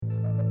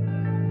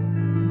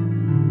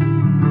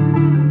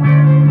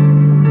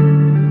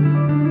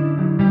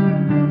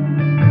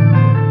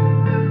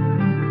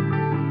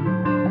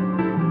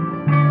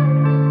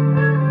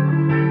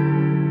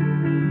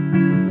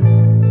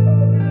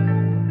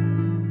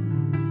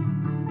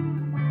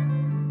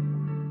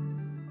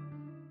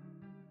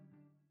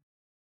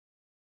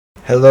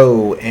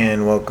Hello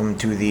and welcome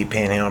to the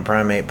Panhandle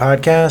Primate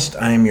Podcast.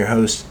 I am your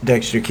host,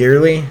 Dexter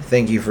Kearley.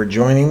 Thank you for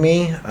joining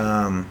me.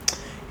 It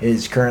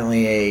is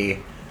currently a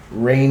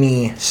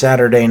rainy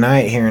Saturday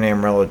night here in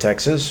Amarillo,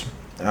 Texas.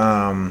 It's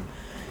kind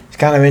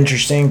of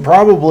interesting.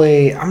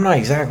 Probably, I'm not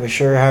exactly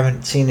sure. I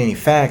haven't seen any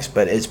facts,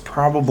 but it's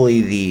probably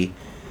the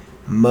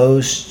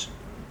most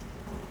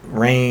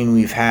rain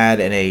we've had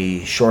in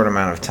a short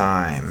amount of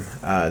time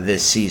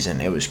this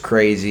season. It was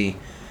crazy.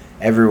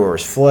 Everywhere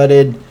was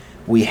flooded.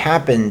 We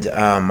happened,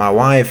 my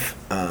wife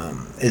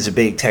is a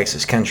big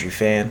Texas country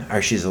fan.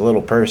 Or she's a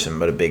little person,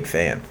 but a big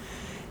fan.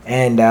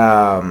 And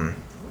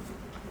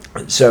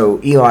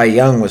so Eli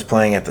Young was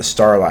playing at the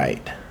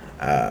Starlight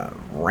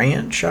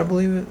Ranch, I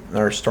believe it.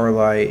 Or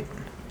Starlight.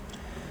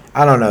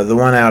 I don't know. The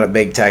one out at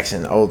Big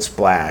Texan, Old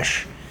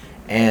Splash.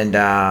 And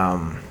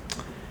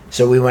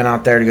so we went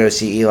out there to go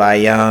see Eli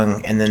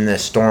Young. And then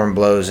this storm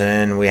blows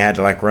in. We had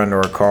to run to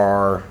our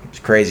car. It was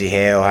crazy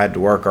hail. Had to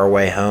work our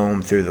way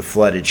home through the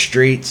flooded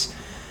streets.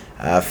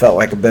 Felt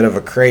like a bit of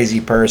a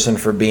crazy person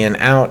for being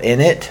out in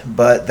it,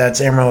 but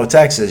that's Amarillo,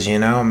 Texas, you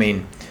know? I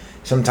mean,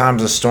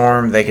 sometimes a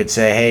storm, they could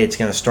say, hey, it's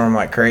going to storm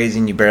like crazy,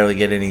 and you barely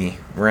get any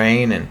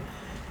rain, and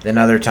then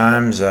other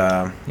times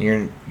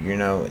you're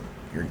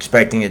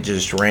expecting it to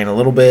just rain a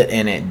little bit,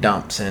 and it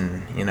dumps,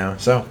 and,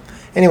 So,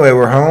 anyway,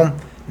 we're home.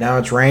 Now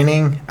it's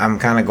raining. I'm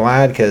kind of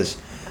glad because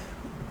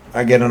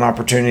I get an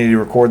opportunity to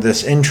record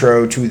this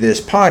intro to this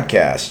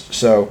podcast,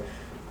 so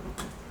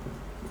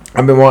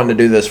I've been wanting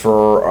to do this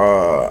for,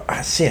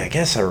 I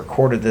guess I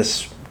recorded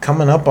this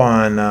coming up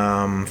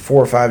on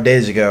 4 or 5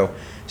 days ago.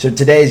 So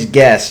today's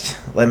guest,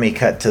 let me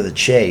cut to the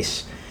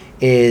chase,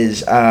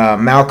 is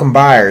Malcolm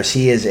Byers.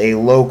 He is a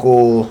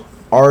local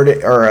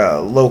a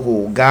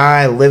local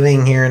guy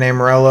living here in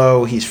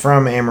Amarillo. He's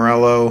from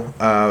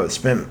Amarillo,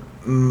 spent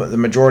the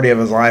majority of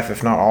his life,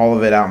 if not all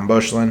of it, out in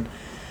Bushland.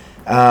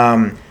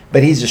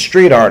 But he's a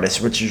street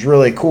artist, which is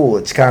really cool.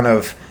 It's kind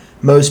of,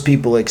 most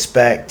people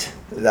expect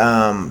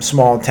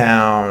small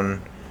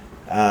town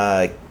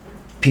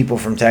people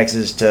from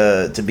Texas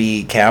to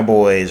be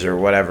cowboys or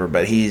whatever,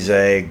 but he's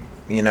a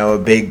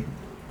big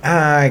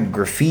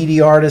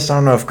graffiti artist. I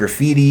don't know if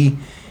graffiti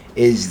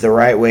is the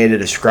right way to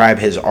describe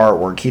his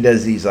artwork. He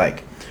does these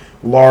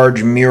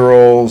large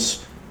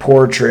murals,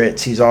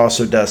 portraits. He's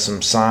also does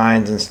some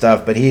signs and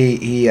stuff, but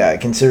he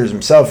considers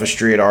himself a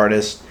street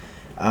artist.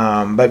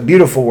 But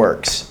beautiful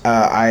works.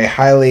 I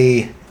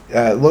highly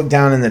look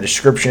down in the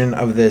description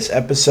of this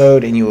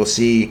episode and you will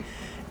see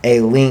a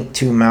link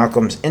to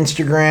Malcolm's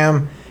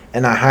Instagram,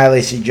 and I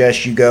highly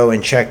suggest you go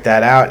and check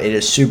that out. It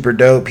is super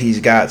dope. He's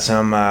got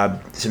some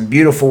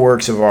beautiful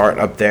works of art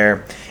up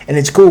there, and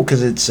it's cool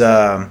because we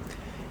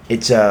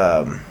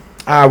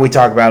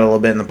talk about it a little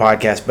bit in the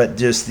podcast, but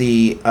just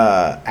the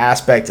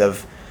aspect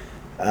of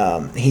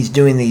he's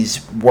doing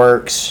these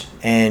works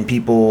and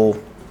people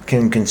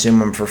can consume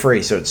them for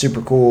free, so it's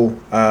super cool.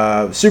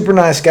 Super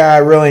nice guy.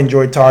 Really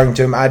enjoyed talking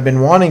to him. I'd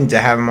been wanting to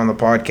have him on the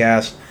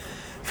podcast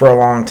for a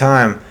long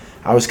time.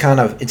 It's kind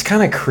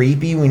of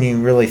creepy when you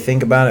really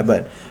think about it,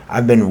 but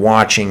I've been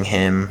watching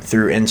him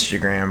through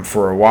Instagram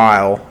for a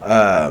while.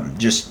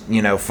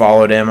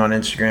 Followed him on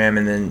Instagram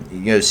and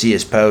then see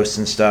his posts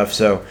and stuff.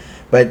 So,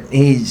 but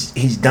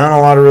he's done a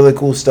lot of really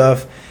cool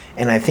stuff,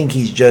 and I think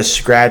he's just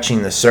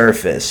scratching the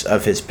surface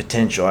of his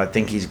potential. I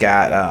think he's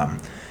got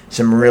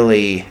some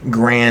really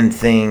grand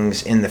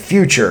things in the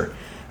future.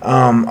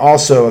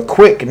 Also, a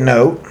quick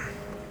note,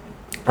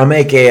 I'll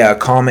make a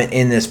comment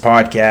in this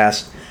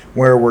podcast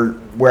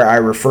where I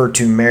refer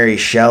to Mary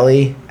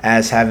Shelley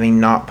as having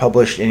not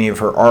published any of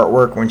her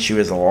artwork when she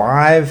was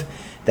alive.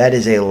 That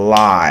is a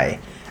lie.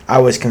 I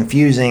was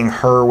confusing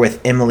her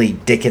with Emily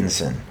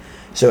Dickinson.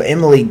 So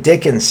Emily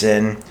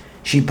Dickinson,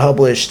 she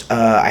published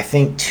I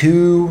think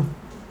two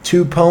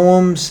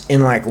poems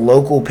in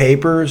local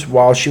papers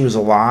while she was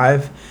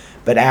alive.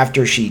 But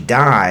after she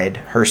died,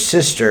 her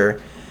sister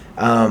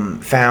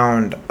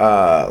found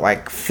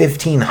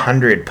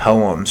 1,500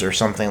 poems or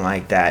something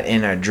like that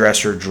in a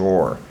dresser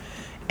drawer,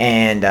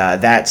 and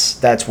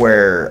that's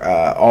where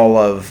all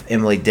of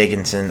Emily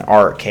Dickinson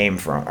art came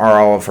from, or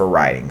all of her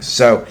writings.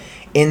 So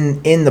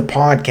in the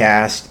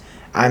podcast,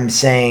 I'm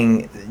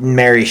saying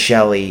Mary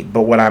Shelley,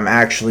 but what I'm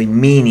actually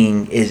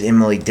meaning is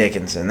Emily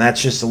Dickinson.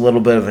 That's just a little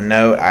bit of a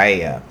note.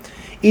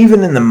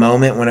 Even in the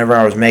moment, whenever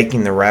I was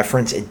making the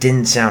reference, it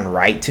didn't sound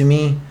right to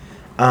me.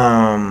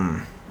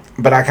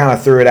 But I kind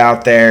of threw it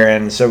out there,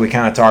 and so we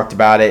kind of talked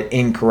about it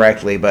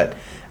incorrectly. But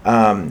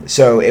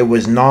so it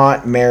was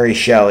not Mary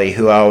Shelley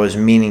who I was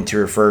meaning to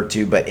refer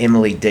to, but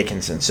Emily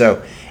Dickinson.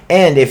 So,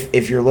 and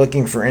if you're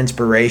looking for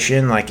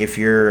inspiration, if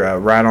you're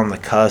right on the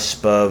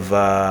cusp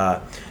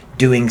of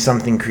doing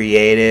something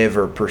creative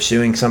or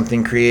pursuing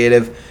something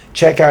creative,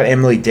 check out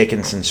Emily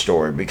Dickinson's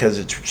story, because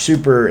it's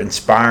super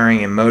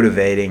inspiring and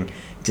motivating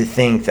to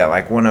think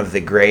that one of the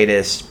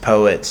greatest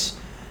poets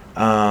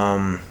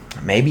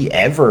maybe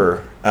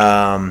ever,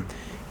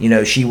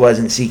 she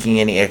wasn't seeking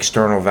any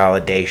external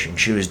validation.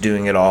 She was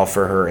doing it all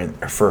for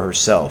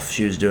herself.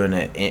 She was doing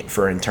it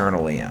for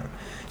internally.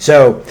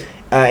 So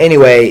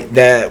Anyway,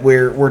 that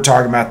we're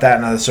talking about that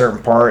in a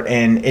certain part,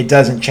 and it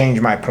doesn't change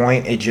my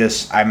point. It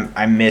just I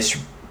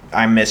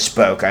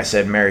misspoke. I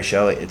said Mary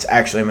Shelley. It's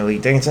actually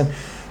Malik Dickinson.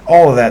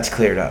 All of that's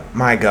cleared up.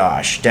 My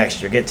gosh,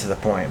 Dexter, get to the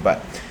point.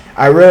 But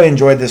I really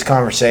enjoyed this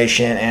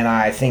conversation, and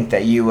I think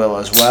that you will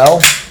as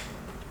well.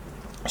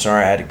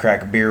 Sorry, I had to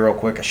crack a beer real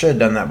quick. I should have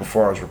done that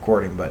before I was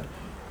recording, but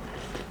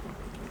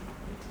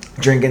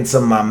drinking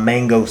some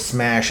Mango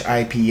Smash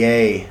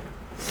IPA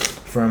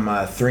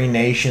from Three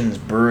Nations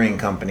Brewing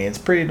Company. It's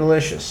pretty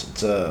delicious.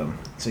 It's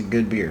a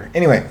good beer.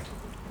 Anyway,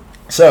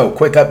 so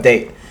quick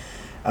update.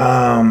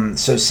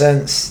 So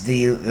since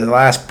the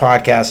last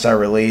podcast I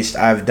released,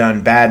 I've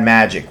done Bad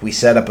Magic. We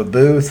set up a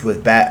booth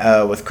with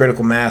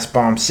Critical Mass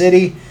Bomb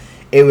City.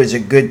 It was a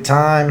good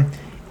time.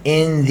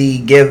 In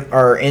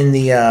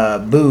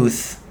the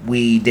booth,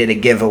 we did a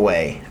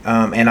giveaway,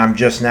 and I'm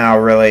just now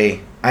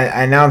really.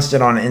 I announced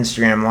it on an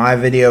Instagram live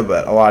video,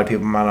 but a lot of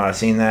people might not have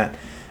seen that.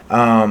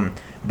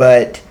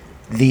 But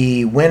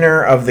the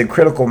winner of the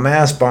Critical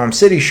Mass Bomb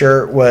City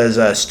shirt was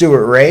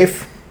Stuart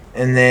Rafe,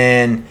 and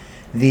then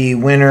the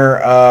winner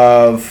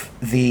of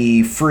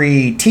the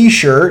free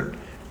T-shirt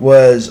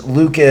was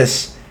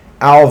Lucas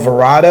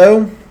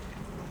Alvarado.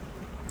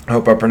 I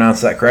hope I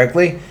pronounced that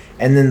correctly.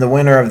 And then the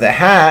winner of the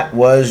hat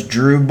was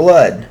Drew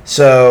Blood.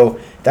 So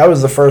that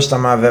was the first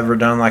time I've ever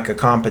done like a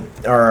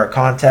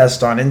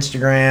contest on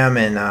Instagram,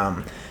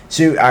 and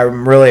so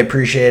I'm really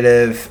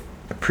appreciative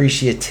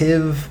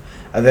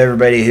of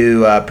everybody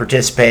who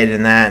participated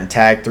in that and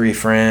tagged 3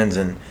 friends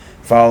and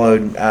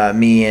followed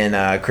me in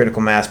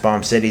Critical Mass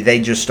Bomb City.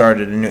 They just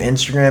started a new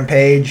Instagram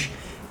page,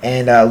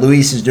 and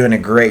Luis is doing a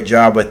great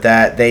job with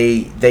that.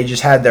 They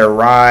just had their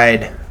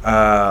ride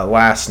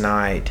last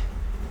night.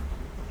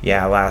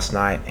 Yeah, last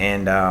night,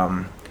 and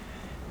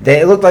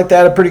it looked like they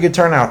had a pretty good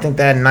turnout. I think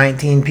they had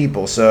 19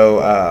 people,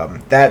 so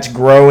that's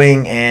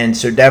growing, and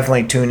so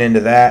definitely tune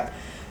into that.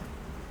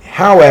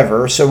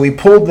 However, so we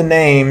pulled the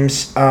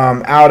names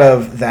out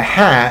of the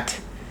hat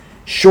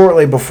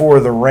shortly before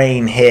the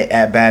rain hit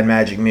at Bad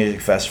Magic Music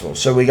Festival.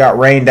 So we got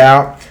rained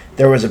out.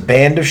 There was a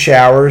band of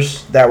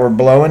showers that were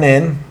blowing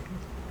in,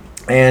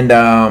 and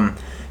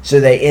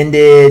so they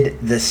ended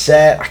the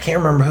set. I can't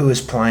remember who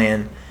was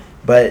playing,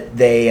 but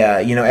they,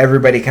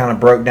 everybody kind of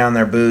broke down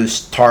their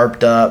booths,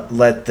 tarped up,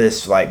 let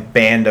this like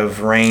band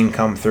of rain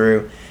come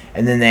through,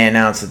 and then they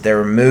announced that they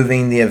were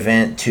moving the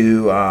event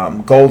to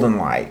Golden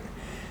Light.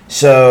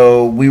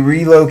 So we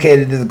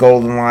relocated to the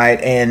Golden Light,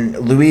 and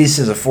Luis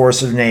is a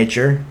force of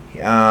nature.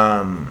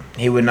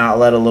 He would not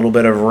let a little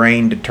bit of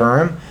rain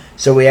deter him.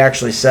 So we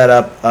actually set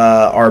up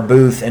our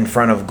booth in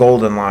front of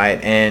Golden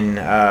Light,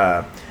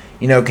 and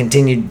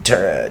continued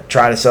to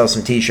try to sell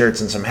some T-shirts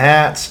and some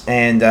hats,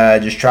 and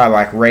just try to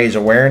like raise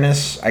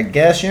awareness, I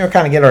guess,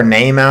 kind of get our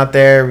name out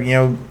there.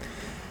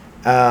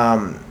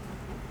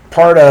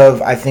 Part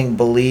of, I think,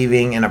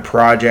 believing in a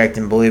project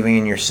and believing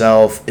in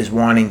yourself is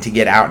wanting to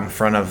get out in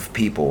front of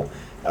people.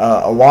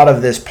 A lot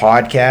of this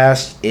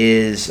podcast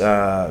is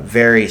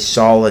very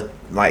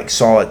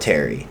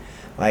solitary.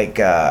 Like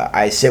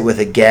I sit with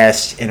a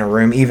guest in a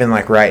room, even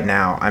like right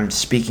now, I'm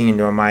speaking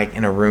into a mic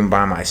in a room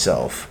by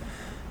myself.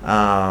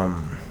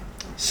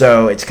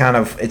 So it's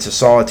a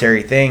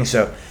solitary thing.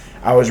 So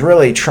I was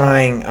really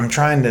trying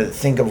to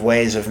think of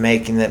ways of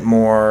making it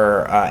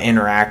more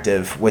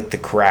interactive with the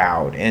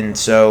crowd. And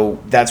so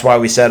that's why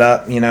we set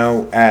up,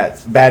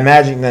 at Bad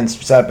Magic, and then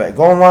set up at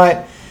Golden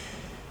Light.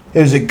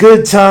 It was a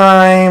good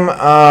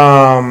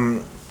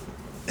time.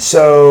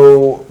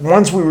 So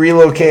once we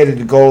relocated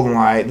to Golden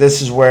Light,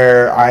 this is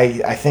where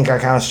I think I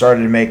kind of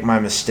started to make my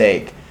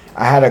mistake.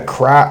 I had a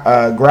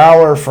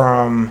growler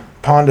from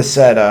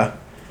Pondicetta,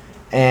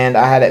 and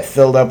I had it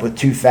filled up with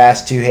Too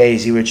Fast, Too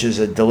Hazy, which is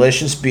a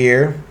delicious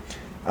beer,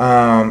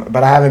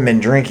 but I haven't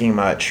been drinking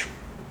much,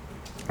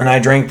 and I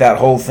drank that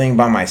whole thing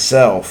by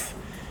myself.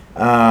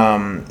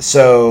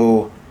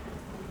 So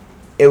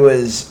it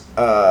was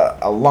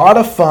a lot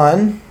of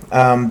fun.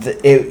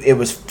 It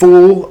was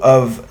full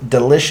of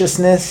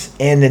deliciousness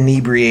and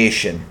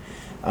inebriation.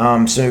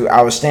 So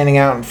I was standing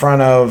out in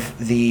front of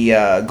the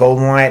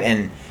Golden Light,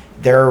 and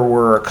there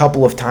were a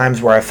couple of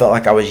times where I felt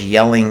like I was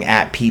yelling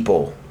at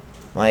people.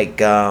 Like,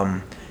 not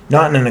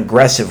in an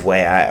aggressive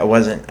way. I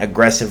wasn't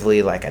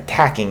aggressively, like,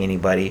 attacking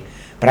anybody,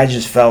 but I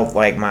just felt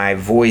like my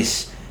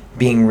voice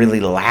being really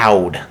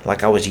loud,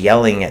 like I was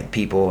yelling at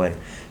people. And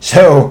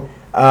so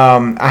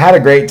I had a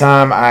great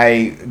time.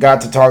 I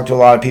got to talk to a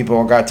lot of people.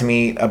 I got to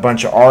meet a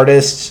bunch of some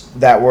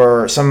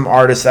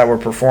artists that were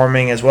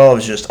performing, as well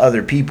as just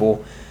other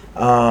people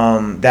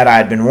that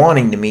I'd been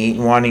wanting to meet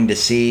and wanting to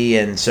see,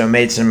 and so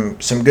made some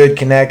good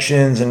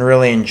connections and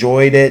really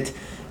enjoyed it.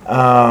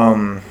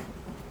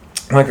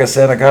 Like I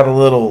said, I got a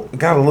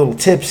little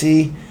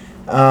tipsy.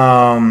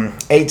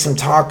 Ate some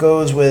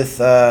tacos with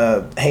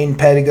Hayden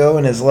Pedigo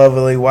and his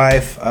lovely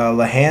wife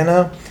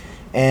Lahana,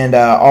 and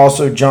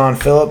also John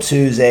Phillips,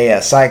 who's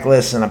a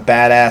cyclist and a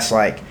badass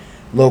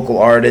local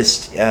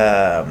artist.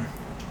 I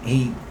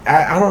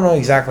don't know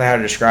exactly how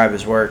to describe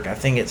his work. I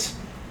think it's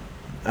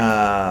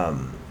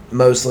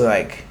mostly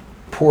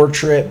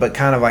portrait, but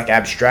kind of like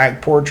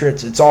abstract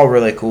portraits. It's all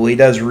really cool. He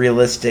does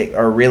realistic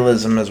or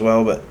realism as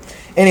well. But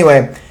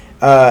anyway,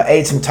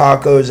 ate some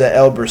tacos at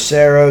El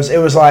Braceros. It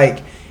was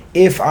like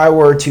if I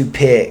were to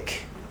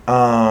pick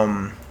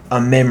a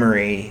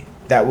memory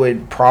that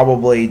would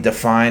probably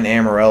define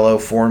Amarillo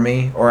for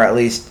me, or at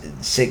least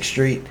 6th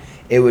Street,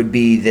 it would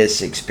be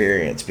this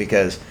experience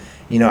because,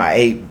 I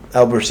ate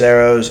El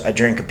Braceros, I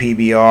drank a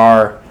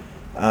PBR,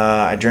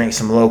 I drank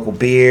some local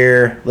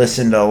beer,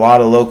 listened to a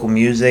lot of local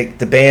music.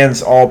 The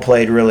bands all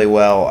played really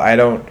well.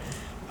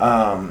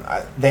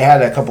 They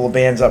had a couple of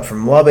bands up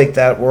from Lubbock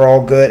that were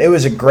all good. It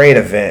was a great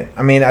event.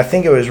 I mean, I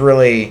think it was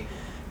really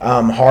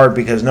hard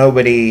because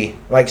nobody,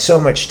 so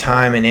much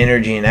time and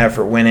energy and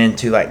effort went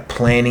into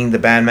planning the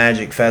Bad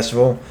Magic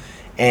Festival,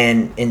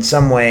 and in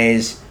some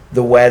ways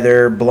the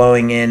weather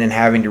blowing in and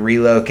having to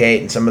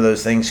relocate and some of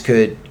those things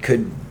could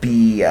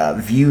be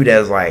viewed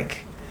as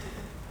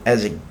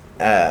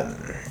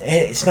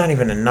it's not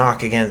even a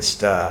knock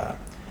against the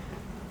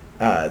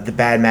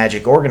Bad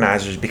Magic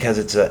organizers because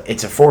it's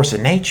a force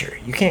of nature.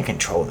 You can't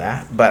control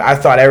that. But I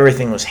thought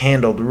everything was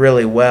handled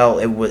really well.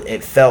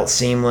 It felt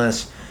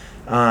seamless.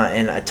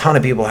 And a ton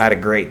of people had a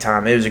great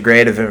time. It was a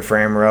great event for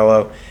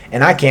Amarillo,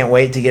 and I can't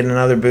wait to get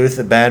another booth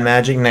at Bad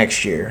Magic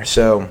next year.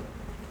 So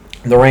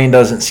the rain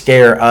doesn't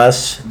scare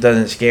us,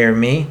 doesn't scare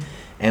me,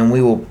 and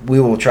we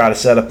will try to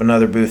set up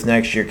another booth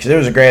next year because it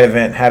was a great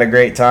event. Had a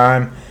great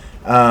time.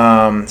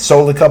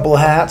 Sold a couple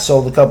of hats,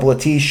 sold a couple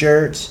of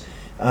T-shirts.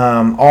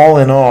 All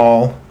in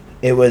all,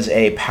 it was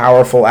a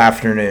powerful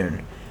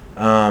afternoon,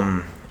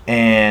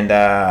 and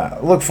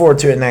look forward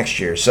to it next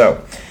year.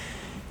 So.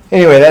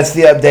 Anyway, that's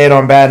the update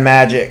on Bad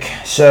Magic.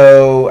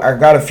 So I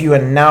got a few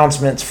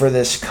announcements for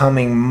this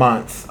coming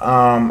month.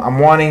 I'm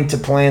wanting to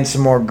plan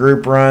some more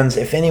group runs.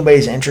 If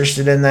anybody's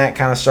interested in that,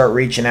 kind of start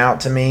reaching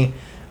out to me.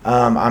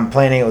 I'm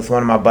planning it with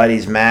one of my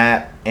buddies,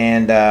 Matt,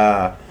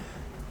 and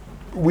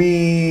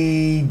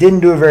we didn't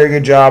do a very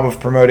good job of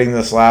promoting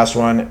this last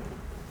one,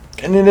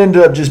 and it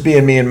ended up just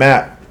being me and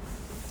Matt,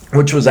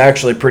 which was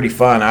actually pretty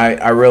fun.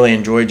 I really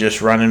enjoyed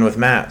just running with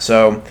Matt.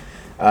 So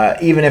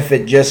even if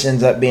it just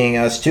ends up being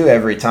us two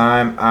every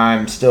time,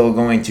 I'm still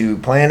going to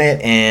plan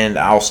it, and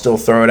I'll still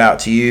throw it out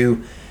to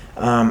you.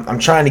 I'm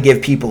trying to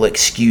give people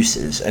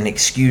excuses, an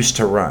excuse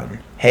to run.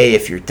 Hey,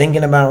 if you're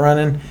thinking about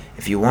running,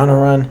 if you want to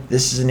run,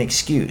 this is an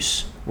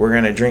excuse. We're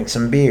going to drink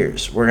some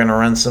beers. We're going to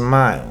run some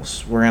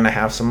miles. We're going to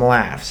have some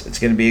laughs. It's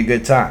going to be a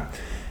good time.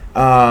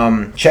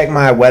 Check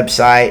my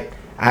website.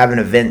 I have an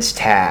events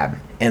tab,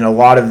 and a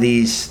lot of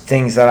these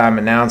things that I'm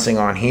announcing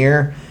on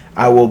here,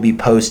 I will be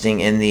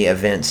posting in the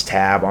events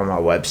tab on my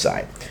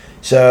website.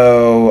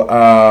 So,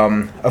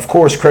 of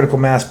course, Critical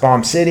Mass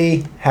Bomb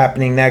City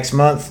happening next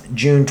month,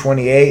 June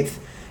 28th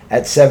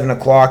at 7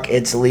 o'clock.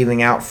 It's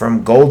leaving out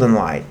from Golden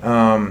Light.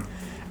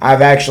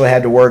 I've actually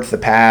had to work the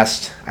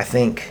past, I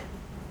think,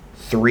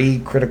 3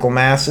 Critical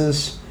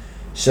Masses.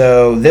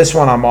 So this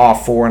one I'm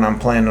off for, and I'm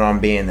planning on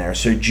being there.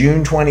 So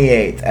June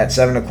 28th at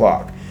 7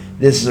 o'clock.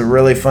 This is a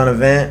really fun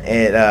event.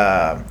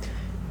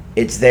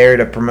 It's there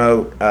to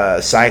promote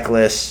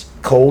cyclist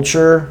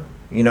culture,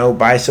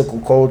 bicycle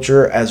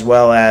culture, as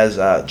well as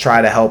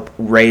try to help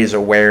raise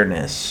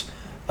awareness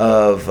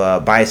of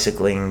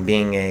bicycling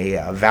being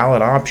a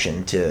valid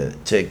option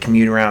to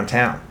commute around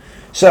town.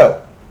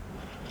 So,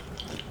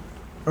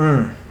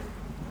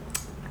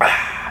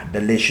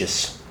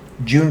 delicious.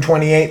 June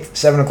 28th,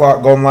 7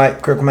 o'clock, Golden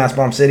Light, Critical Mass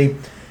Bomb City.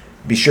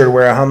 Be sure to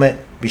wear a helmet.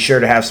 Be sure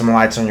to have some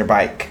lights on your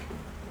bike.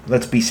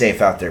 Let's be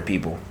safe out there,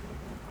 people.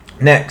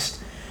 Next.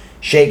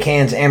 Shake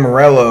Hands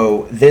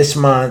Amarillo this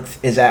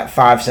month is at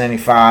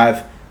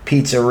 575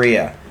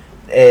 Pizzeria.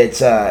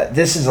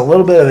 This is a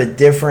little bit of a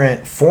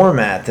different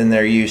format than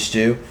they're used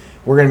to.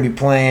 We're going to be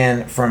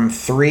playing from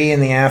 3 in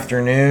the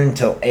afternoon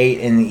till 8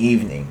 in the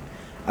evening.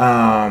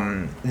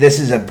 This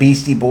is a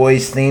Beastie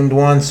Boys themed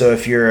one, so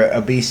if you're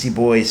a Beastie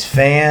Boys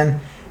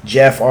fan,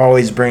 Jeff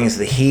always brings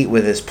the heat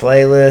with his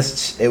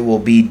playlists. It will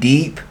be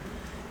deep.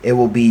 It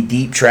will be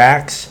deep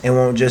tracks. It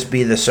won't just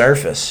be the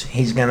surface.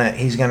 He's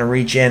gonna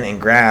reach in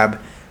and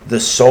grab the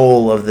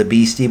soul of the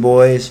Beastie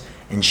Boys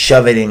and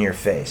shove it in your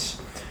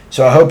face.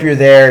 So I hope you're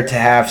there to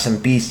have some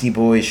Beastie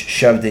Boys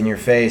shoved in your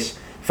face.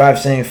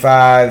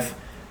 575.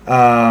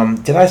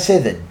 Did I say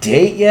the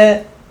date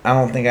yet? I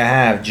don't think I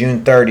have.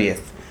 June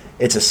 30th.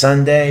 It's a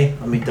Sunday.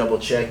 Let me double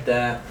check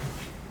that.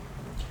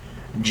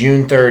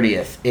 June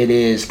 30th. It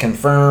is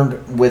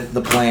confirmed with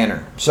the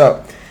planner.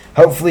 So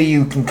hopefully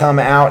you can come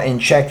out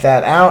and check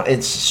that out.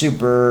 It's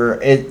super.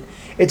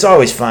 It's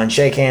always fun.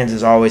 Shake Hands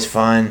is always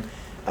fun.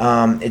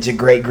 It's a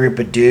great group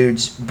of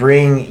dudes.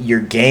 Bring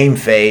your game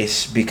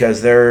face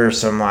because there are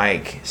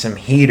some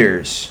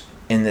heaters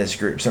in this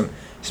group. Some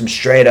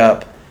straight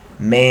up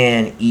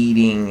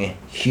man-eating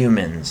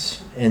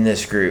humans in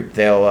this group.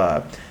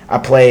 I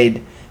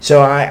played.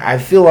 So I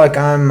feel like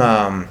I'm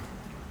an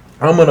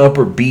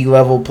upper B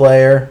level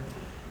player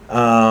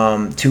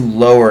to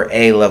lower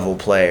A level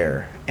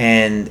player.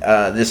 And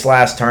this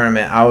last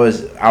tournament, I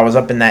was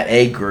up in that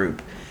A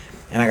group,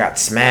 and I got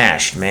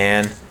smashed,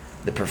 man.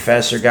 The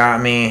professor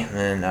got me,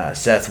 and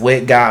Seth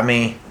Witt got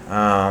me.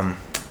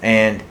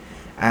 And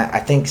I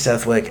think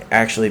Seth Wick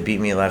actually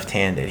beat me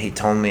left-handed. He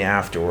told me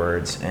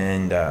afterwards,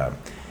 and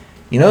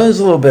there's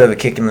a little bit of a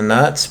kick in the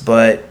nuts,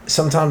 but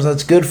sometimes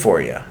that's good for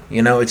you.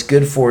 It's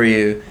good for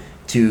you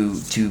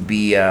to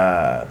be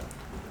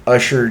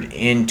ushered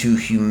into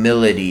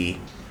humility,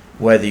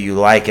 whether you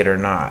like it or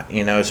not.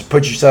 So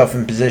put yourself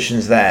in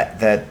positions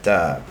that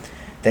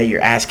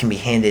your ass can be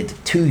handed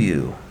to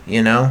you.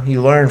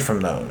 You learn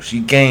from those.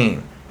 You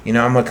gain. I'm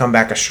gonna come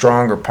back a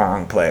stronger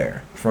Pong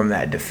player from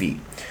that defeat.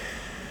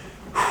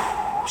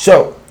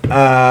 So,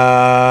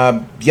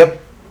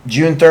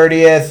 June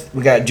 30th.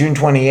 We got June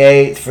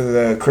 28th for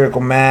the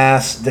critical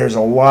mass. There's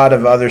a lot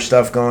of other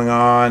stuff going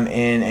on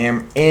in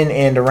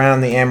and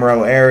around the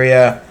Amarillo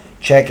area.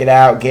 Check it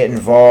out. Get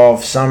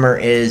involved. Summer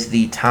is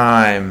the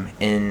time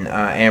in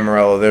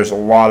Amarillo. There's a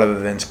lot of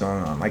events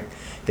going on. Like,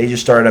 they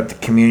just started up the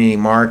community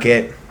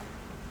market.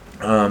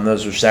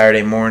 Those are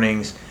Saturday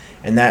mornings,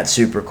 and that's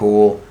super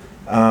cool.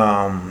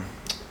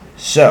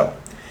 So,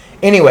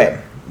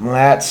 anyway,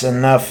 that's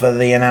enough of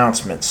the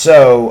announcements.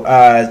 So,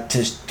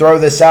 to throw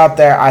this out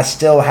there,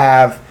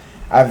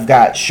 I've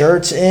got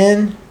shirts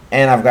in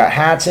and I've got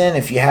hats in.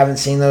 If you haven't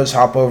seen those,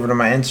 hop over to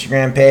my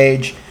Instagram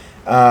page.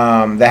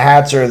 The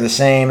hats are the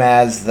same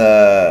as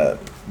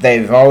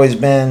they've always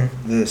been,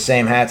 the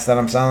same hats that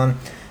I'm selling.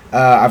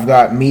 I've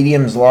got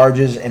mediums,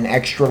 larges, and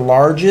extra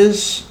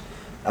larges.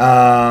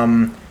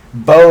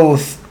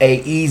 Both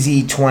a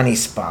easy 20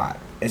 spot.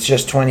 It's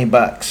just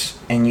 $20,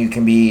 and you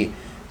can be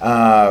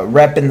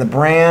repping the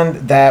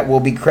brand that will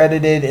be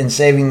credited in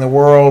saving the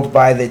world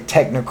by the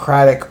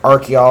technocratic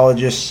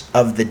archaeologists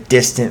of the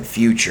distant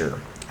future.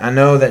 I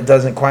know that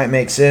doesn't quite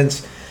make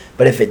sense,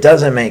 but if it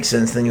doesn't make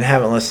sense, then you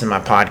haven't listened to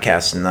my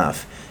podcast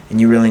enough,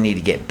 and you really need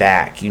to get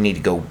back. You need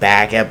to go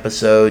back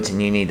episodes, and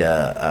you need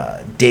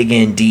to dig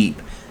in deep,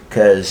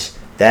 because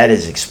that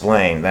is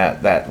explained,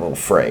 that little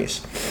phrase.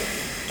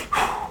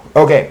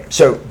 Okay,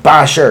 so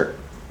buy a shirt,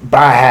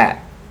 buy a hat,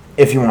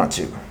 if you want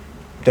to.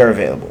 They're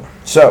available.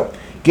 So,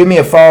 give me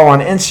a follow on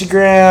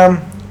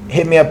Instagram.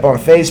 Hit me up on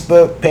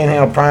Facebook,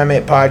 Panhandle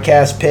Primate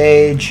Podcast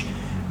page.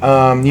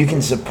 You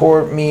can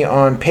support me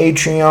on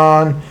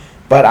Patreon,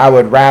 but I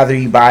would rather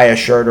you buy a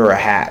shirt or a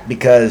hat,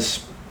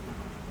 because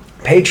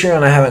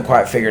Patreon I haven't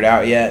quite figured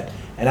out yet,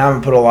 and I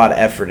haven't put a lot of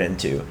effort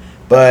into.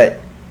 But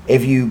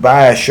if you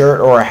buy a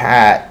shirt or a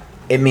hat,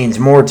 it means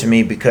more to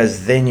me,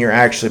 because then you're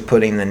actually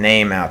putting the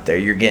name out there.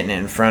 You're getting it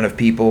in front of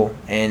people,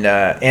 and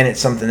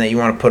it's something that you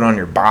want to put on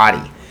your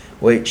body,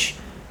 which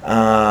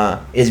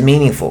is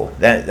meaningful.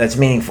 That's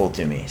meaningful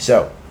to me.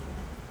 So,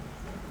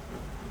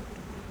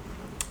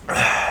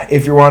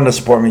 if you're wanting to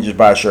support me, just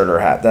buy a shirt or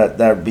a hat. That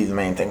would be the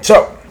main thing.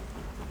 So,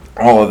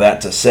 all of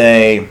that to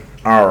say,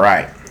 all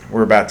right,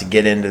 we're about to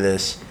get into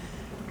this.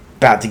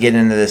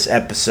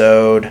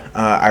 Episode.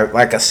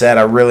 Like I said,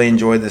 I really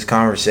enjoyed this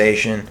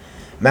conversation.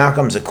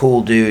 Malcolm's a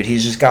cool dude.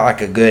 He's just got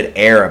like a good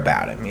air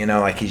about him,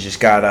 like he's just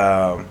got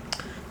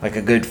like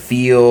a good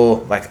feel,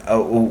 like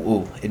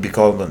it'd be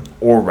called an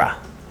aura.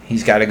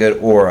 He's got a good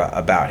aura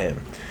about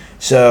him.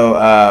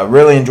 So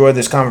really enjoyed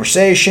this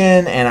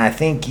conversation, and I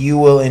think you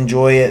will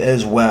enjoy it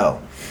as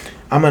well.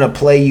 I'm gonna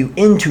play you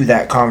into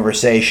that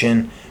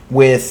conversation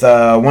with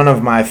one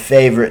of my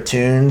favorite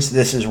tunes.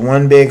 This is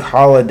One Big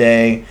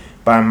Holiday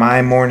by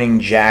My Morning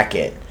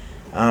Jacket.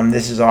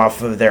 This is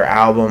off of their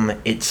album,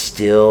 It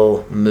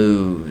Still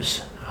Moves.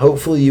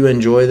 Hopefully you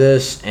enjoy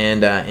this,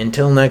 and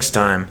until next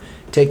time,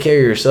 take care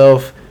of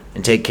yourself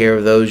and take care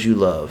of those you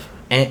love.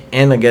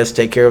 And I guess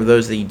take care of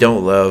those that you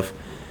don't love,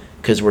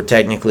 because we're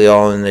technically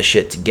all in this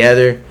shit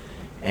together,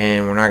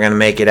 and we're not going to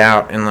make it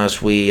out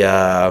unless we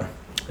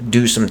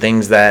do some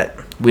things that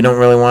we don't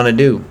really want to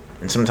do.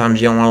 And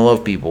sometimes you don't want to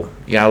love people.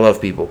 You got to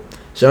love people.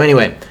 So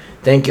anyway,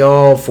 thank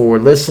y'all for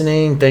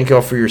listening. Thank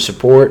y'all for your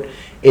support.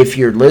 If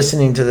you're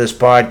listening to this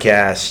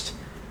podcast,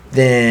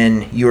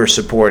 then you're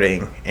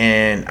supporting,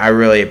 and I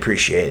really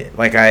appreciate it.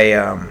 Like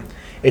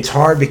it's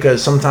hard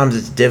because sometimes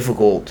it's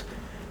difficult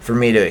for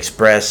me to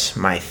express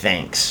my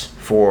thanks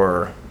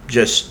for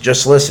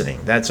just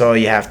listening. That's all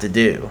you have to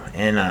do,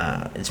 and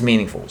it's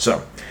meaningful.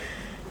 So,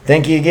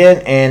 thank you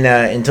again, and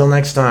until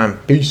next time,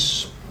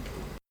 peace.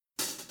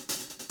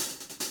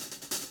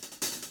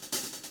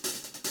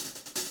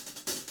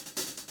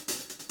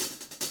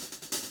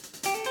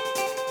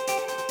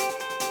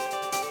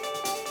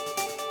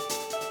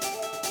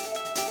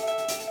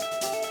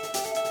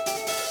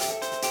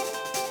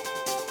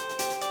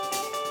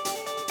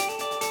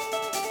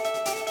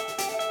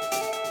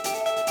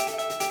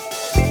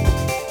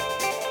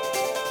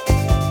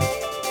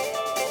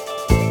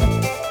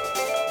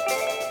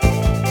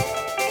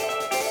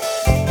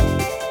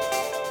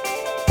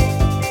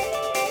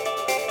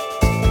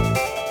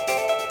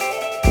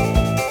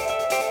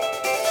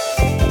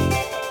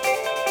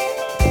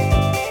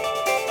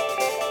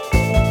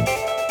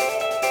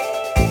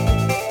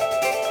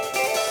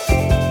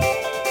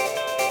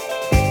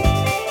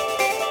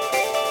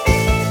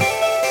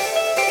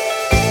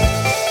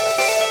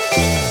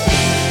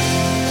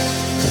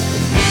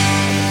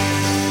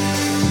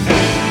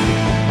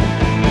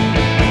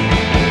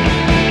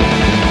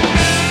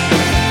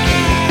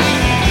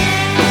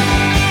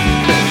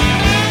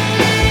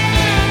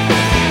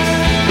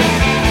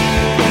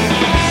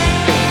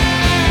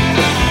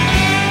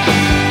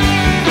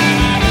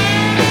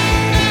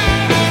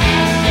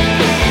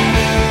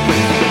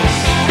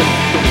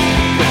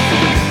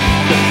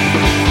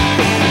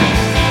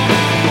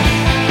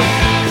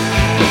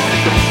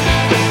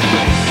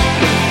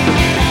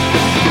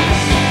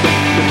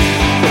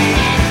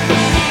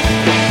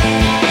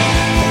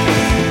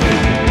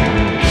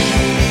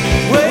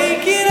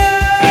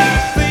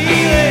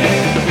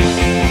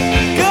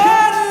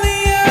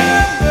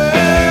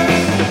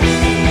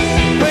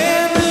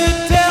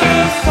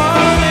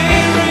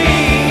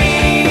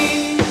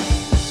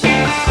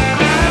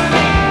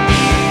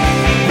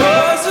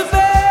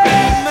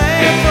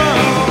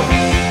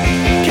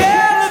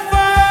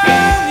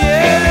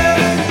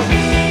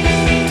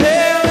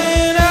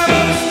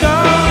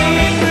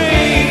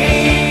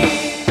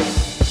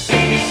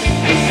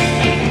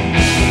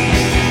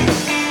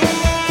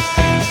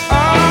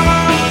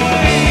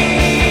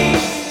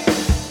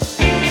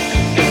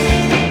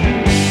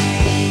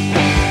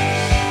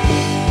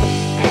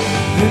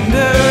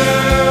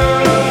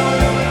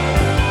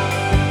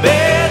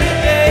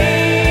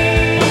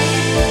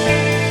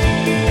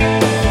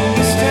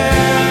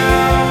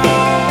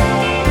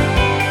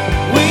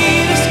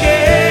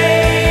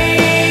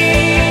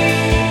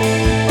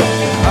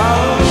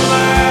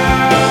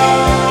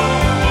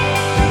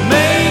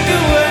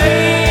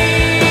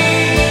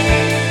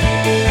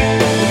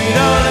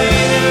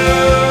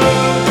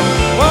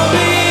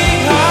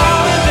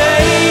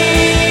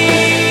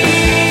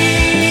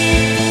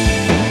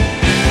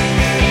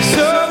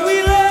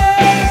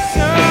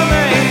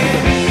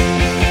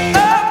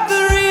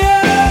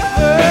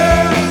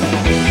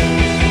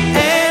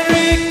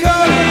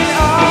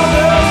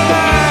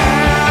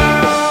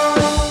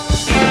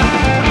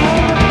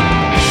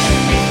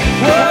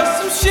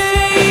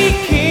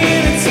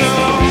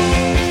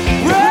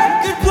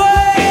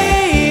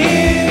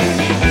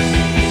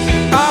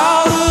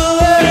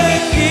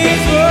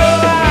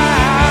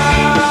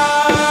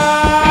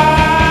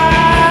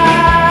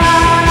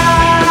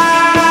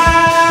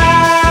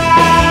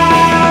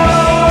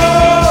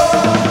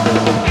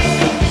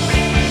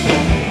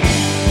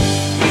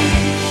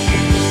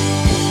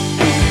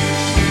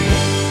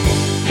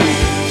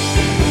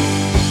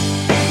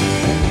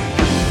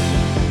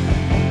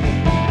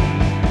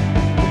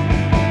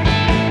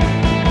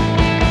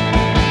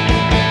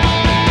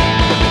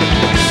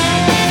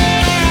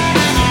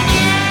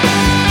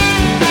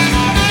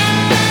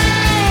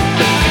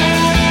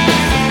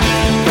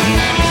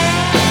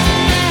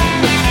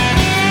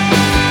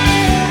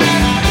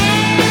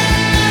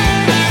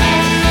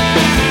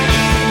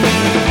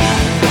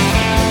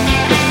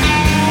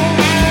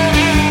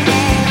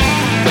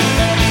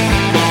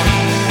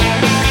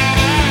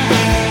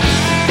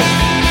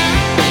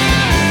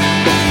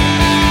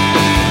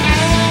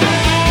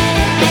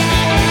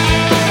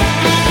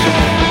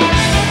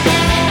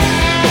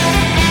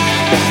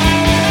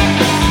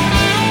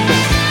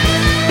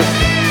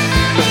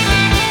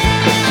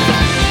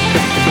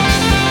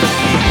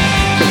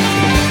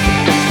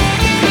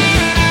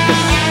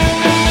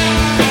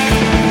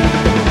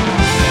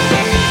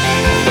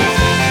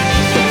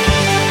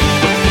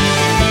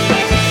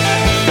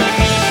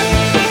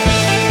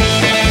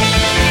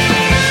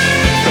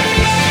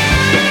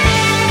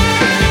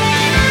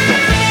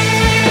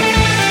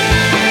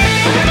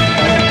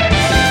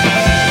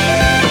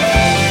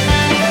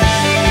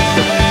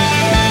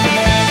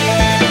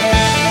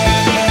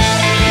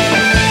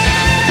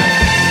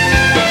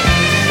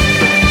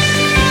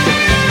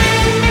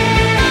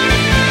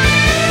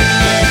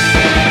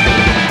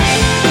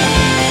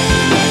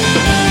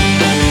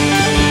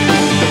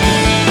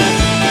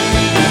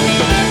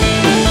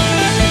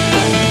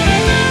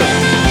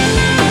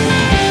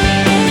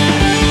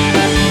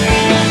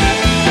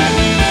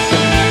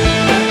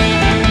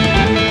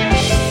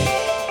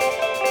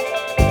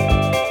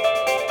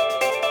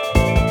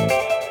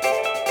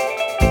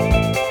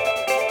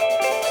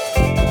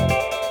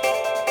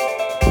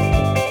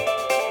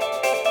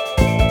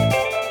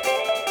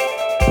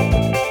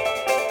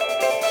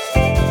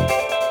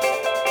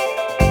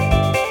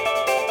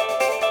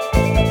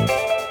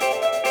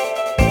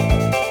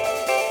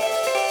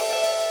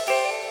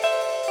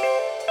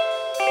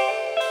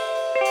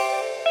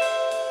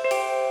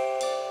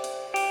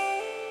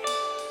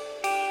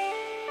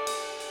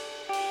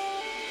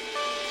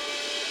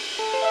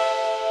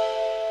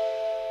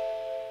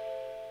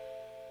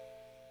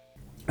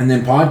 And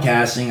then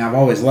podcasting, I've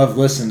always loved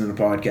listening to the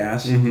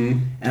podcast, Mm-hmm.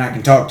 and I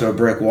can talk to a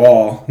brick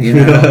wall, you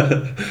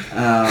know,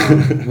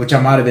 which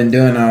I might have been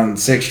doing on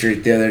 6th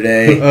Street the other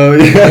day. Oh,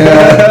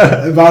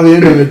 yeah. By the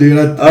end of it, dude.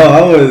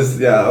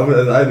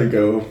 I had to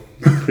go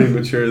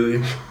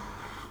prematurely.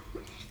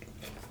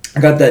 I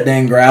got that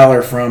dang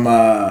growler from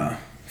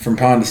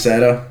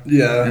Pondicetta.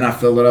 Yeah. And I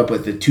filled it up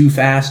with the Too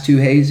Fast, Too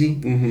Hazy.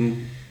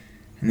 Mm-hmm.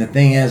 And the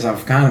thing is,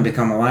 I've kind of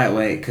become a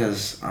lightweight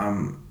because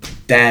I'm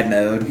dad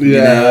mode, Yeah,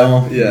 you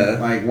know? yeah.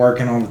 Like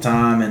working all the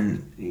time,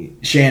 and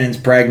Shannon's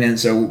pregnant,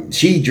 so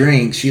she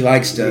drinks. She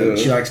likes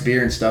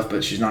beer and stuff,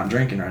 but she's not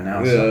drinking right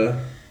now. So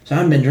I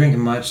haven't been drinking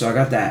much, so I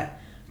got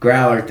that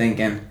growler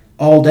thinking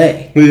all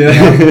day. Yeah.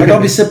 You know? Like I'll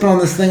be sipping on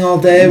this thing all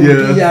day.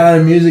 We'll be out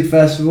at a music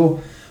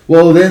festival.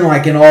 Well, then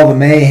like in all the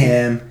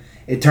mayhem,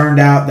 it turned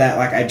out that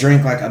like I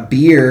drank like a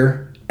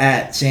beer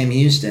at Sam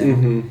Houston.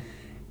 Mm-hmm.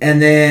 And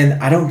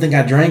then I don't think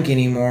I drank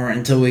anymore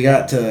until we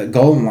got to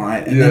Golden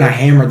Light. And then I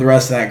hammered the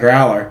rest of that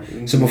growler.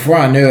 So before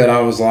I knew it,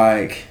 I was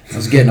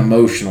getting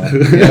emotional.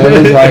 You know,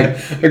 it was like,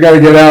 I got to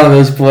get out of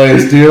this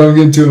place, dude. I'm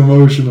getting too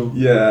emotional.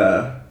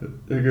 Yeah.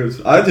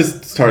 I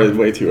just started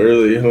way too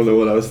early. I don't know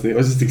what I was thinking. I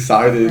was just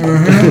excited.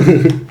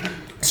 Mm-hmm.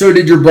 So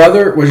was your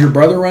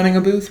brother running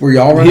a booth? Were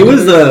y'all running He a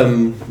was,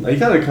 booth? he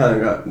kind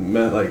of got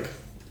met, like,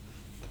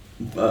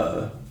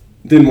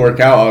 didn't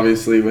work out,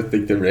 obviously, with,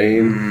 like, the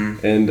rain.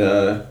 Mm-hmm.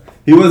 And,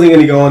 he wasn't going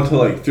to go until,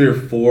 like, 3 or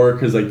 4,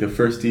 because, like, the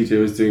first DJ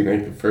was doing,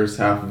 like, the first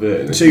half of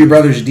it. So your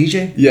brother's a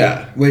DJ?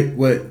 Yeah. Wait,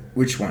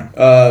 which one?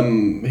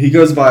 He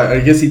goes by,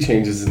 I guess he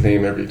changes his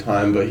name every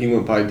time, but he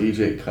went by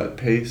DJ Cut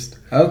Paste.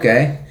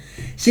 Okay.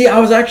 See, I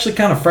was actually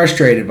kind of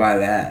frustrated by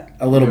that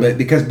a little bit,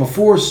 because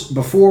before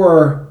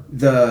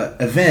the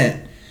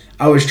event,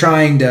 I was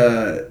trying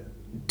to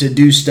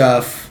do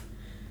stuff,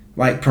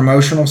 like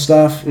promotional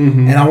stuff,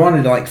 and I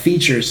wanted to, like,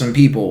 feature some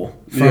people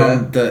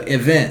from the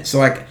event. So,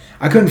 like,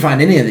 I couldn't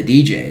find any of the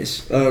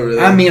DJs. Oh, really?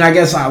 I mean, I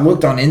guess I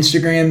looked on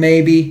Instagram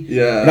maybe.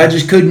 Yeah. But I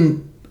just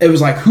couldn't. It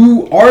was like,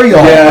 who are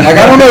y'all? Yeah. Like,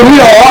 I don't know who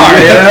y'all are,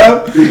 you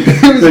know?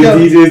 The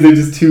DJs, they're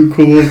just too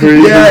cool for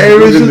you. Yeah, it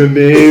was just, the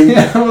name.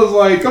 Yeah, I was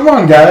like, come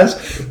on, guys.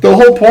 The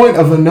whole point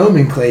of a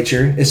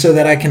nomenclature is so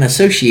that I can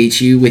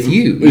associate you with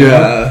you. You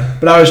know?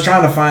 But I was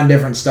trying to find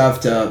different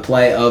stuff to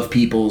play of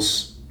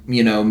people's,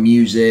 you know,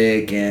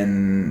 music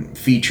and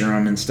feature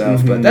them and stuff.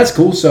 Mm-hmm. But that's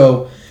cool.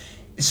 So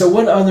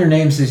what other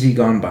names has he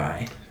gone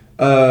by?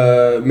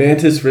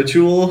 Mantis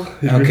Ritual.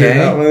 Have you heard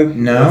that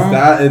one? No.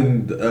 That's that,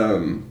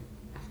 and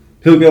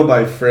he'll go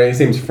by Frank. His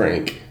name's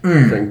Frank.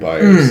 Frank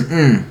Byers.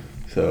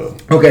 So.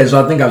 Okay,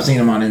 so I think I've seen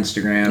him on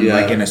Instagram,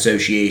 like in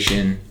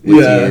association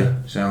with you.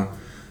 So,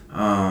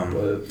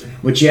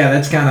 which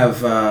that's kind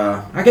of.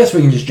 I guess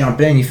we can just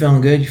jump in. You feeling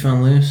good? You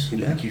feeling loose?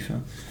 Yeah. Like you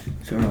feel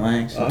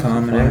relaxed and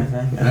calm and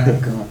everything.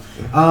 Alright,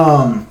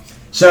 cool.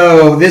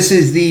 So this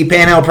is the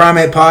Panhandle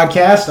Primate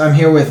Podcast. I'm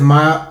here with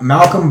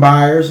Malcolm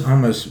Byers. I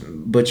almost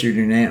butchered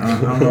your name. I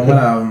don't know what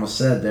I almost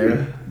said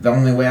there. The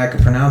only way I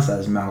could pronounce that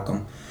is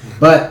Malcolm.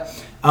 But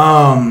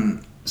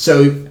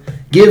so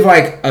give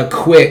like a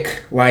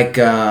quick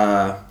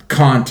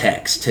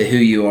context to who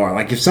you are.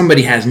 Like if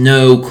somebody has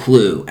no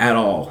clue at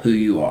all who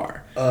you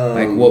are,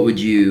 like what would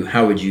you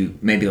your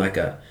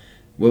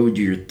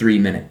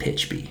 3-minute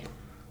pitch be?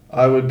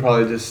 I would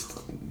probably just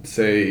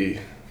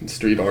say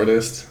street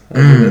artist. I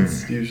think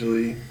that's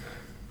usually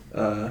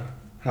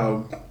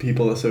how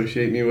people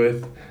associate me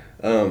with.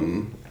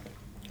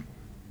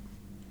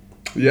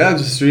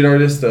 Just street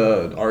artist,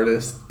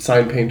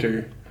 sign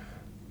painter.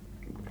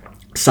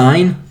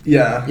 Sign?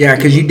 Yeah. Yeah,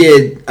 because you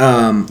did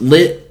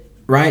Lit,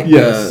 right?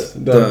 Yes,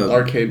 the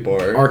arcade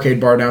bar. Arcade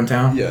bar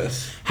downtown?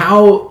 Yes.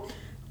 How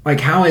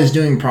is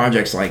doing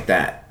projects like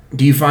that?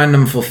 Do you find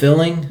them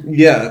fulfilling?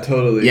 Yeah,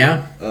 totally.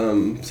 Yeah?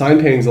 Sign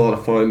painting's a lot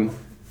of fun.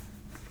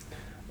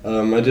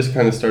 I just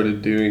kind of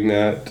started doing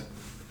that.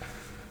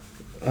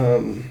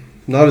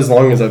 Not as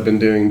long as I've been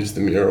doing just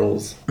the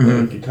murals.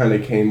 Like it kind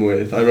of came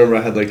with. I remember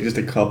I had like just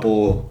a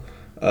couple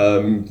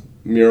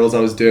murals I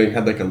was doing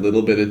had like a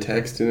little bit of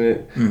text in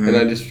it, and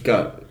I just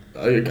got.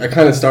 I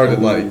kind of started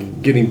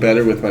like getting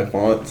better with my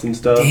fonts and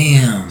stuff.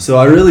 Damn. So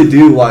I really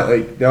do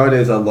like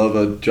nowadays. I love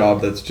a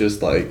job that's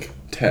just like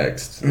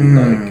text.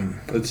 And,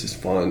 like it's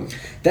just fun.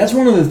 That's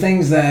one of the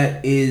things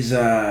that is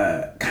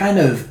kind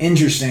of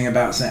interesting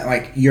about saying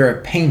like you're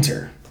a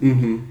painter.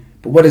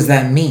 But what does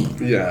that mean?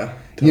 Yeah.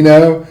 You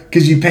know,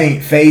 because you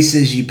paint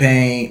faces, you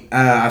paint.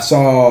 I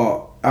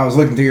was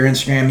looking through your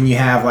Instagram and you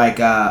have like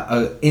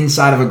a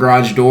inside of a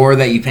garage door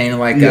that you painted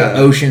like a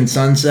ocean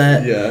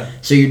sunset. Yeah.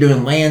 So you're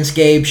doing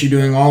landscapes, you're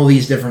doing all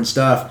these different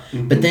stuff.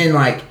 But then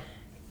like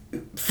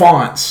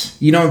fonts,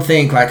 you don't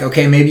think like,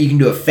 okay, maybe you can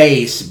do a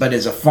face, but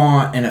as a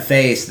font and a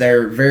face,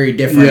 they're very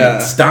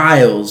different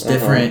styles,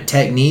 different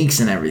techniques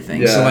and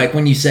everything. So like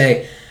when you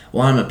say,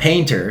 well, I'm a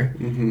painter,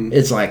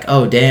 it's like,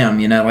 oh, damn,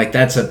 you know, like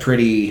that's a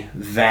pretty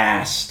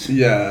vast, like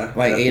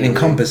definitely. It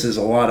encompasses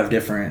a lot of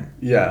different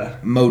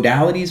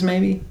modalities,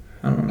 maybe?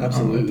 I don't know.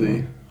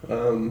 Absolutely.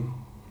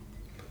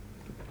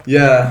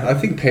 I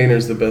think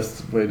painter's the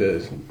best way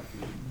to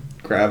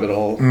grab it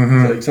all.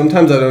 Like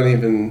sometimes I don't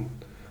even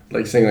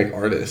like saying like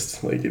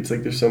artist. Like it's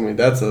like there's so many.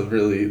 That's a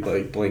really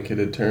like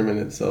blanketed term in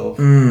itself.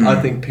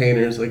 I think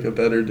painter is like a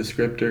better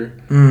descriptor.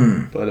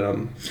 But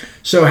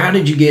So how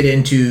did you get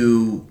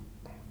into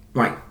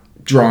like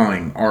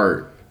drawing,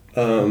 art,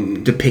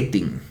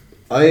 depicting?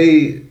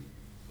 I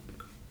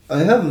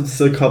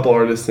have a couple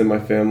artists in my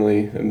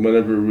family, and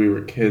whenever we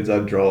were kids,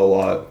 I'd draw a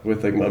lot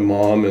with like my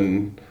mom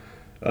and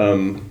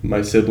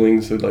my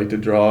siblings would like to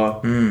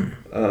draw.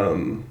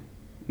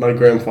 My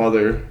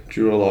grandfather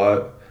drew a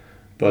lot,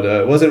 but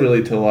it wasn't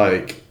really till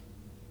like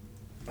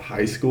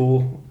high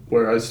school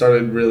where I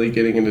started really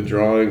getting into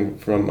drawing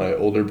from my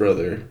older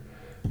brother,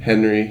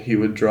 Henry. He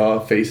would draw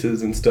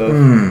faces and stuff,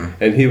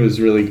 and he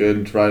was really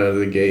good right out of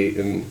the gate,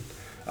 and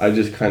I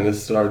just kind of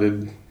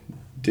started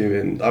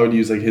I would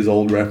use like his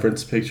old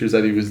reference pictures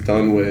that he was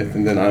done with,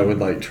 and then I would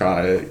like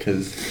try it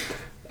because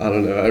I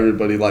don't know,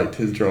 everybody liked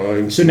his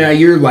drawings. So now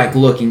you're like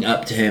looking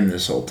up to him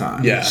this whole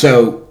time. Yeah.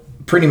 So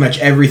pretty much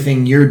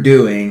everything you're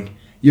doing,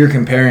 you're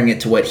comparing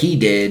it to what he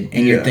did,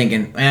 and you're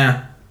thinking,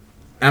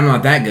 I'm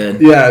not that good.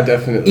 Yeah,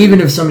 definitely.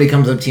 Even if somebody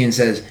comes up to you and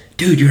says,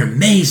 dude, you're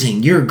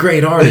amazing, you're a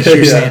great artist,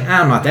 you're saying,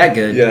 I'm not that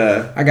good.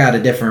 Yeah. I got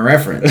a different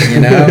reference,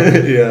 you know?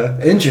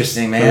 Yeah.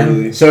 Interesting, man.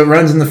 Totally. So it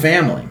runs in the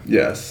family.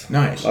 Yes.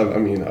 Nice. I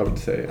mean, I would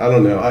say, I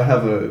don't know. I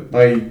have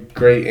my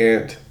great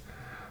aunt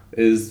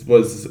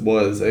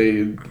was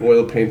a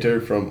oil painter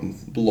from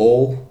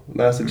Lowell,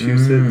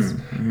 Massachusetts.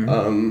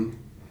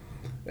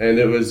 And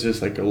it was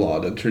just like a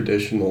lot of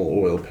traditional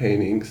oil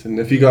paintings. And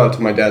if you go out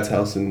to my dad's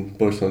house in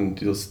Bushland,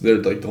 they're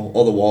like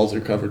all the walls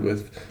are covered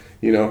with,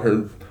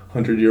 her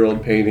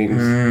 100-year-old paintings.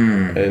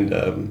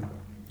 And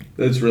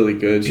it's really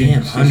good.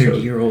 Damn,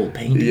 100-year-old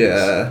paintings.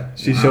 Yeah,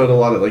 she showed a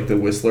lot of like the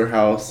Whistler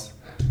House.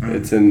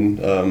 It's in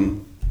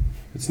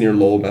it's near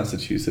Lowell,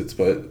 Massachusetts,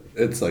 but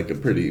it's like a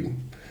pretty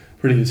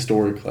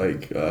historic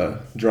like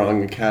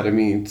drawing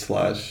academy /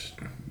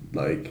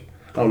 like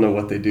I don't know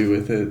what they do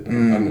with it. I've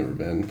never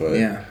been, but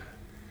yeah.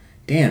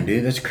 Damn,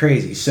 dude, that's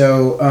crazy.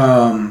 So,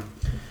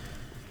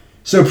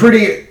 so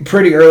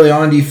pretty early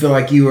on, do you feel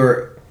like you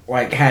were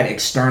like had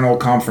external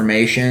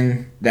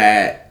confirmation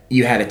that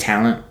you had a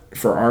talent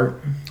for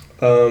art?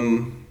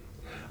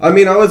 I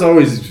mean, I was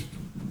always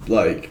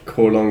like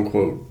quote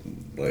unquote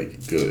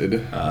like good.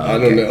 Okay. I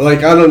don't know.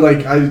 Like I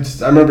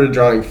remember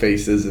drawing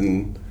faces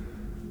and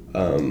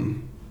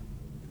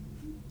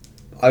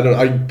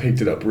I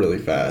picked it up really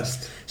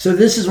fast. So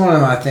this is one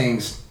of my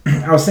things.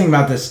 I was thinking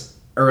about this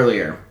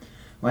earlier.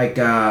 Like,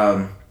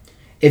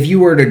 if you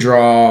were to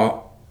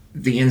draw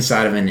the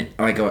inside of an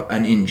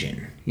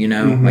engine,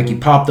 like you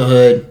pop the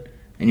hood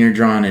and you're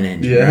drawing an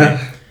engine, right?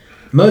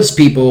 Most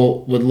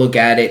people would look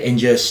at it and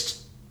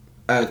just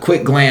a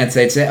quick glance,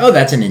 they'd say, "Oh,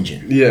 that's an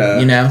engine."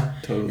 Yeah,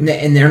 totally.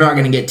 And they're not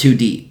going to get too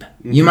deep.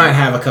 You might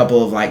have a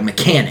couple of like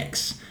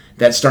mechanics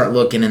that start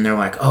looking and they're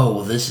like, "Oh,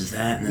 well, this is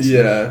that," and this.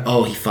 Yeah.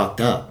 Oh, he fucked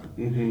up.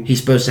 He's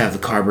supposed to have the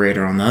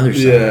carburetor on the other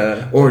side.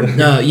 Yeah. Or,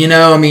 no,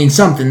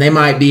 something. They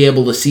might be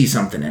able to see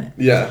something in it.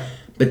 Yeah.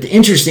 But the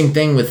interesting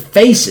thing with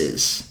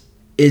faces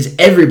is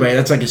everybody,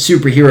 that's like a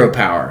superhero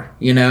power,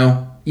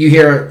 You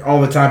hear all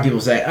the time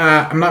people say,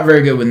 I'm not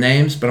very good with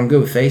names, but I'm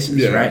good with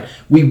faces, right?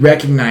 We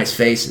recognize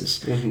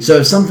faces. So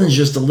if something's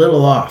just a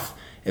little off,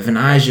 if an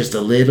eye's just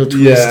a little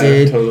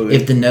twisted, totally.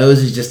 If the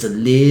nose is just a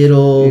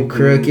little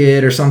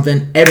crooked or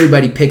something,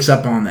 everybody picks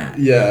up on that.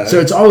 Yeah. So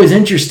it's always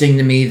interesting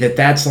to me that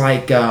that's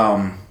like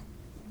that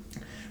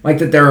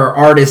there are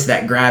artists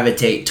that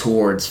gravitate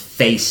towards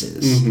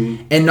faces.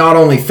 And not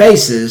only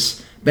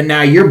faces, but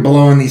now you're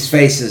blowing these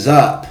faces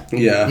up.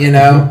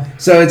 Yeah.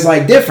 So it's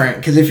like different,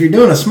 because if you're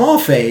doing a small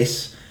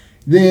face,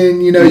 then,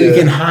 you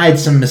can hide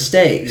some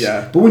mistakes.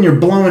 Yeah. But when you're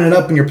blowing it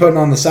up and you're putting it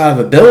on the side of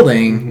a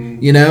building,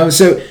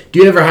 so do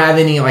you ever have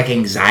any like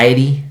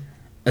anxiety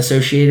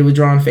associated with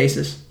drawing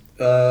faces?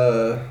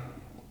 Not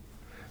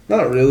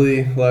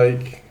really.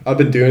 Like, I've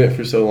been doing it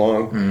for so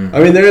long. I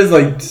mean, there is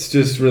like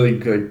just really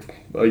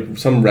like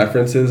some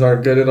references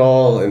aren't good at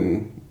all,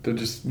 and they're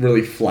just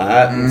really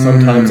flat. And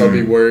sometimes I'll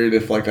be worried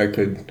if like I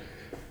could,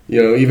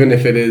 even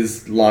if it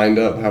is lined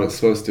up how it's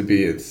supposed to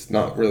be, it's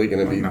not really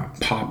going to be not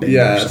popping.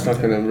 Yeah, it's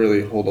not going to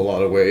really hold a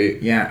lot of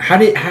weight. Yeah. How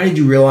did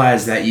you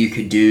realize that you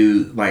could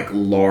do like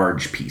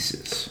large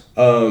pieces?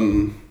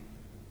 I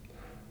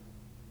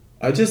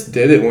just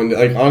did it one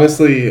day. Like,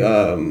 honestly,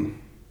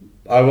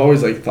 I've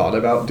always like thought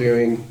about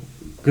doing,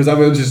 because I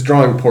was just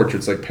drawing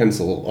portraits like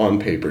pencil on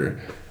paper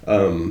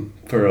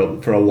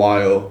for a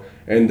while,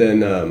 and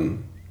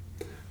then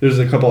there's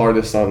a couple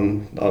artists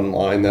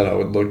online that I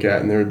would look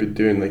at, and they would be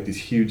doing like these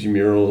huge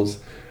murals,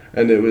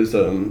 and it was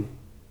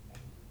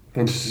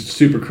just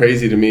super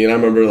crazy to me. And I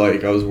remember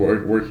like I was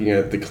working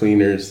at the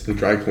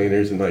dry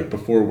cleaners, and like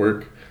before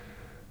work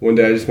one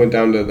day I just went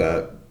down to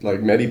that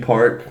like Medi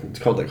Park. It's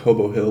called like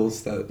Hobo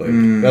Hills. That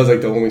was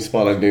like the only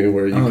spot I knew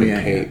where you could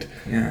paint.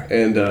 Yeah.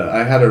 And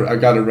I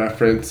got a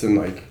reference and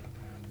like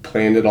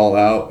planned it all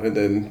out, and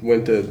then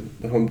went to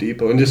the Home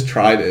Depot and just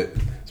tried it.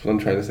 That's what I'm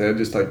trying to say. I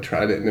just like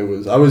tried it,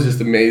 and I was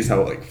just amazed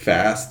how like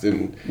fast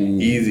and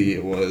easy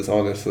it was,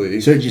 honestly.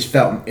 So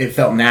it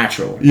felt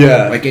natural.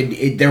 Yeah. Like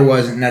there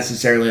wasn't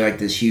necessarily like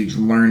this huge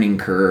learning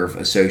curve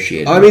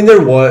associated. I mean,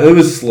 it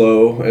was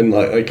slow, and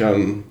like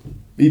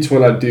each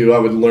one I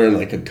would learn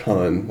like a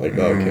ton. Like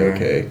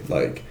okay,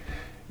 like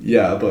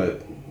yeah,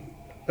 but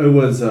it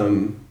was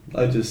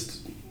I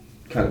just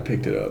kind of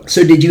picked it up.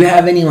 So did you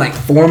have any like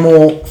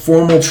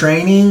formal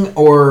training,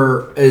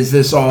 or is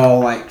this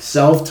all like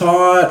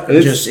self-taught,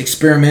 or just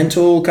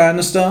experimental kind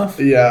of stuff?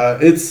 Yeah,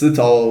 it's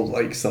all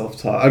like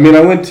self-taught. I mean,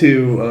 I went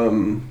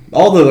to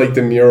all the like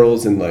the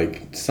murals and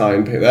like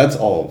sign paint. That's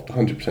all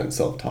 100%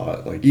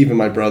 self-taught. Like even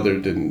my brother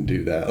didn't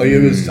do that. Like it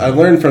was, I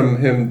learned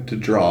from him to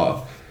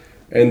draw,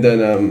 and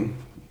then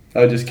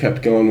I just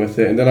kept going with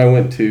it. And then I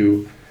went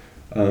to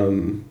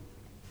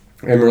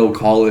Amarillo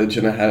College,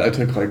 and I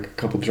took like a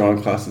couple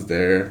drawing classes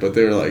there, but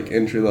they were like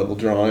entry-level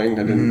drawing.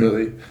 I didn't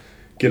really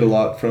get a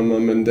lot from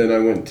them. And then I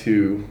went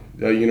to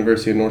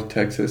University of North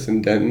Texas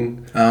in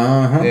Denton,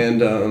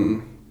 and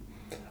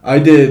I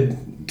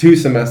did 2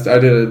 semesters. I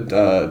did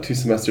 2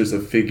 semesters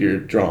of figure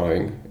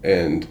drawing,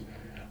 and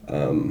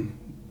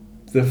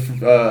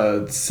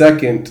the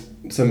second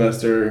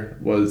semester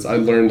I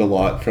learned a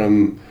lot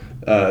from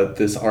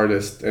this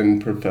artist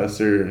and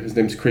professor. His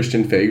name's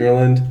Christian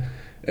Fagerland,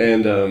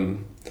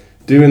 and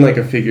doing like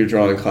a figure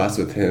drawing class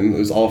with him. It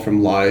was all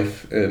from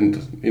life, and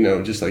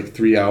just like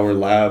 3-hour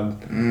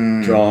lab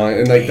drawing,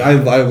 and like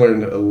I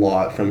learned a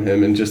lot from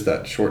him in just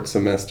that short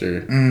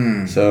semester.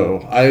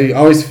 So I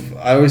always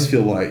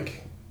feel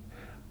like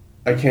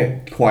I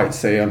can't quite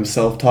say I'm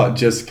self-taught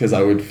just because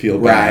I would feel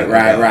bad.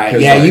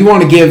 Right. Yeah, like, you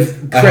want to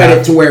give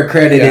credit to where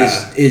credit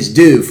is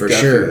due, for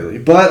definitely.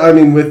 Sure. But I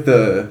mean, with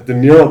the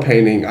mural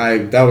painting,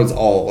 that was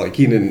all like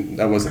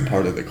that wasn't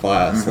part of the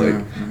class.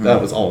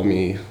 That was all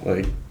me.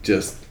 Like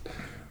just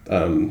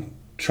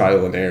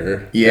trial and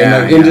error.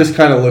 And just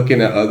kind of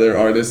looking at other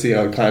artists,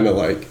 I'll kind of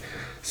like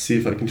see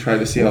if I can try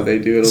to see how they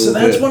do it a little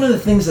bit. So that's one of the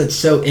things that's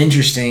so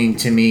interesting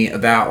to me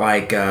about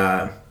like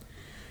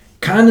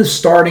kind of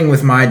starting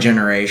with my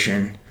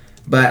generation.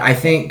 But I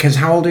think, because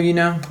how old are you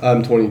now?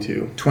 I'm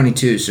 22.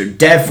 22, so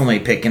definitely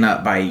picking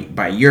up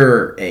by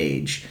your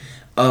age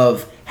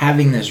of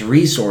having this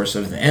resource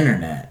of the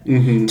internet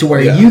to where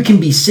you can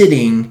be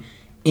sitting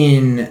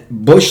in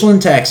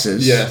Bushland,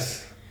 Texas. Yes.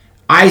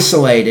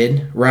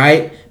 Isolated,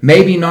 right?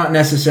 Maybe not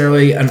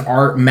necessarily an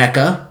art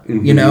mecca,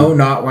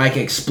 not like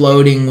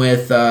exploding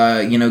with,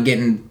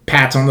 getting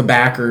pats on the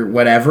back or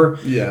whatever.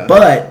 Yeah.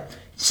 But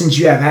since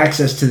you have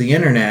access to the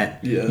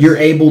internet, you're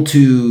able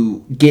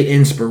to get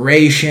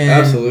inspiration.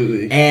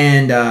 Absolutely.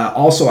 And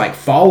also like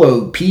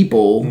follow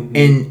people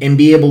and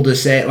be able to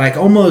say like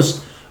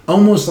almost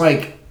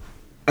like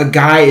a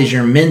guy is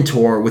your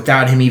mentor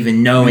without him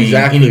even knowing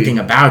anything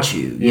about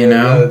you, you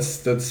know? Yeah,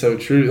 that's so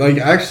true. Like,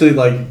 actually,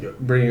 like,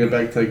 bringing it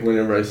back to, like,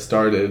 whenever I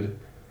started,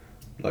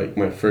 like,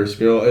 my first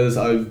mural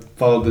I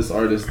followed this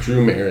artist,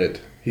 Drew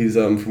Merritt. He's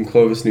from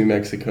Clovis, New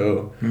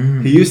Mexico.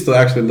 He used to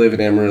actually live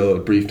in Amarillo a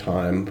brief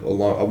time, a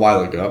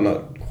while ago. I'm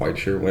not quite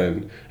sure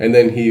when. And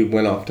then he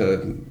went off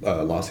to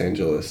Los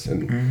Angeles.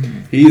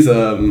 And he's,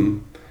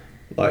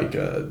 like,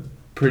 a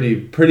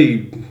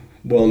pretty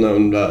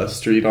well-known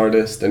street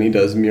artist, and he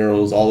does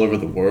murals all over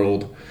the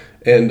world.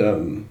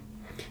 And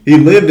he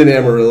lived in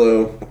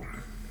Amarillo,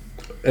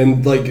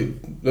 and like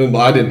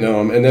I didn't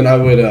know him. And then I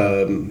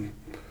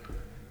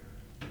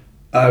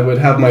would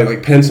have my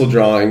like pencil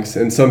drawings,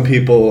 and some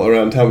people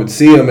around town would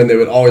see him, and they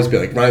would always be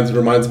like,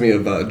 reminds me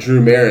of Drew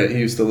Merritt. He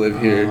used to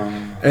live here.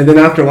 And then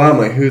after a while, I'm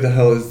like, who the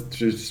hell is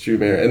Drew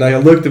Merritt? And I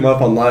looked him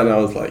up online, and I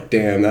was like,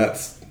 damn,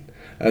 that's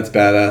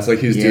badass. Like,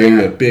 he was doing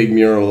the big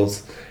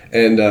murals,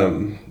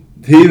 and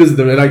he was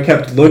and I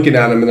kept looking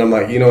at him, and I'm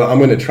like, you know what, I'm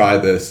going to try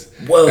this.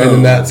 Whoa. And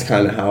then that's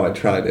kind of how I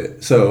tried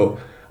it. So,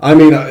 I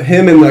mean,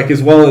 him and, like,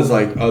 as well as,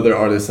 like, other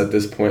artists at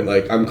this point,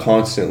 like, I'm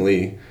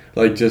constantly,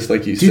 like, just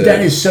like you said. Dude, that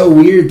is so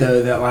weird,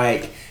 though, that,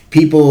 like,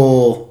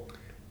 people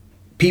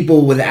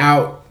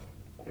without,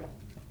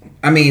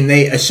 I mean,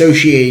 they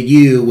associate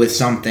you with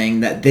something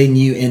that then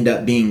you end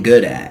up being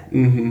good at.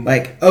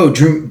 Like, oh,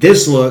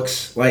 this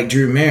looks like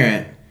Drew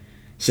Merritt.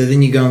 So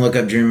then you go and look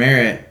up Drew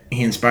Merritt.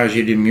 He inspires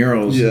you to do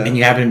murals, and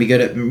you happen to be good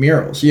at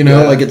murals. You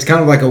know, like it's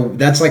kind of like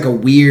that's like a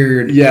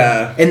weird,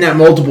 and that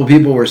multiple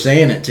people were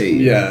saying it to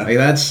you. Like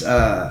that's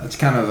it's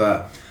kind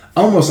of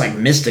almost like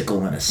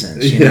mystical in a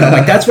sense. You know,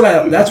 like that's what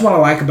I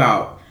like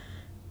about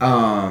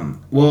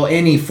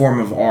any form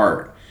of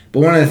art.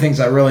 But one of the things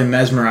that really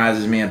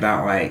mesmerizes me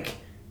about like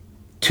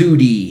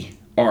 2D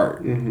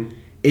art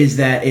is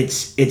that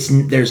it's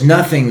there's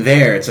nothing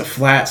there. It's a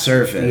flat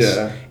surface,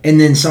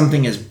 and then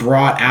something is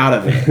brought out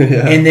of it,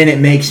 and then it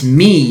makes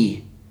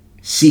me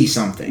see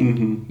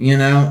something. You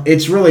know,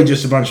 it's really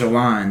just a bunch of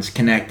lines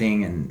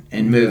connecting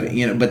and moving.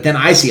 You know, but then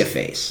I see a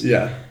face.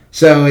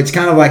 So it's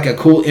kind of like a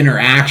cool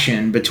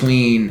interaction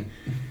between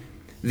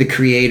the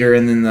creator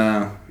and then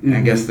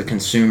I guess the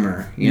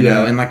consumer. You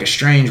know, in like a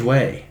strange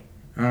way.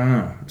 I don't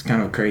know. It's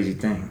kind of a crazy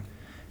thing,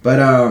 but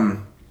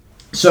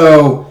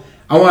so.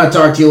 I want to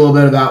talk to you a little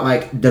bit about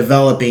like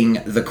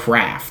developing the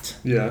craft.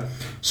 Yeah.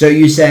 So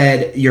you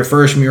said your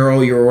first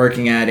mural, you were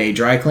working at a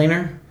dry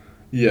cleaner?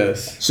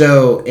 Yes.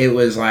 So it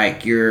was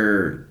like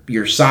your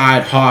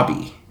side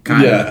hobby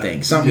kind of a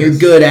thing. Something you're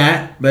good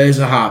at, but it's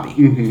a hobby.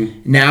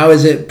 Mm-hmm. Now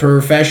is it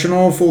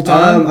professional,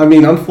 full-time? I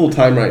mean, I'm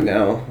full-time right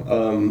now,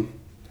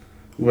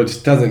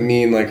 which doesn't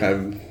mean like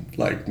I'm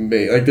like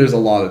there's a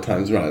lot of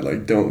times where I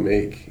like don't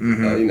make,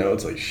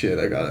 it's like shit,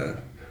 I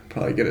gotta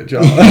probably get a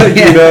job,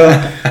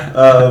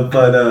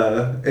 but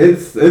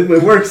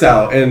it works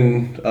out.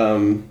 And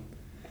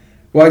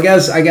well, I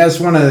guess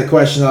one of the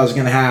questions I was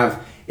gonna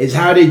have is,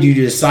 how did you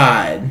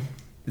decide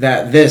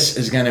that this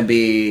is gonna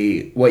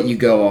be what you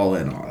go all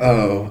in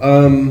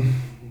on?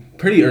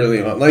 Pretty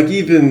early on, like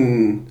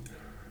even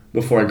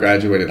before I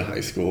graduated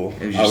high school,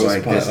 I was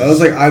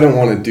like, I don't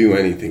want to do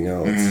anything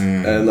else.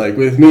 And like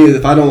with me,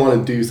 if I don't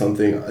want to do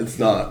something, it's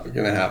not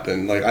gonna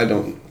happen. Like I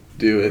don't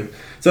do it.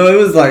 So it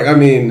was like, I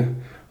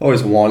mean, I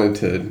always wanted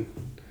to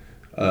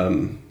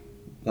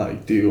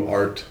like do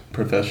art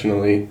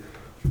professionally,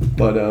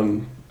 but I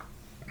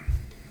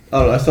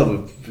don't know, I still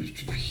have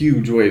a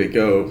huge way to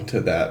go to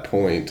that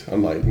point.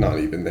 I'm like not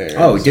even there.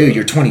 Oh, dude,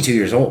 you're 22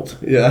 years old.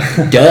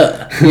 Yeah.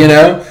 Duh. You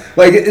know?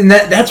 Like, and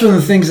that's one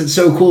of the things that's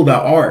so cool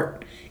about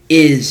art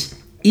is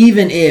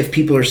even if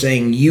people are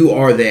saying you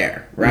are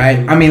there, right?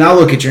 Mm-hmm. I mean, I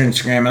look at your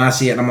Instagram and I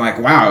see it and I'm like,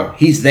 wow,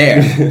 he's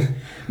there.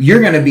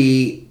 You're going to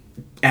be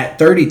at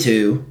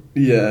 32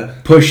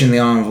 pushing the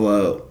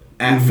envelope.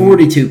 At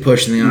 42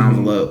 pushing the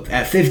envelope.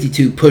 At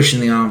 52 pushing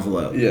the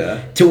envelope.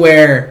 Yeah. To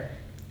where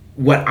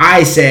what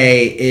I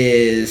say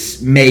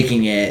is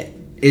making it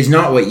is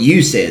not what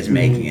you say is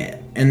making it.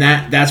 And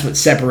that's what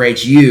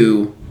separates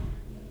you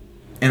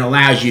and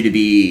allows you to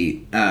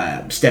be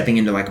stepping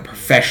into like a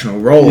professional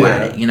role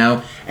at it, you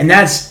know? And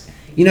that's,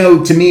 you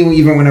know, to me,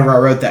 even whenever I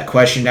wrote that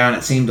question down,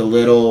 it seemed a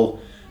little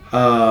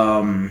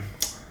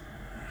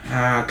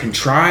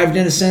contrived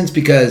in a sense,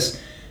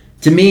 because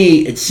to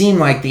me, it seemed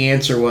like the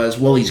answer was,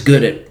 well, he's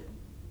good at it.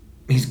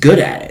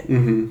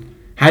 Mm-hmm.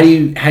 How do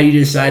you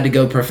decide to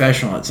go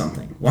professional at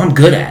something? Well, I'm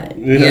good at it,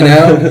 you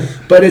know?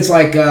 But it's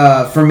like,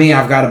 for me,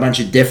 I've got a bunch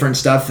of different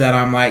stuff that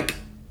I'm like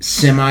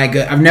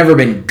semi-good. I've never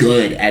been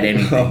good at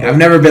anything. I've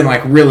never been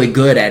like really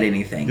good at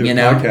anything, you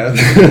know?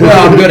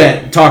 Well, I'm good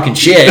at talking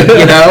shit,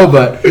 you know?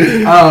 But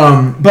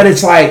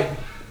it's like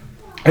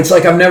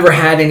I've never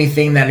had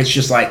anything that it's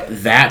just like,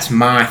 that's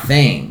my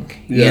thing,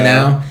 you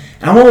know?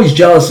 And I'm always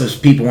jealous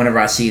of people whenever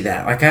I see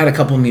that. Like, I had a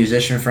couple of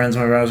musician friends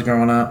whenever I was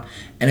growing up,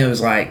 and it was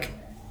like,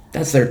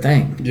 that's their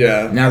thing.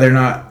 Yeah. Now they're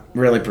not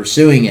really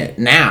pursuing it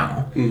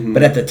now,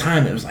 but at the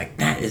time it was like,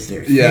 that is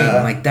their thing.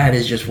 Yeah. Like, that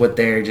is just what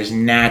they're just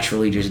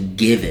naturally just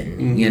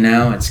given, you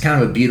know? It's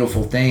kind of a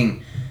beautiful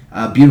thing,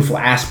 a beautiful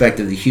aspect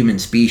of the human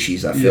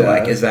species, I feel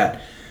like, is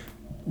that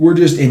we're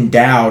just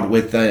endowed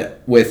with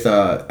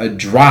a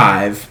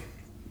drive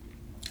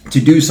to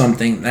do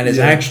something that is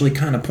actually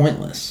kind of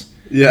pointless.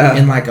 Yeah.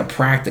 In like a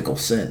practical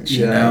sense,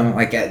 you know?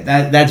 Like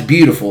that's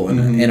beautiful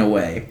in a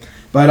way.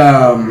 But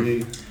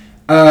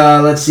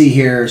let's see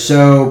here.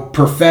 So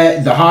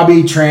the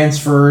hobby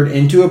transferred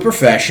into a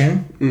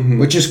profession,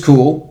 which is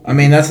cool. I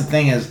mean, that's the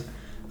thing is,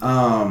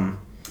 another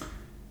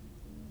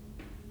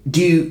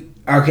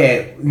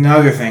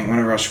thing,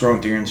 whenever I was scrolling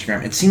through your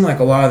Instagram, it seemed like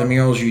a lot of the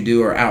murals you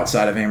do are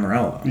outside of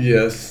Amarillo.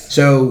 Yes.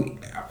 So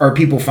are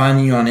people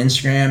finding you on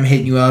Instagram,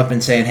 hitting you up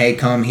and saying, hey,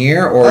 come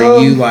here? Or are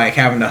you like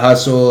having to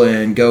hustle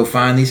and go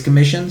find these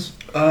commissions?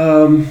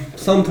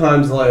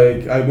 Sometimes,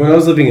 like, when I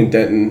was living in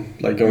Denton,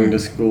 like going to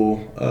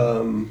school,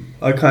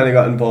 I kind of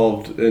got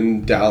involved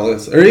in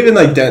Dallas, or even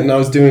like Denton. I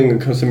was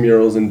doing some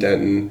murals in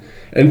Denton,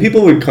 and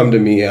people would come to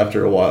me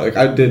after a while. Like,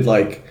 I did,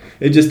 like,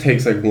 it just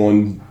takes like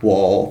one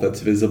wall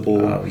that's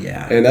visible. Oh,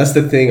 yeah. And that's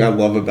the thing I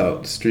love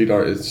about street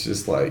art. It's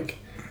just like,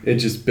 it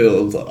just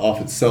builds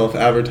off itself,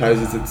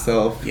 advertises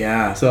itself.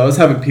 Yeah. So I was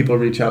having people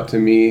reach out to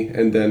me,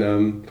 and then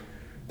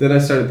I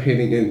started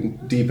painting in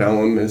Deep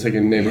Ellum. It's like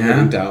a neighborhood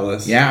in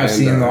Dallas. Yeah, I've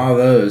seen a lot of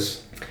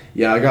those.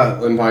 Yeah, I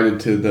got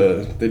invited to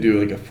they do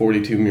like a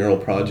 42 mural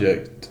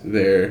project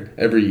there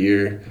every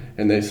year,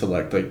 and they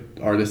select like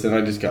artists, and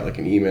I just got like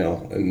an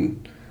email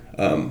and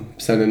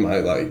sent in my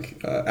like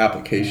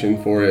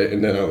application for it,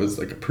 and then I was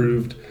like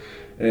approved,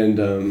 and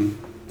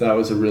that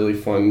was a really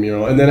fun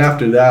mural. And then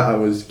after that, I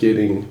was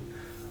getting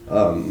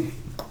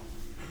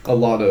a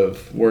lot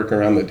of work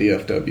around the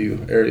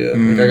DFW area.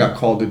 Like, I got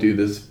called to do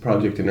this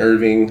project in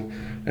Irving,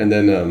 and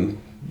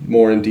then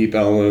more in Deep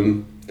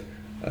Ellum.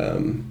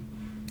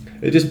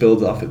 It just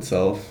builds off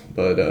itself.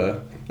 But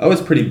I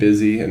was pretty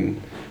busy,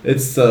 and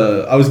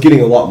I was getting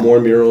a lot more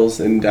murals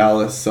in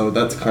Dallas, so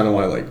that's kind of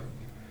why, like,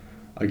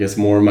 I guess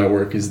more of my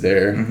work is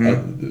there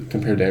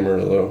compared to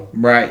Amarillo.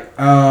 Right.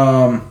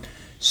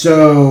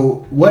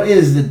 So what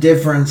is the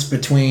difference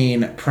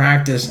between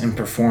practice and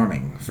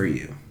performing for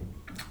you?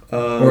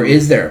 Or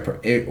is there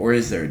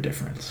a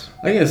difference?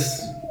 I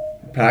guess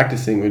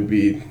practicing would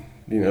be,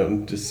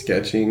 just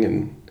sketching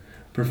and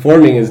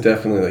performing is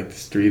definitely like the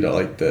street, I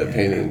like the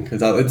painting,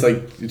 because it's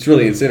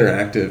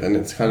interactive and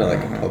it's kind of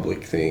like a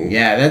public thing.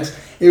 Yeah,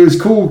 it was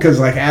cool because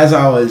like as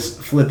I was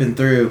flipping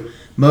through,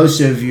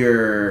 most of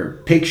your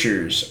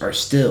pictures are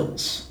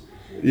stills.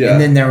 Yeah.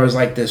 And then there was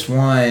like this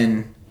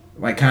one,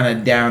 like kind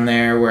of down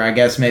there where I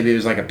guess maybe it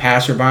was like a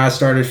passerby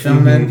started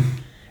filming. Mm-hmm.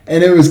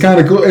 And it was kind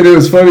of cool. And it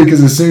was funny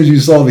because as soon as you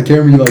saw the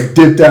camera, you like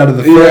dipped out of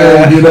the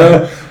frame, you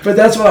know? But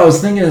that's what I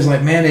was thinking is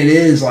like, man, it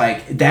is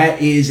like,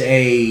 that is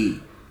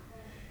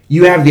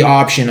you have the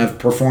option of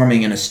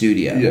performing in a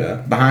studio. Yeah.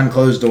 Behind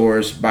closed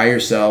doors, by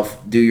yourself,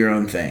 do your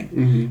own thing.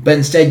 Mm-hmm. But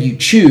instead you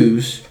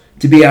choose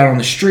to be out on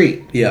the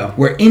street. Yeah.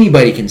 Where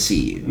anybody can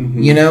see you.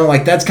 Mm-hmm. You know,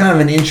 like that's kind of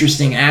an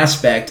interesting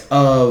aspect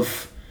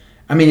of,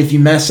 I mean, if you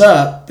mess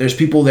up, there's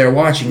people there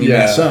watching you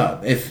mess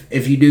up.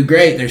 If you do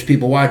great, there's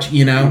people watching,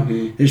 you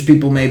know, there's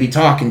people maybe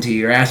talking to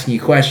you or asking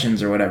you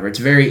questions or whatever. It's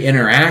very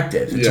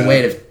interactive. It's a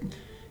way to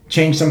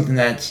change something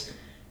that's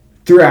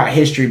throughout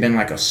history been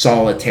like a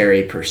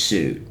solitary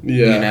pursuit.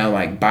 Yeah. You know,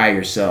 like by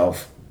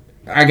yourself.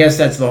 I guess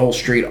that's the whole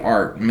street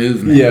art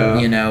movement. Yeah.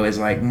 You know, is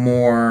like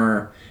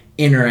more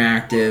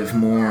interactive,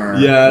 more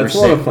it's a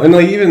lot of fun. And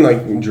like even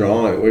like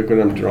drawing, like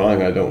when I'm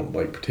drawing, I don't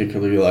like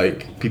particularly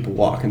like people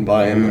walking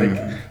by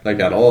and like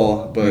at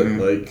all, but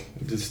like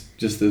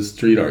just the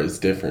street art is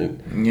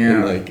different.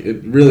 And like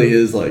it really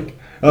is like,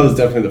 that was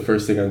definitely the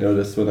first thing I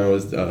noticed when I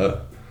was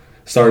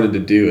started to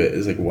do it,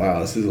 is like, wow,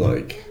 this is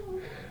like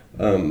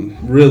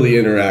really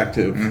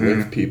interactive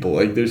with people.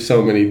 Like there's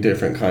so many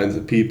different kinds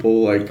of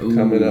people like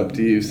coming up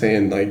to you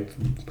saying like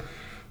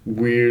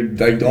weird,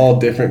 like all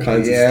different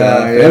kinds of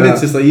stuff. And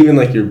it's just like even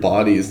like your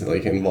body is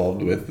like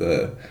involved with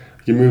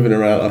you're moving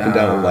around up and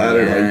down a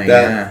ladder like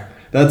that.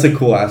 That's a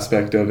cool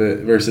aspect of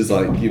it versus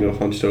like, you know,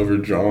 hunched over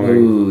drawing.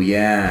 Ooh,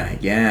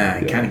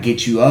 it kind of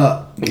gets you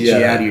up, gets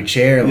you out of your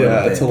chair a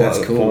little bit. It's a lot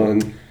of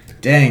fun.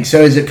 Dang. So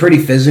is it pretty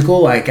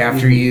physical? Like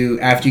after you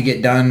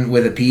get done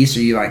with a piece,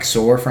 are you like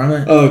sore from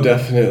it? Oh,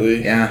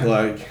 definitely. Yeah.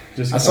 Like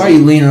I saw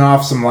you leaning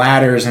off some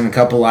ladders and a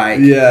couple like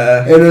and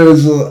I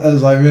was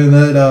like, man,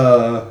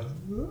 that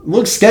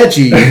looks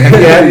sketchy. Have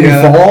you had any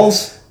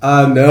falls?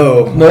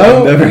 No.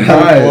 No? Never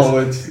had a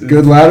fall.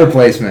 Good ladder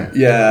placement.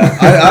 Yeah.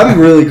 I'm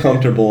really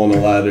comfortable on a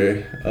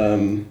ladder.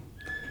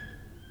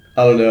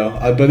 I don't know.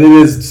 But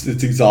it's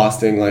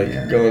exhausting, like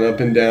going up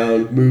and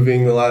down,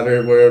 moving the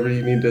ladder wherever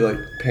you need to like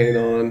paint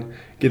on,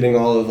 getting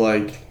all of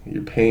like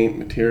your paint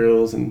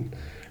materials and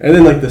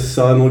then like the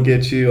sun will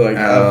get you. Like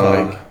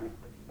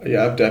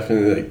I've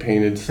definitely like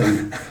painted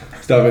some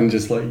stuff and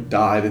just like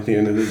died at the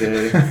end of the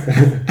day.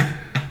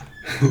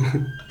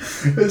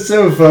 It's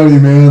so funny,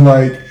 man.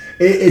 Like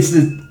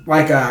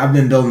I've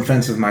been building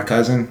fence with my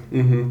cousin,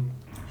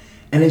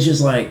 and it's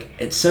just like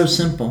it's so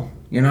simple.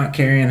 You're not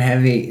carrying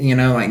heavy, you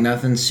know, like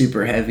nothing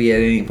super heavy at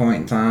any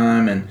point in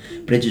time,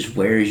 but it just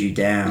wears you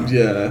down.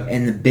 Yeah.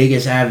 And the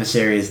biggest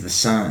adversary is the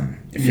sun.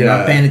 If you're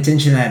not paying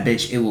attention to that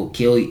bitch, it will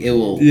kill you. It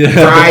will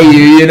fry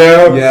you, you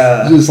know?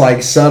 Yeah. Just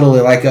like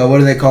subtly, like what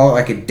do they call it?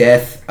 Like a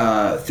death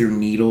through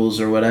needles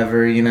or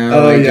whatever, you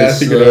know? Oh, like just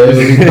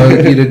slowly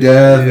poke you to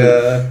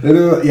death.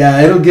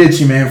 Yeah. It'll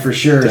get you, man, for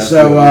sure.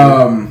 Definitely.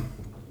 So,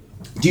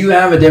 do you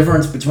have a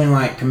difference between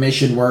like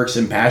commissioned works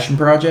and passion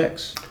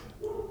projects?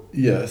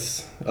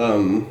 Yes,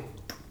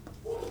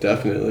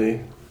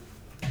 definitely.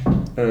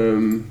 I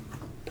mean,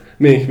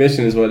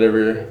 commission is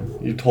whatever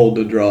you're told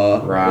to draw,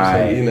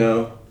 right? You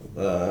know,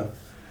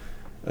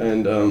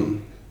 and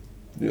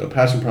you know,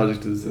 passion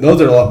project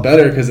those are a lot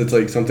better because it's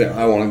like something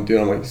I want to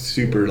do. I'm like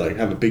super like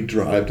have a big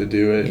drive to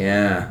do it.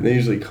 Yeah, and they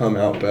usually come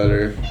out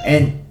better.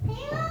 And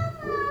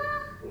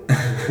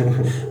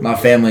my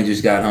family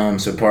just got home,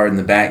 so pardon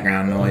the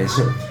background noise.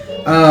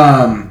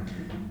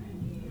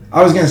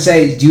 I was gonna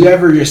say, do you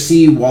ever just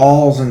see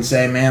walls and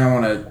say, "Man, I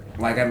want to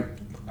I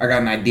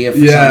got an idea for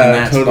something in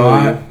that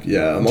spot"?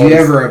 Yeah. Do you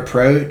ever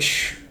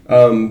approach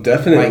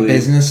definitely like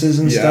businesses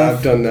and stuff? Yeah,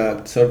 I've done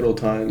that several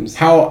times.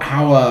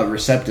 How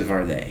receptive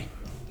are they?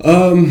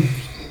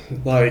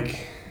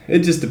 Like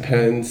it just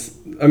depends.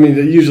 I mean,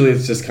 usually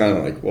it's just kind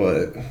of like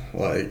what,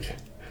 like,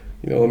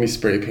 you know, let me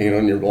spray paint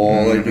on your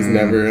wall. Like it's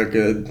never a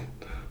good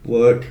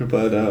look,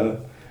 but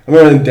I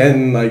remember in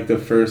Denton, like, the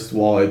first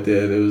wall I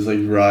did, it was, like,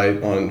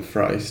 right on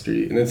Fry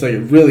Street. And it's, like,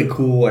 a really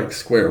cool, like,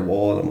 square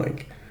wall. And I'm,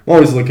 like, I'm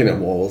always looking at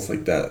walls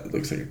like that. It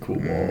looks like a cool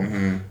wall.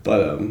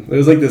 But there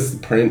was, like, this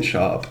print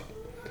shop.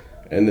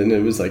 And then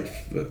it was, like,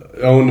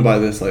 owned by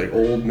this, like,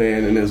 old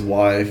man and his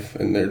wife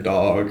and their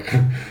dog.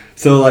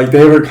 So, like,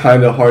 they were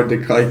kind of hard to,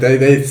 like,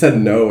 they said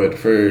no at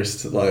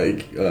first.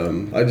 Like,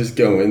 I just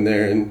go in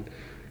there and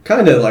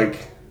kind of,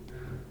 like,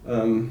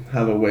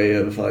 have a way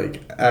of,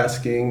 like,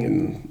 asking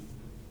and...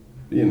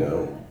 You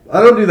know, I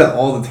don't do that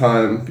all the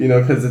time, you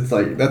know, because it's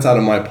like, that's out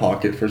of my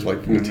pocket for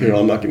like material.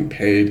 I'm not getting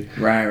paid.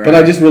 Right. But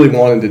I just really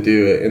wanted to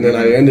do it. And then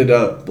I ended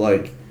up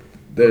like,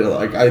 they're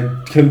like, I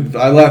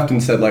left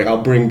and said like,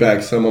 I'll bring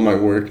back some of my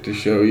work to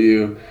show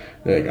you.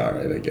 They're like, all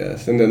right, I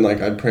guess. And then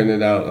like, I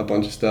printed out a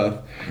bunch of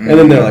stuff. And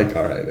then they're like,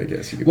 all right, I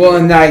guess you can. Well,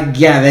 and like,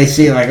 they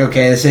see like,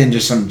 okay, this isn't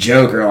just some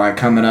joker like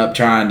coming up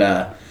trying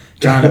to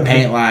trying to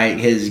paint like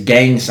his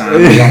gang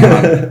signs on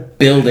my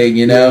building,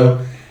 you know.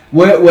 Yeah.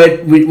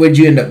 What'd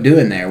you end up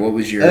doing there? What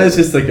was your... It's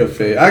just like a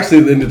phase. I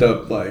actually ended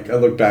up, like, I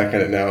look back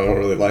at it now, I don't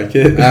really like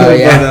it. Oh,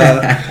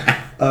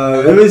 yeah.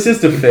 But it was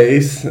just a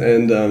phase,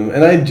 and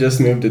I just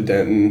moved to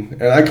Denton,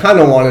 and I kind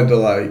of wanted to,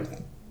 like,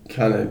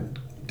 kind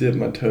of dip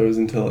my toes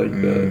into, like,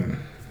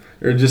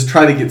 or just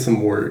try to get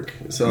some work.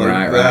 So,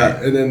 like,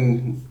 that, and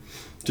then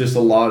just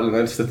a lot, and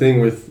that's the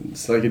thing with,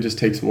 it's like, it just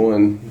takes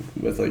one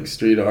with, like,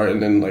 street art,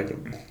 and then, like,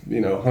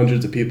 you know,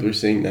 hundreds of people are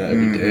seeing that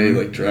every day,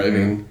 like,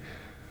 driving.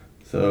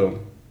 So...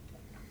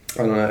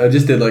 I don't know. I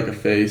just did like a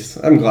face.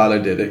 I'm glad I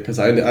did it because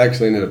I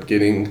actually ended up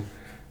getting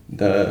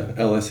the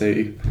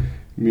LSA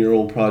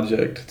mural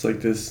project. It's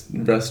like this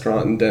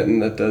restaurant in Denton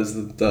that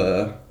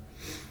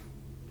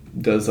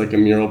does like a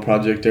mural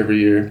project every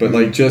year. But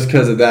like just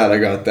because of that, I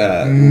got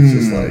that. It's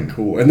just like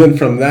cool. And then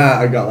from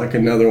that, I got like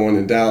another one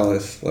in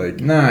Dallas.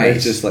 Like nice.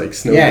 It's just like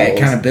snowballs. Yeah, it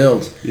kind of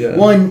builds. Yeah.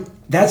 One.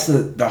 That's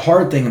the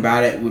hard thing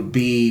about it would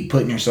be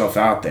putting yourself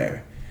out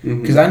there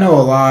because I know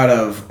a lot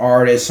of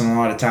artists and a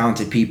lot of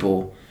talented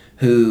people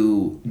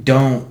who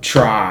don't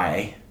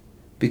try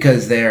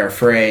because they're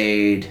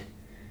afraid,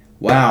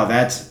 wow,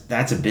 that's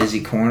a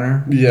busy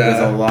corner with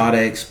a lot of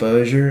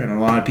exposure and a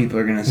lot of people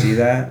are going to see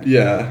that.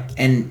 Yeah.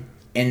 And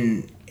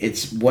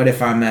it's what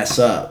if I mess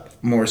up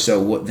more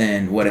so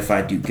than what if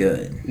I do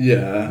good.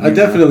 Yeah. I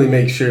definitely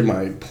make sure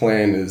my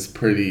plan is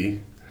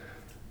pretty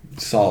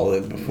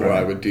solid before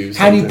I would do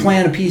something. How do you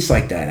plan a piece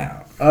like that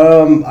out?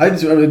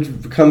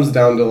 It comes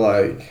down to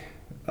like...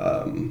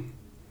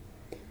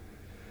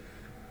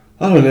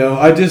 I don't know.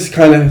 I just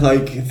kind of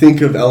like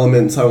think of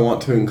elements I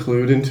want to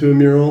include into a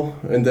mural,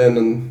 and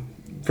then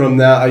from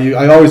that,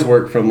 I always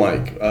work from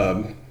like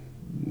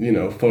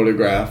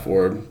photograph,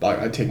 or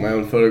I take my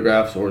own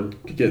photographs or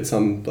get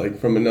some like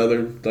from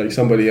another like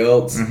somebody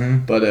else.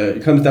 But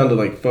it comes down to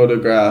like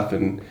photograph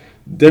and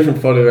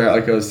different photograph.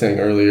 Like I was saying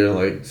earlier,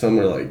 like some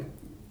are like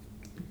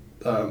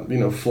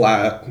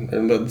flat,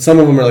 but some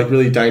of them are like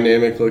really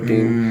dynamic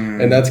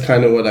looking, and that's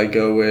kind of what I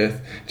go with.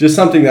 Just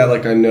something that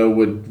like I know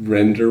would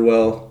render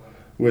well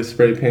with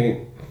spray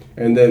paint,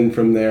 and then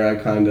from there I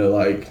kind of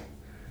like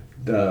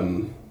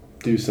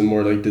do some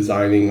more like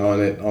designing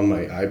on it on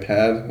my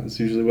iPad. That's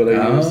usually what I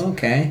use. Oh,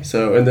 okay.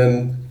 So and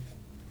then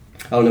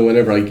I don't know,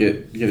 whenever I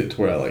get it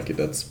to where I like it,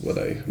 that's what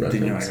I reference.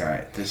 Then you're like, all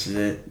right, this is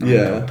it. I'm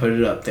gonna put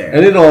it up there.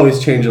 And it'll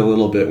always change a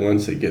little bit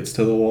once it gets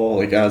to the wall,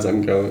 like as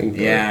I'm going.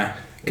 Yeah,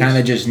 kind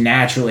of just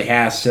naturally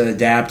has to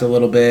adapt a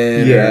little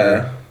bit.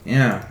 Yeah.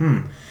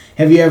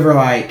 Have you ever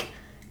like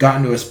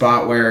gotten to a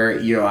spot where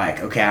you're like,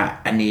 okay,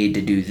 I need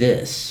to do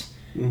this,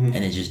 and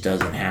it just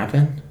doesn't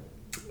happen?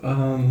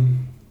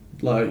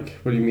 Like,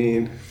 what do you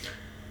mean?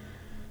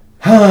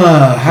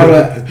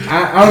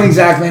 I don't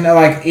exactly know.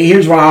 Like,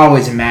 here's what I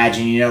always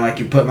imagine. You know, like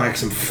you're putting like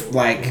some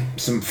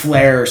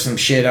flare or some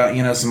shit out.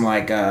 You know, some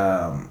like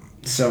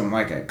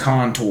a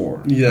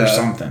contour or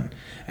something,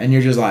 and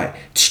you're just like,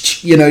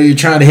 you know, you're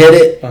trying to hit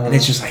it, and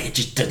it's just like it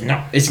just doesn't.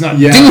 No, it's not.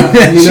 Yeah, doing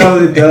that you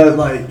know, it does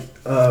like.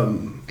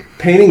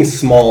 Painting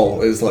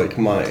small is like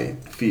my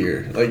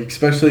fear, like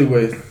especially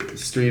with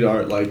street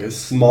art. Like a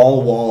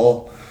small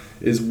wall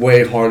is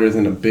way harder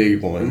than a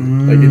big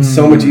one. Like it's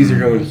so much easier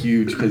going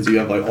huge because you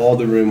have like all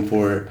the room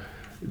for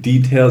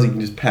details. You can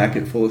just pack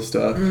it full of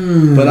stuff.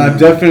 But I've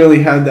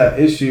definitely had that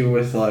issue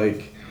with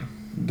like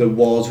the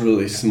wall's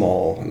really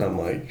small, and I'm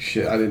like,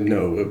 shit, I didn't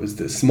know it was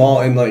this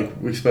small. And like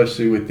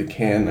especially with the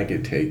can, like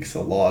it takes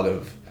a lot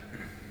of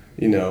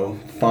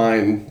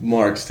fine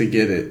marks to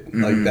get it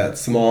like that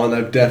small, and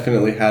I've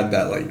definitely had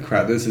that like,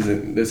 crap, this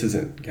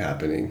isn't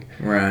happening.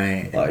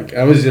 Right. Like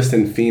I was just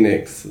in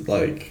Phoenix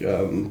like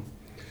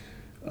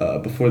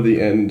before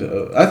the end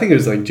of, I think it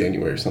was like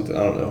January or something, I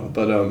don't know,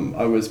 but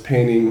I was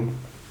painting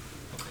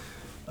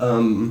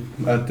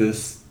at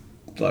this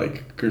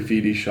like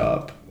graffiti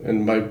shop,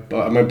 and my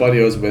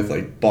buddy I was with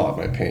like bought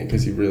my paint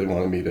because he really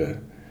wanted me to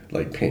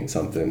like paint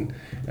something,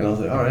 and I was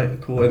like, all right,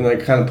 cool, and I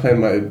kind of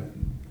planned my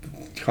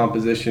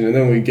composition, and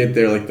then when we get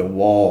there, like the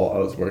wall I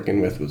was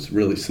working with was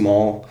really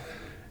small,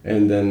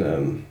 and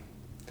then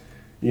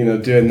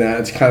doing that,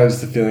 it's kind of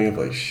just a feeling of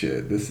like,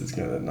 shit, this isn't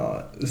gonna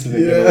look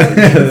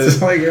good.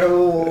 It's like,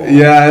 oh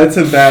yeah, it's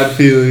a bad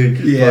feeling.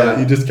 But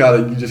you just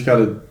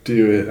gotta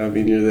do it. I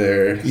mean, you're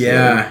there. So.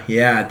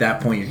 Yeah. At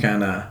that point, you're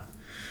kind of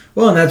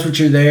and that's what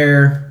you're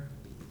there.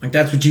 Like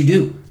that's what you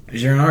do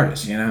because you're an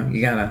artist. You know,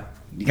 you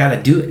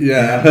gotta do it.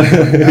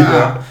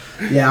 Yeah.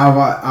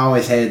 I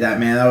always hated that,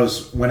 man. That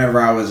was whenever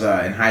I was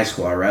in high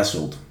school. I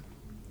wrestled,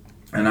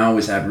 and I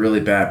always had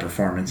really bad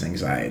performance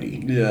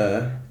anxiety.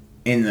 Yeah.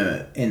 In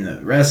the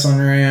wrestling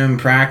room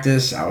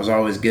practice, I was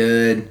always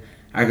good.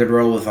 I could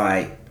roll with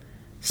like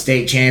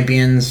state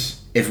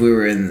champions if we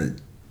were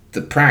in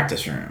the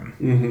practice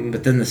room.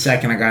 But then the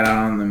second I got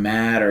out on the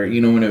mat, or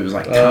when it was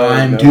like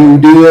time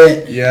to do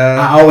it, yeah,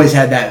 I always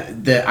had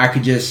that I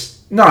could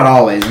just not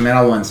always. I mean,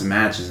 I won some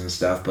matches and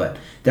stuff, but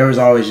there was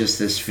always just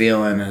this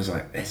feeling. I was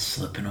like, it's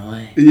slipping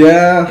away.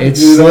 Yeah.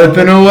 It's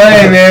slipping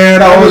away,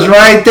 man. I was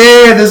right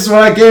there. This is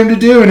what I came to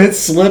do, and it's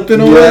slipping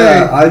away.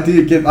 Yeah, I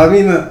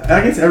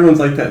guess everyone's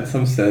like that in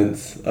some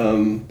sense.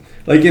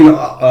 Like in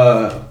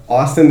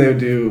Austin, they would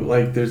do,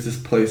 like, there's this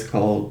place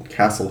called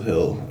Castle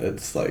Hill. It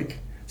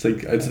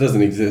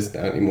doesn't exist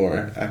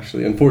anymore,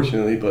 actually,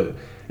 unfortunately, but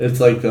it's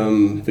like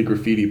the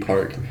graffiti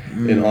park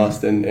in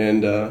Austin.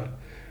 And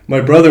my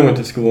brother went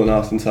to school in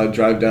Austin, so I'd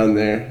drive down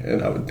there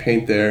and I would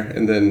paint there.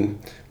 And then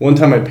one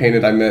time I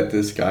painted, I met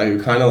this guy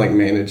who kind of like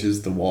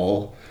manages the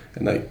wall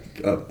and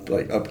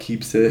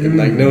upkeeps it and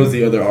like knows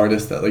the other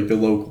artists, that like the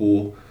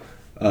local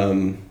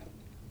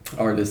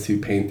artists who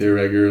paint there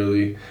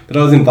regularly. But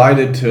I was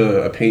invited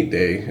to a paint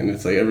day, and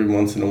it's like every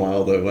once in a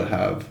while they would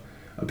have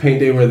a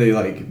paint day where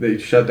they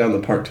shut down the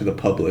park to the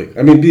public.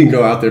 I mean, you can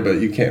go out there, but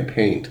you can't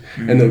paint.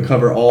 And they'll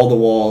cover all the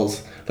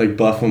walls, like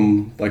buff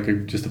them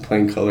like just a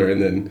plain color,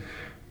 and then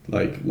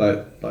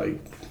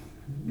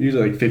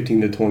usually like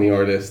 15 to 20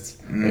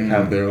 artists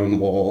have their own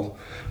wall.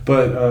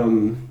 But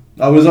it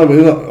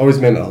always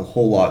meant a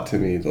whole lot to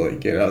me to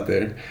like get out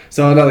there.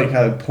 So I'd like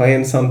have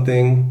planned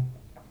something,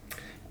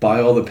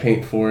 buy all the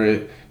paint for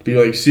it, be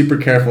like super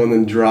careful, and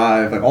then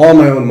drive like all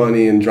my own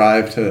money and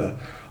drive to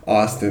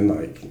Austin.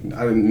 Like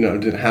I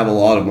didn't have a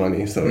lot of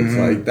money, so it's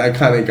like that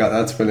kind of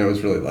that's when it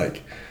was really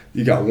like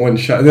you got one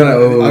shot. And then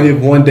I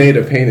have one day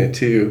to paint it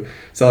too.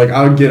 So like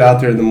I would get out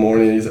there in the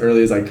morning as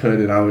early as I could,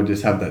 and I would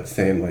just have that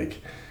same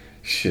like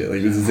shit.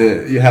 Like this is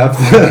it. You have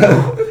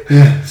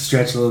to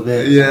stretch a little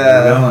bit.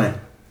 Yeah.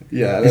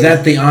 Yeah. Is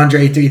that the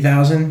Andre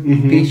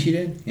 3000 piece you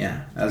did?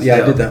 Yeah. Yeah,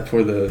 dope. I did that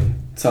for the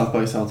South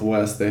by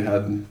Southwest. They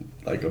had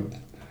like a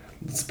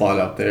spot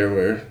out there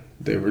where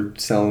they were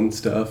selling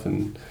stuff,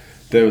 and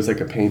there was like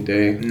a paint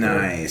day.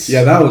 Nice.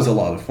 Yeah, that was a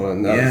lot of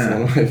fun. That was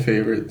one of my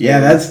favorite things. Yeah,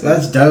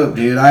 that's dope,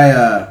 dude.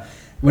 I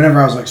whenever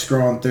I was like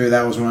scrolling through,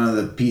 that was one of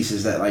the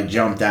pieces that like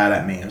jumped out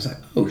at me. I was like,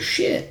 oh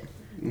shit,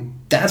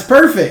 that's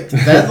perfect.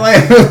 That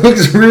like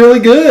looks really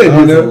good.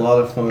 That was a lot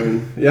of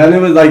fun. Yeah, and it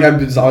was like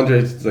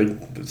Andre's like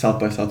South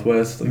by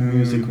Southwest, like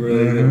music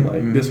related. And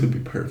like this would be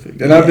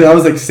perfect. And I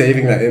was like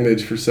saving that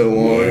image for so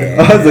long. Yeah.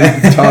 I was like,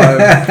 it's time.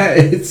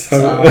 It's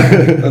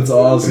time. That's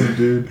awesome,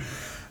 dude.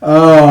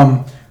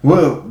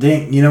 Well,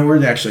 dang,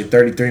 we're actually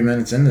 33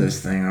 minutes into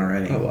this thing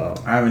already. Oh, wow.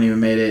 I haven't even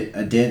made it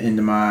a dent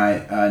into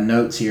my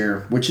notes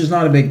here, which is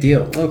not a big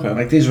deal. Okay.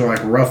 Like, these are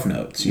like rough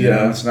notes. You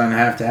know, it's going to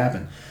have to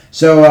happen.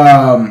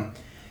 So,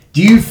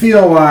 do you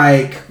feel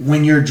like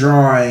when you're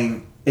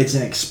drawing, it's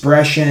an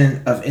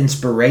expression of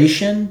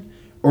inspiration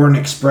or an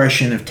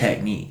expression of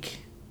technique?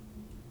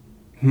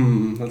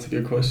 That's a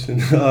good question.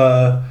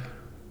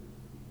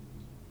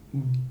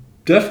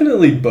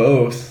 Definitely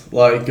both.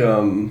 Like,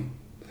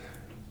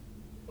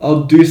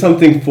 I'll do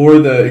something for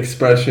the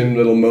expression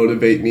that'll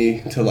motivate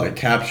me to like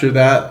capture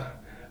that.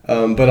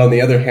 But on the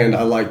other hand,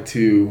 I like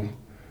to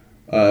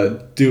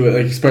do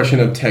an expression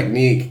of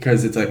technique,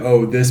 because it's like,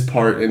 oh, this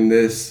part in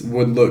this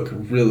would look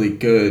really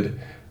good.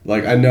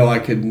 Like I know I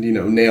could,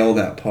 nail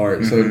that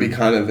part. So it'd be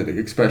kind of an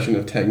expression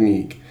of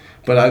technique.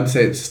 But I'd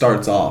say it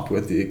starts off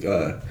with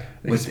the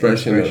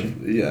expression of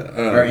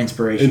or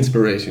inspiration.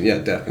 Inspiration, yeah,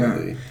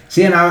 definitely.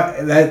 See, and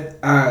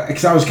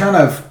because I was kind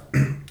of.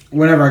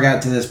 Whenever I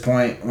got to this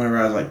point, whenever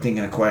I was like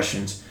thinking of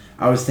questions,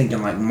 I was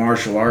thinking like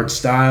martial arts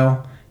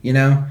style,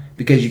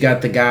 because you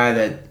got the guy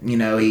that,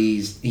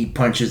 he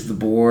punches the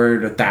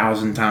board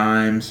 1,000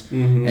 times,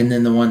 and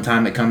then the one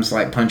time it comes to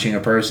like punching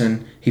a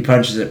person, he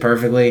punches it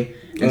perfectly.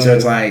 And so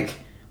it's like,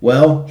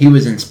 well, he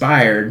was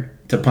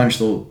inspired to punch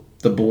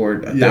the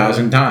board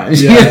 1,000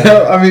 times.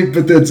 Yeah. I mean,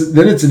 but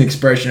then it's an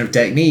expression of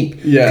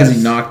technique because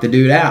he knocked the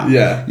dude out.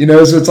 Yeah.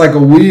 So it's like a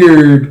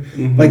weird,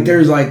 like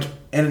there's like,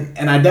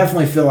 and I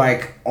definitely feel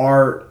like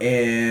art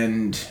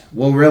and,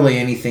 well, really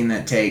anything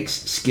that takes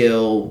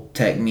skill,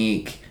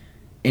 technique,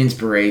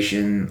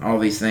 inspiration, all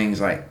these things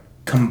like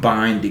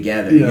combined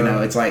together.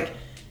 Yeah. It's like,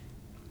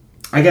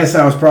 I guess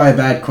that was probably a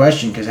bad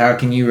question, because how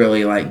can you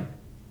really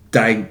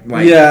divide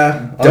it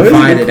out?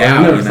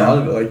 I never thought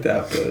of it like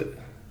that,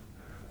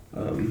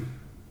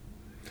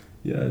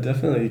 but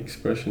definitely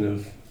expression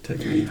of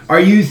technique. Are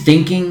you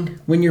thinking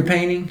when you're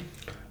painting?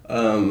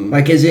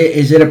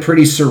 Is it a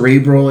pretty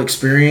cerebral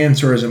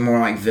experience, or is it more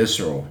like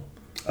visceral?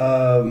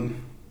 Probably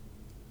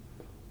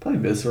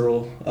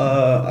visceral.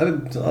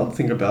 I'll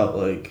think about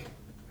like,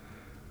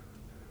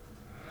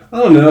 I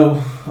don't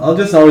know. I'll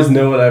just always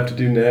know what I have to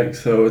do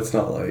next, so it's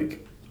not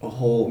like a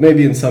whole.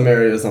 Maybe in some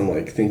areas I'm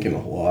like thinking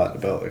a lot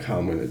about like how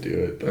I'm gonna do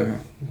it, but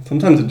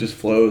sometimes it just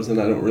flows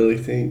and I don't really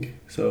think.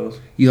 So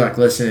you like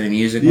listening to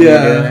music when you're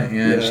doing it?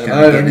 Yeah. Just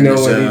I don't know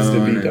what needs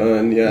to be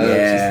done. Yeah.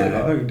 It's just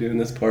like, I'm doing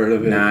this part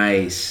of it.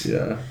 Nice.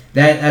 Yeah.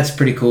 That's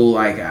pretty cool.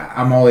 Like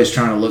I'm always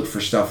trying to look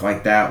for stuff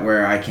like that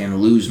where I can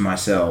lose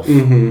myself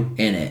in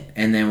it,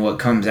 and then what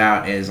comes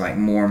out is like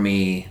more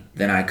me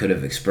than I could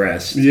have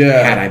expressed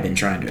had I been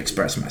trying to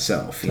express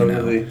myself.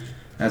 Totally.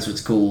 That's what's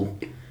cool.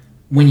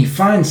 When you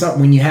find something,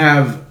 when you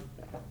have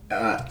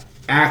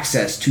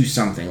access to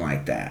something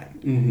like that,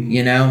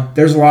 You know,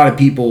 there's a lot of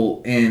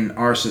people in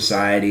our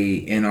society,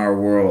 in our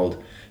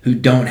world, who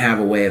don't have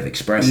a way of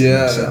expressing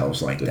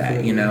themselves like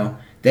that. You know,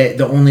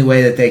 the only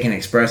way that they can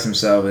express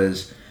themselves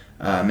is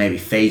maybe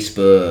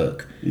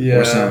Facebook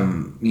or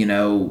some, you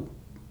know,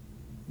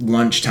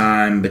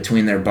 lunchtime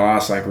between their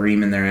boss, like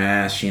reaming their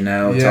ass, you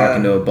know,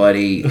 talking to a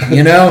buddy,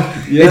 you know.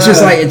 It's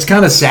just like, it's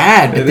kind of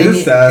sad, but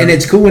sad. And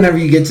it's cool whenever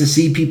you get to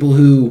see people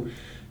who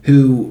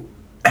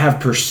have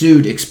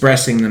pursued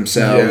expressing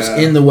themselves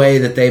in the way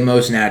that they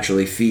most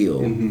naturally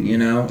feel. You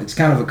know, it's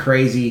kind of a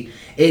crazy.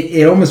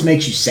 It almost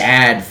makes you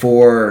sad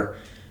for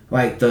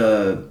like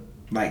the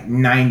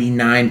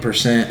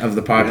 99% of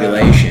the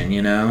population.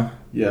 You know.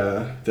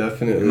 Yeah,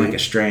 definitely. And like a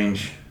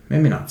strange.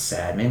 Maybe not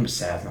sad. Maybe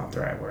sad's not the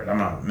right word. I'm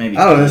not. Maybe.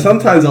 I don't know.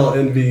 Sometimes I'll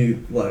envy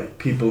like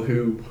people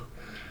who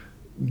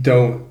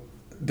don't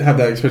have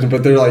that expression,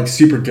 but they're like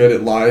super good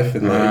at life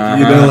and like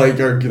you know, like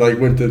or like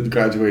went to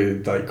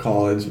graduated like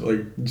college,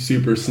 like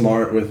super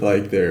smart with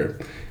like their,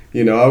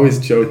 you know. I always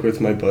joke with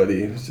my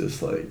buddy. It's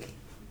just like,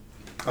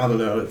 I don't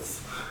know.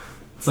 It's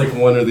like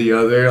one or the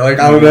other. Like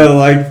I don't know.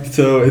 Like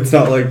so, it's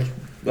not like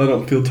I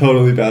don't feel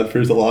totally bad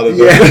for a lot of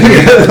them.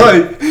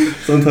 Like.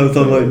 Sometimes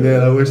I'm like, man,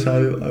 I wish I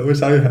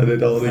had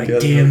it all together.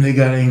 Like, damn, they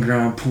got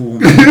in-ground pool.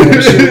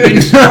 That should be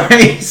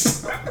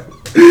nice.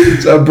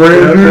 It's a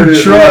brand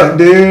new truck,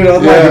 dude.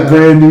 I'd like a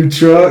brand new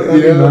truck.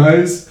 That'd be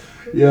nice.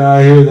 Yeah,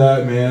 I hear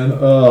that, man.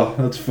 Oh,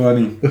 that's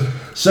funny.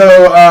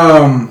 So,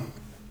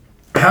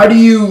 how do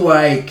you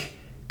like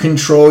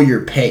control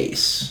your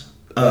pace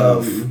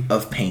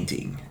of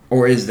painting,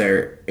 or is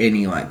there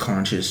any like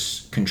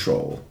conscious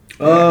control?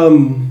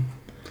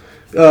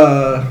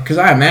 Because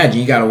I imagine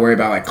you got to worry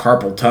about like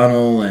carpal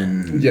tunnel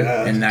and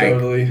that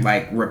totally.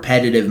 Like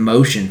repetitive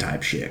motion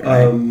type shit,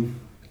 right?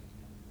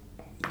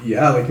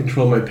 Like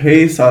control my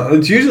pace.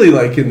 It's usually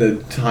like in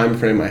the time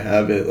frame I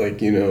have it.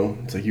 Like, you know,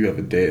 it's like you have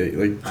a day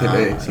like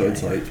today,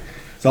 like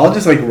so I'll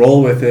just like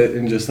roll with it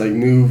and just like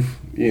move,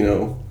 you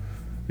know,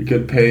 a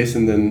good pace,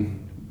 and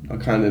then I'll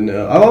kind of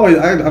know.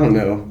 I don't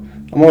know.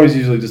 I'm always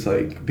usually just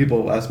like,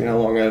 people ask me how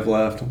long I have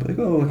left. I'm like,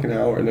 oh, like an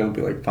hour, and it'll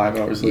be like 5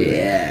 hours later.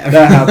 Yeah.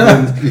 That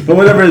happens. But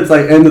whenever it's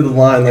like end of the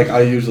line, like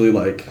I usually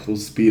like will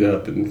speed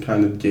up and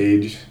kind of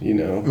gauge, you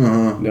know,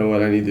 know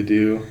what I need to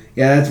do.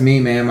 Yeah, that's me,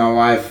 man. My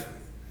wife,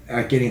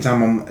 like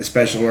anytime I'm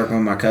especially working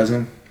with my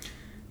cousin,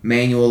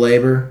 manual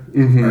labor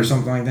or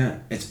something like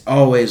that, it's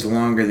always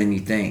longer than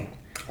you think.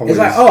 It's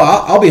like, oh,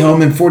 I'll be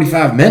home in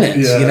 45 minutes,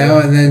 you know,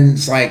 and then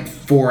it's like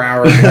 4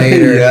 hours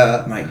later.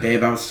 I'm like,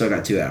 babe, I've still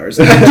got 2 hours.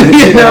 You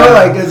know,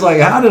 like, it's like,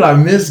 how did I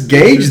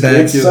misgauge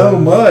that so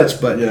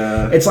much? But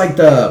it's like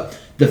the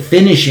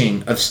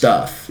finishing of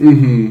stuff.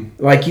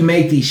 Like, you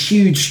make these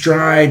huge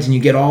strides and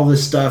you get all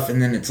this stuff,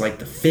 and then it's like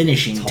the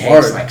finishing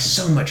takes like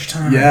so much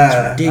time.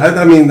 Yeah,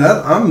 I mean,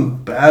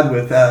 I'm bad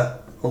with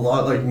that a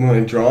lot. Like,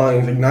 my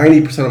drawings, like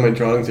 90% of my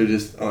drawings are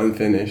just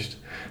unfinished.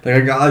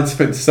 Like, I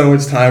spent so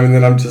much time, and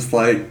then I'm just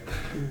like,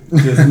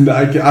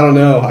 I don't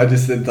know. I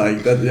just did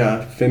like that.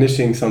 Yeah,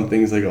 finishing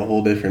something's like a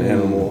whole different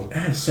animal.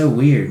 That's so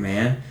weird,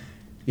 man.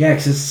 Yeah,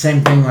 because it's the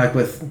same thing like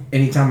with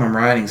anytime I'm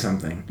writing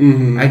something.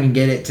 I can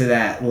get it to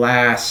that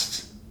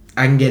last,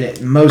 I can get it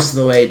most of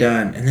the way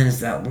done, and then it's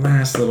that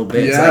last little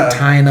bit. It's like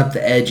tying up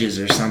the edges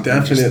or something.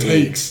 Definitely. It just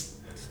takes.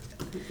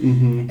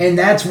 And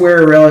that's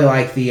where really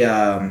like the,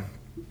 I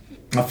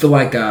feel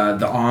like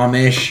the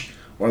Amish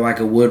or like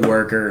a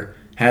woodworker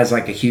has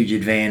like a huge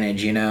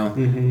advantage, you know,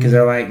 because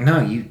they're like,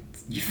 no,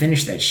 you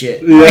finish that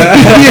shit.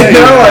 Yeah, you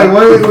know,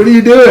 like what are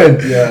you doing?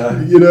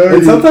 Yeah, you know.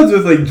 And sometimes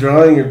with like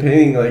drawing or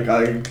painting, like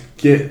I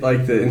get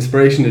like the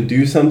inspiration to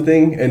do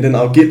something, and then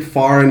I'll get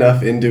far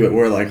enough into it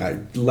where like I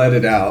let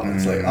it out.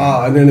 It's like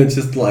and then it's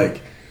just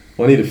like,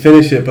 well, I need to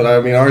finish it, but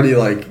I mean, I already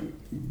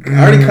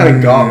kind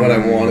of got what I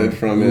wanted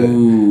from it.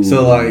 Ooh.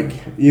 So like,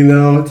 you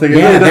know, it's like it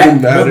really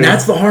doesn't matter. Well,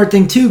 that's the hard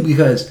thing too,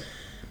 because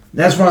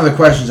that's one of the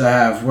questions I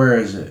have. Where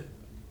is it?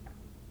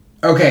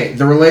 Okay,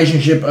 the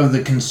relationship of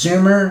the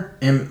consumer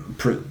and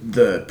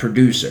the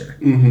producer.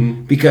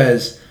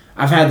 Because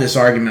I've had this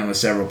argument with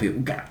several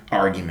people.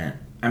 Argument.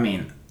 I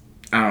mean,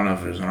 I don't know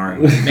if it was an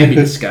argument. Maybe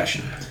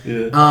discussion.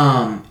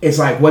 It's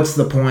like, what's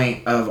the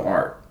point of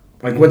art?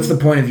 Like, what's the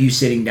point of you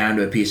sitting down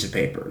to a piece of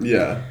paper?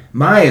 Yeah.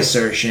 My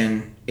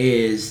assertion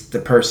is the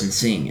person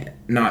seeing it,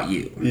 not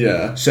you.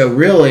 Yeah. So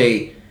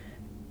really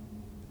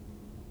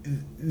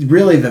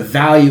the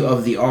value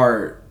of the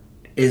art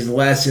is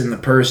less in the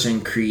person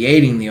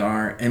creating the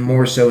art and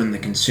more so in the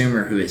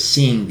consumer who is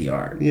seeing the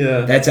art.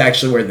 Yeah. That's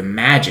actually where the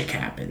magic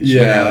happens.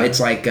 Yeah. You know, it's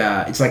like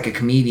a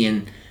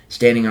comedian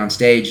standing on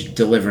stage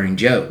delivering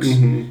jokes.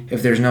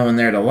 If there's no one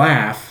there to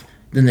laugh,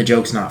 then the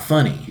joke's not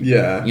funny.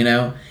 Yeah. You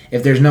know?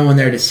 If there's no one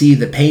there to see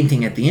the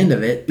painting at the end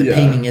of it, the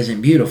painting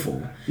isn't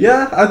beautiful.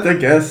 Yeah, I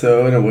guess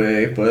so in a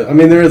way, but I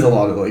mean there is a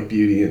lot of like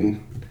beauty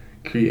in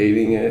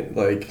creating it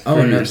like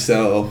for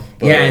yourself.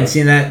 But, and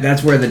see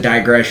that's where the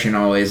digression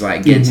always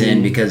like gets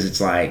in, because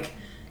it's like,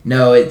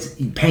 no, it's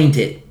you paint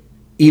it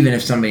even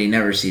if somebody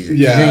never sees it.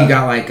 Yeah. Then you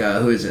got like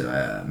who is it?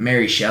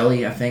 Mary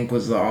Shelley, I think,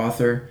 was the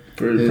author.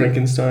 For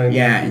Frankenstein.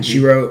 Yeah, and she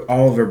wrote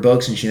all of her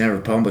books, and she never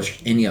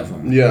published any of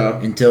them. Yeah.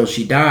 Until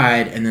she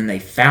died, and then they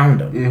found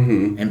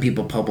them, and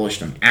people published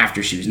them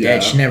after she was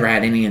dead. She never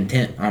had any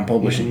intent on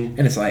publishing,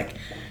 and it's like,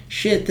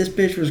 shit, this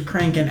bitch was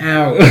cranking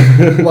out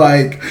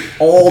like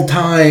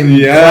all-time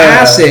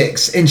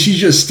classics, and she's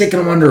just sticking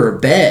them under her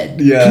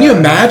bed. Yeah. Can you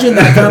imagine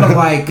that kind of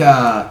like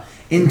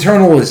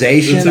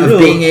internalization of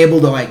being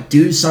able to like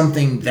do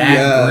something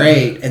that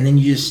great, and then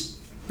you just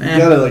you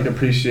gotta like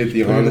appreciate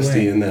the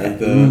honesty in that.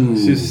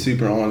 She's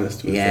super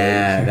honest with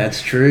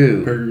that's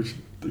true. Her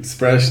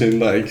expression,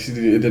 like it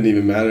didn't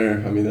even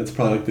matter. I mean, that's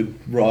probably like the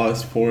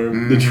rawest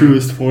form, the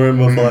truest form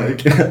of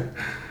like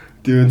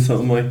doing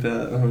something like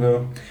that. I don't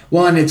know.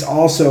 Well, and it's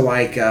also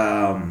like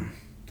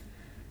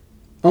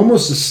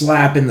almost a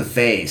slap in the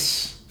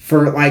face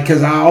for like,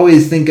 because I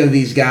always think of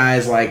these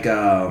guys like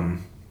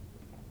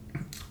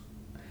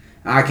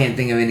I can't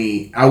think of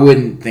any. I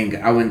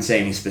wouldn't say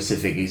any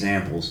specific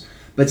examples,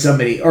 but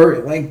somebody, or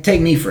like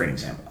take me for an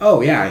example. Oh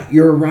yeah,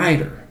 you're a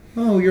writer.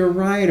 Oh, you're a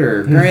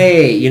writer.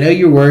 Great.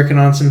 You're working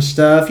on some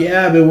stuff.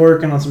 Yeah, I've been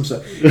working on some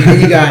stuff.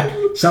 And you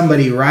got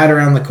somebody right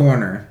around the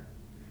corner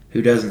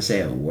who doesn't say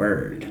a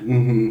word.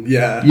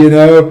 Yeah.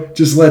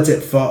 Just lets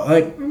it fall.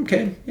 Like,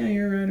 okay, yeah,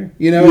 you're a writer.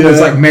 It's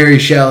like Mary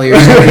Shelley or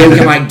somebody who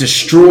can like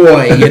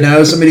destroy,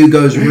 somebody who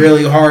goes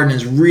really hard and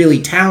is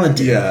really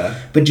talented,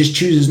 but just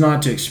chooses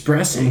not to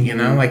express it,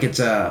 like it's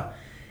a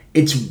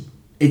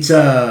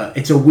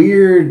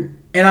weird,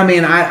 and I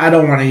mean, I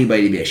don't want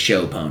anybody to be a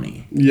show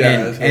pony.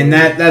 Yeah. And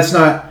that's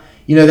not,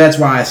 that's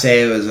why I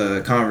say it was a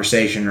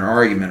conversation or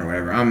argument or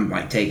whatever. I'm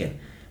like taking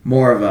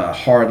more of a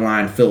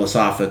hardline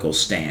philosophical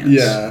stance.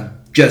 Yeah.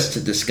 Just to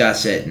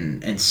discuss it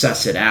and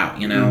suss it out,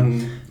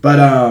 But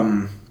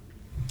I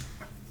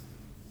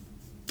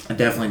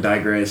definitely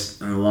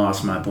digressed and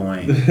lost my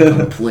point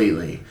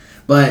completely.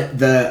 But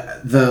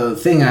the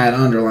thing I had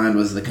underlined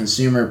was the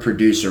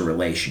consumer-producer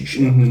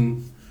relationship.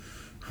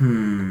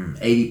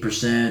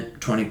 80%,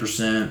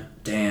 20%.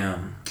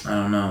 Damn. I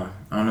don't know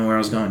where I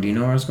was going. Do you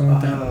know where I was going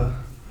with that?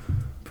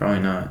 Probably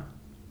not.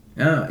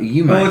 No,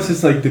 you might. Well, it's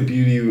just like the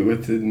beauty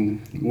within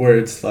where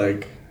it's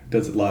like,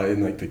 does it lie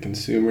in like the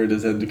consumer?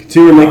 Does the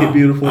consumer make it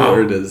beautiful,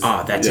 or does?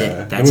 That's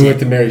it. That's it. With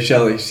the Mary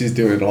Shelley, she's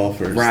doing it all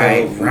for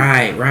herself.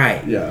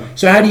 Right. Yeah.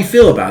 So how do you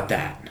feel about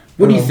that?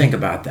 What do you think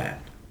about that?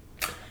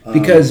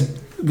 Because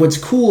what's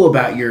cool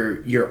about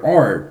your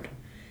art,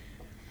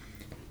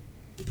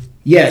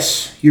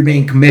 yes, you're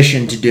being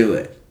commissioned to do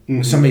it.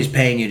 Somebody's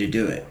paying you to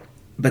do it,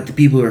 but the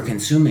people who are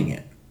consuming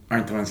it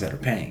aren't the ones that are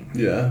paying.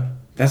 Yeah.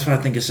 That's what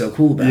I think is so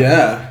cool about it.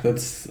 Yeah,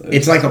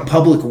 it's like a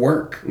public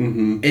work.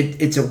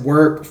 It's a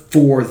work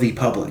for the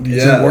public.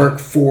 It's a work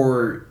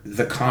for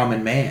the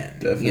common man.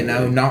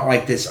 Definitely. Not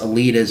like this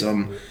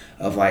elitism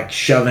of like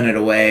shoving it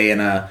away in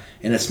a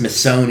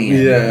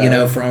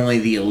Smithsonian. For only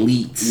the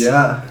elites.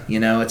 Yeah.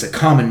 It's a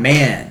common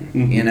man.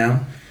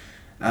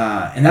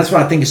 And that's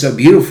what I think is so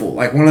beautiful.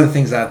 Like one of the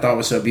things that I thought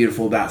was so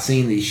beautiful about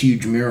seeing these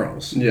huge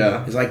murals.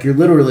 Yeah. Is like you're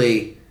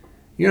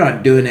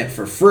not doing it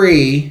for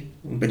free.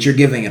 But you're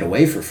giving it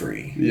away for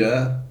free.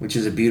 Yeah. Which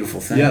is a beautiful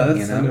thing. Yeah, I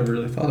never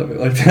really thought of it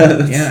like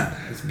that. Yeah,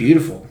 it's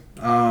beautiful.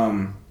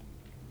 And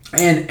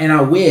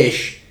I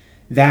wish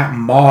that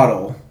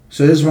model.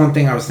 So this is one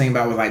thing I was thinking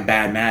about with like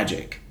Bad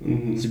Magic.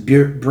 It's a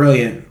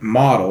brilliant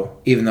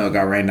model, even though it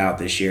got rained out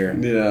this year.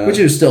 Yeah. Which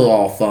was still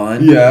all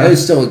fun. Yeah. It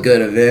was still a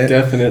good event.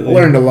 Definitely. I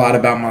learned a lot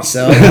about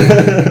myself.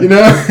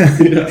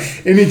 Yeah.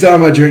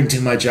 Anytime I drink too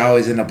much, I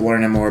always end up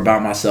learning more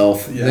about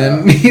myself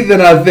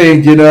than I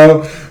think,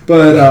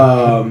 But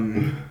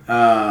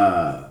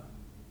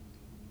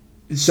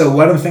so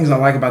one of the things I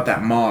like about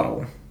that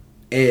model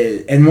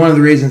is, and one of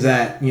the reasons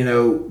that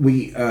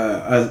we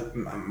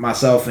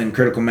myself and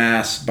Critical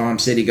Mass Bomb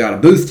City got a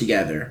booth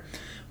together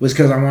was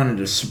because I wanted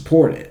to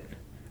support it.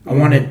 I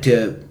wanted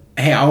to,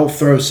 hey, I'll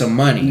throw some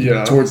money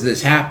towards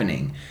this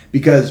happening,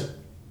 because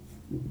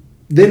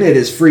then it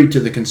is free to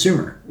the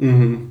consumer.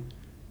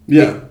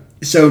 Yeah.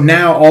 So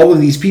now all of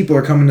these people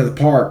are coming to the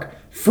park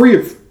free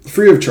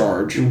of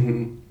charge.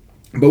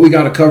 But we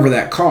got to cover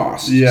that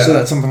cost so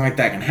that something like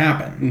that can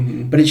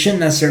happen. But it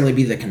shouldn't necessarily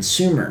be the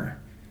consumer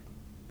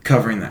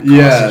covering that cost.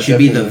 Yeah, it should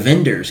be the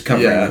vendors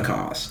covering the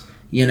cost.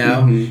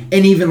 And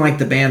even like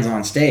the bands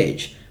on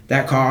stage,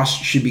 that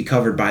cost should be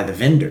covered by the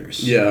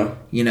vendors. Yeah.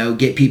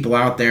 Get people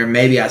out there.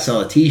 Maybe I sell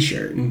a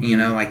T-shirt.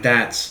 Like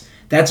that's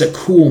a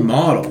cool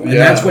model, and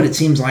that's what it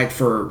seems like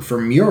for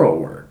mural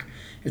work.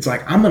 It's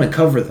like, I'm going to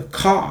cover the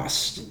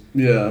cost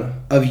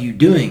of you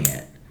doing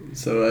it.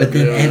 But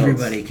then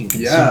everybody can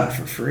consume it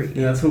for free.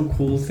 Yeah, that's how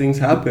cool things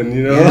happen,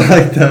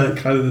 like that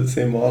kind of the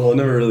same model. I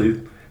never really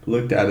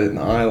looked at it in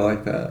the eye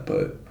like that,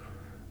 but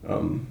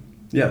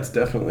it's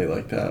definitely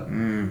like that.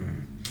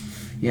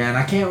 Yeah, and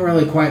I can't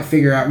really quite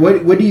figure out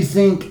what do you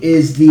think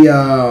is the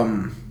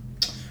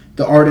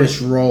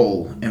artist's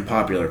role in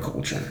popular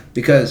culture?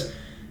 Because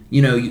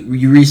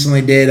you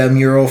recently did a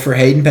mural for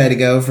Hayden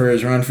Pettigo for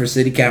his run for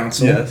city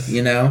council. Yes.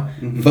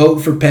 Vote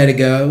for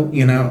Pettigo,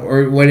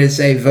 or what did it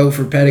say? Vote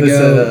for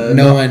Pettigo,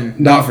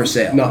 not for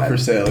sale. Not for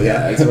sale,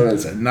 yeah. That's what it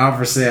said. Not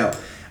for sale.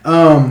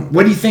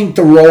 What do you think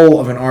the role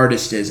of an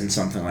artist is in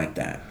something like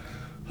that?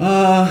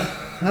 I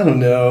don't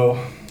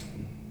know.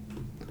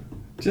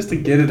 Just to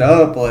get it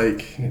up,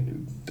 like,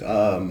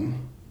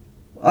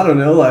 I don't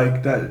know,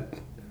 like that.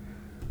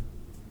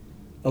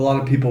 A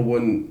lot of people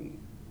wouldn't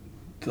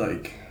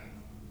like.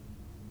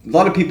 A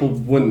lot of people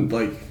wouldn't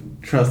like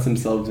trust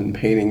themselves in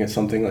painting or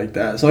something like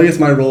that. So I guess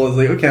my role is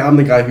like, okay, I'm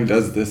the guy who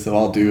does this, so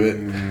I'll do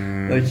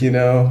it. Like, you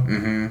know,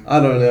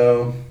 I don't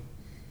know.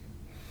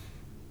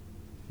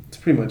 It's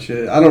pretty much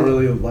it. I don't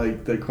really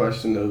like the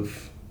question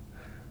of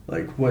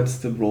like what's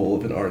the role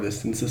of an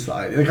artist in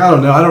society. Like, I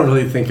don't know. I don't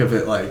really think of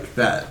it like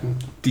that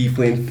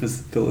deeply and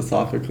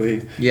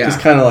philosophically. Yeah.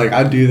 Just kind of like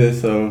I do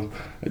this, so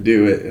I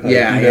do it. Like,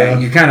 Yeah, you know? yeah.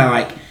 You're kind of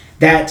like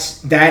that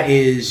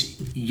is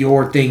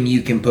your thing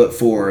you can put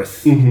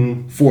forth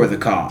for the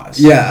cause.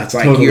 Yeah, it's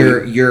like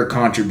totally. your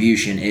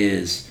contribution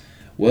is,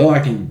 well, I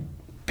can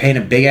paint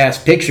a big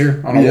ass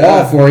picture on a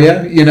wall for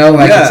you. You know,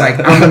 like it's like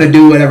I'm gonna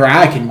do whatever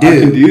I can do. I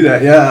can do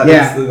that. Yeah,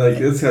 Yeah.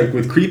 It's like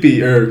with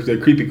the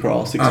creepy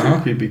crawl,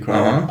 16 creepy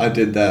crawl. I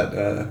did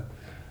that.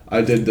 I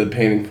did the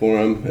painting for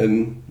him,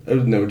 and it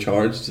was no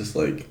charge. Just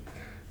like,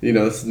 you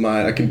know, this is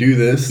mine. I can do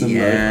this, and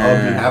like,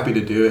 I'll be happy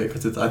to do it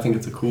because I think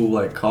it's a cool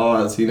like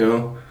cause. You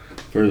know.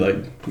 For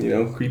like, you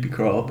know, creepy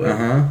crawl, but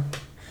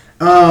yeah,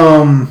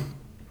 and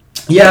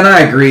I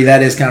agree.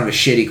 That is kind of a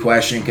shitty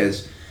question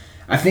because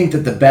I think that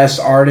the best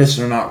artists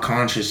are not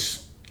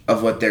conscious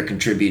of what they're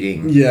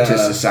contributing to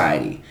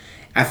society.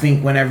 I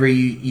think whenever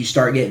you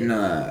start getting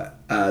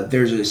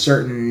there's a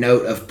certain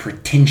note of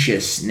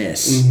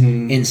pretentiousness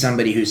in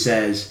somebody who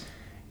says,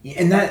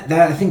 and that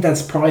I think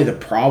that's probably the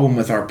problem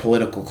with our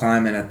political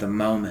climate at the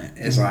moment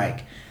is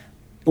like,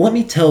 let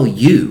me tell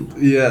you.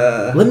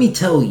 Yeah. Let me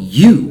tell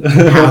you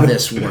how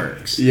this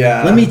works.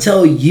 Yeah. Let me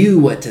tell you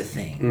what to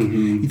think.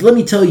 Let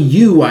me tell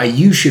you why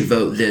you should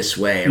vote this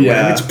way. Or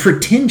whatever. It's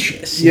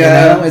pretentious.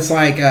 Yeah. You know? It's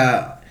like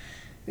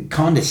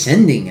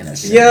condescending in a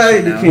sense. Yeah,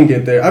 you know? you can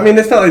get there. I mean,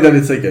 it's not like that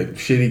it's like a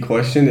shitty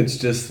question. It's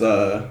just,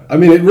 I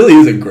mean, it really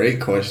is a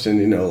great question,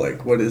 you know,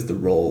 like what is the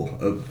role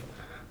of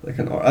like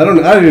an art?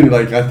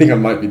 I think I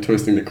might be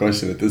twisting the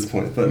question at this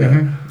point, but.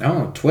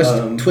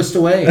 Twist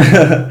away.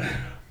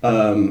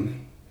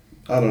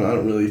 I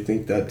don't really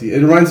think that deep.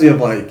 It reminds me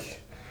of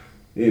like,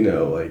 you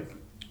know, like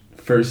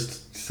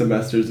first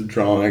semesters of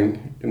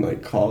drawing in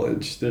like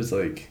college. There's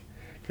like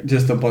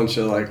just a bunch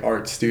of like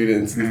art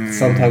students.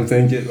 Sometimes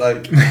they get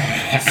like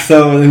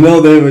so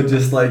they would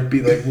just like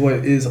be like,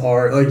 what is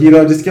art? Like, you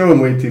know, just going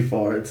way too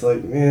far. It's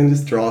like, man,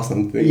 just draw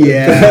something.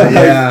 Yeah, like,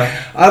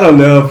 yeah. I don't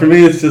know. For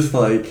me, it's just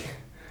like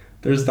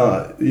you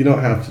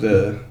don't have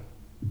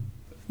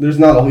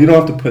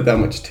to put that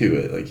much to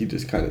it. Like, you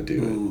just kind of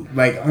do it.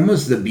 Like,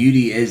 almost the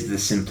beauty is the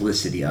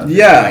simplicity of it.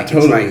 Yeah, like,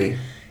 totally. It's like,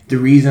 the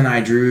reason I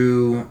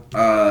drew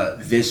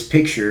this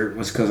picture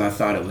was because I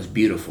thought it was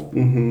beautiful.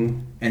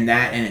 And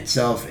that in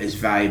itself is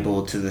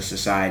valuable to the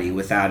society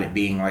without it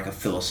being like a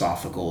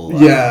philosophical...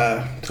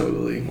 yeah,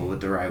 totally. What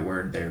would the right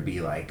word there be?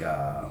 Like,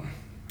 I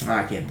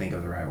can't think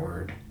of the right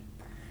word.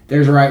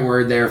 There's a right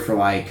word there for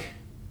like...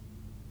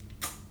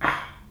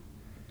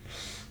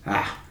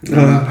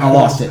 I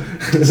lost it.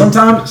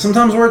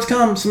 Sometimes words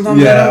come, sometimes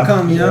they don't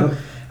come, you know?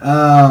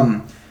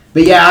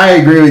 But yeah, I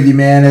agree with you,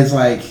 man. It's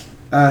like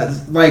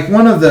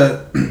one of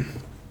the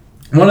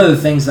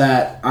things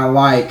that I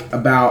like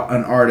about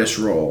an artist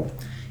role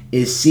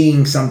is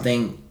seeing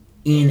something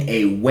in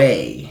a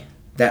way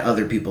that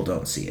other people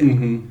don't see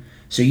it.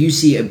 So you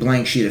see a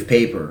blank sheet of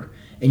paper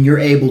and you're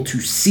able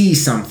to see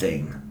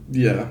something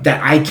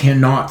that I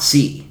cannot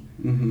see.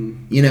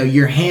 You know,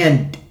 your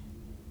hand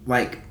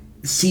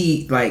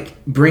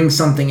brings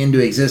something into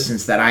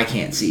existence that I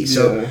can't see.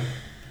 So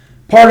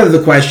part of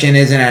the question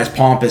isn't as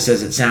pompous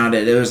as it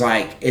sounded. It's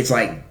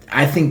like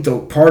I think the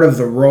part of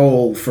the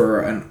role for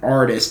an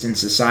artist in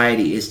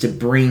society is to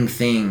bring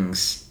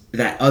things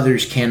that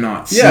others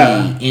cannot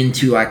see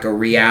into like a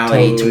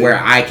reality to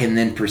where I can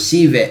then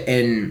perceive it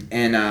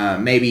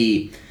and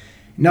maybe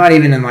not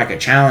even in like a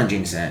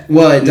challenging sense.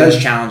 Well, it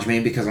does challenge me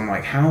because I'm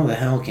like, how the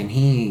hell can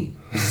he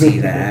see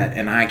that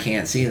and I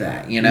can't see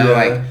that? You know,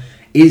 like,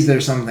 is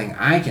there something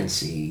I can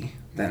see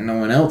that no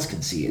one else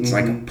can see? It's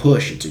like a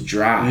push, it's a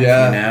drive, you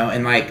know?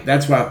 And like,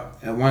 that's why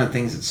one of the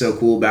things that's so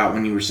cool about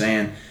when you were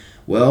saying,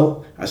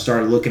 well, I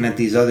started looking at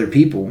these other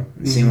people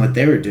and seeing what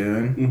they were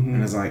doing, and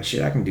I was like,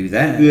 shit, I can do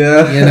that.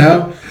 Yeah. You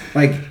know?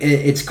 Like,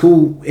 it's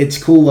cool.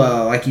 It's cool,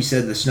 like you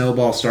said, the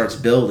snowball starts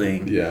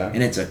building,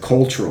 and it's a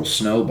cultural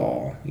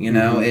snowball, you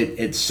know?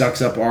 It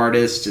sucks up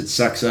artists, it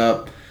sucks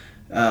up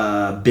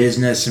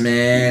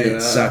businessmen,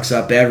 it sucks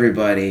up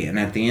everybody, and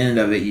at the end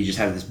of it, you just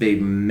have this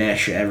big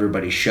mesh of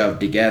everybody shoved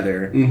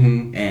together,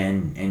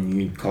 and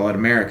you call it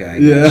America, I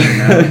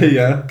guess, you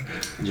know?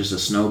 Just a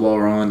snowball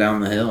rolling down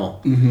the hill.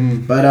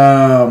 But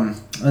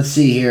let's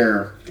see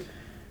here.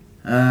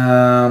 All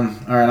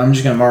right, I'm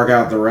just gonna mark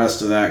out the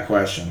rest of that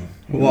question.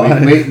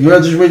 Why? We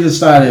just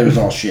decided it was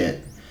all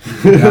shit.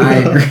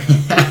 I agree.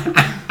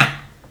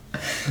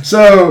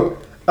 So.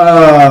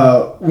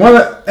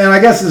 And I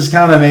guess this is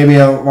kind of maybe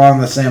along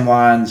the same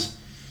lines.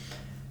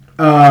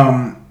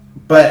 Part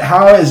But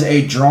how is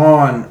a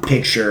drawn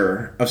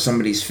picture of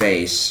somebody's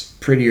face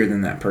prettier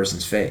than that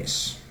person's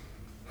face?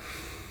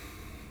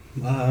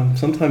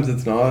 Sometimes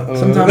it's not.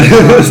 Sometimes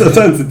it's not.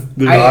 Sometimes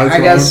it's I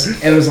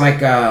guess it was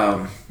like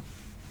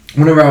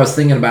whenever I was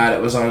thinking about it, I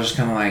was just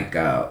kind of like,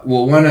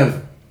 one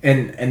of,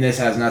 and this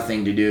has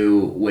nothing to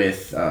do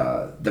with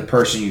the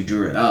person you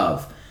drew it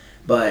of,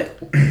 but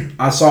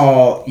I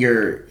saw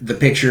the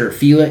picture of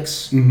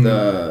Felix,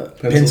 the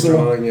pencil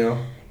drawing, yeah.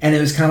 And it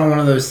was kind of one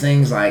of those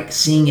things, like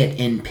seeing it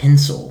in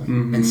pencil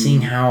and seeing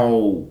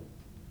how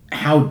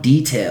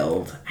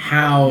detailed,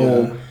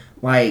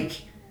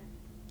 like,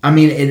 I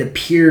mean, it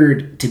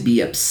appeared to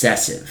be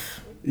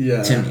obsessive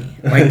to me.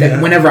 Like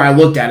that. Whenever I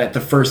looked at it,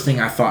 the first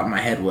thing I thought in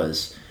my head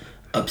was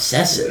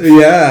obsessive.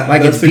 Yeah,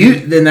 like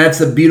then that's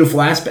the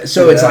beautiful aspect.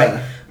 So it's like,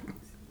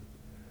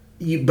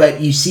 but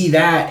you see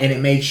that,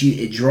 and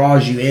it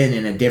draws you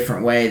in a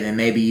different way than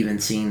maybe even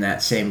seeing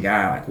that same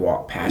guy like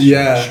walk past you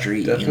on the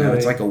street. Definitely. You know, it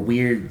was like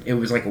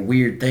a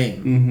weird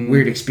thing,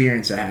 weird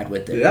experience I had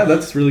with it. Yeah,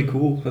 that's really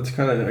cool. That's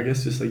kind of, I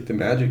guess, just like the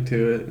magic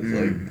to it. It's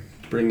like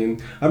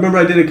bringing. I remember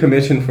I did a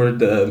commission for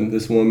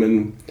this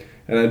woman,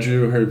 and I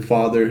drew her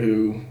father,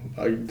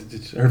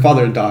 her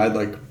father died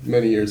like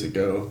many years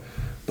ago,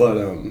 but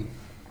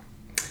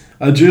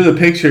I drew the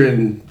picture,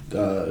 and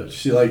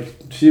she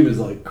was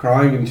like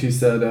crying, and she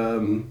said,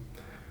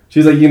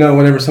 she's like,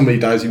 whenever somebody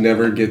dies, you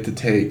never get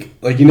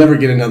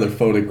another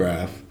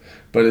photograph,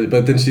 but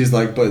then she's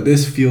like, but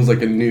this feels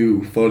like a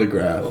new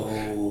photograph.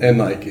 And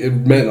like it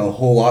meant a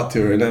whole lot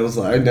to her, and I was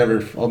like,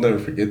 I'll never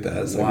forget that.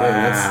 It's like,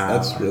 man,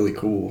 that's really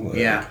cool. Like,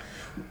 yeah,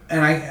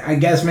 and I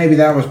guess maybe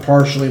that was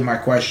partially my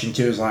question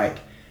too. Is like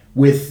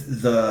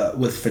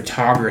with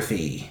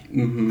photography. I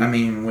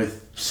mean, with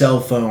cell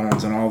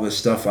phones and all this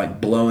stuff like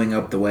blowing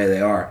up the way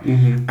they are.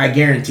 I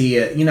guarantee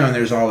you, and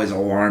there's always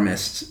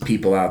alarmist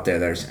people out there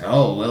that are saying,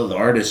 "Oh, well, the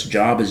artist's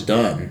job is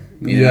done.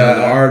 You know,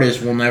 the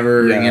artist will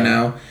never,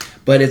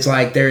 But it's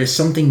like there is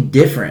something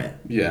different.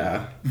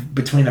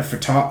 Between a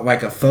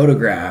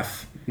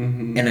photograph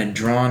and a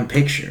drawn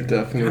picture.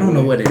 Definitely. I don't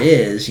know what it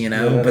is,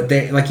 but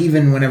they like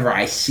even whenever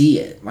I see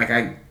it, like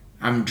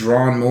I'm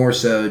drawn more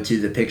so to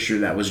the picture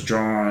that was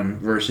drawn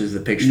versus the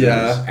picture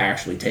that was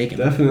actually taken.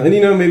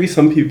 Definitely. And maybe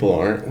some people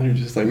aren't. They're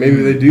just like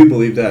maybe they do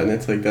believe that, and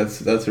it's like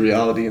that's a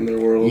reality in their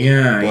world.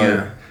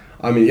 But,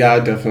 I mean, I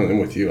definitely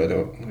am with you. I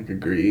don't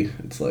agree.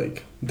 It's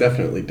like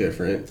definitely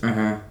different.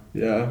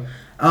 Yeah.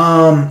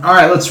 All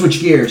right, let's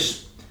switch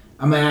gears.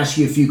 I'm going to ask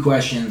you a few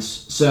questions.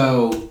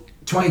 So,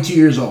 22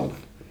 years old,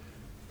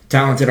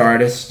 talented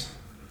artist.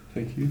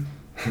 Thank you.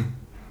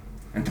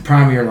 At the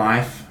prime of your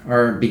life,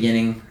 or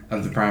beginning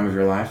of the prime of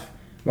your life.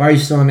 Why are you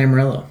still in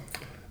Amarillo?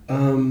 I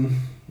don't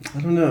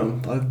know.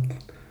 I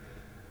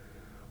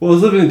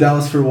was living in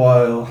Dallas for a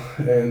while,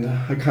 and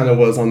I kind of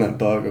was on that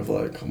bug of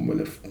like, I'm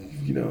going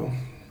to,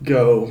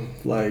 go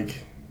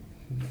like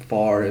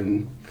far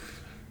and,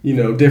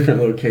 different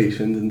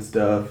locations and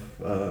stuff.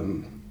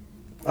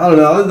 I don't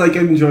know. I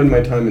enjoyed my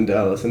time in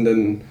Dallas, and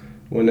then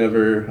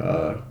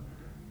whenever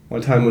my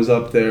time was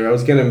up there, I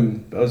was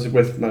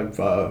with my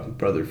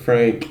brother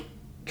Frank,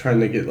 trying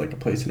to get like a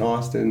place in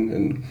Austin,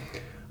 and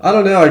I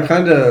don't know. I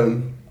kind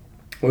of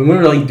when we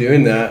were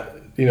doing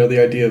that, the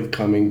idea of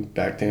coming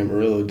back to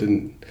Amarillo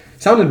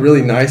sounded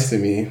really nice to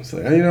me. It's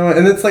like,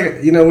 and it's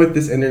like with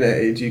this internet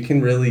age, you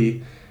can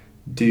really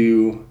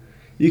do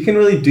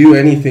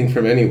anything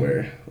from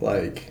anywhere.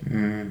 Like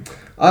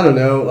I don't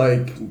know,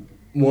 like.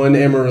 One,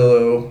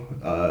 Amarillo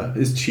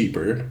is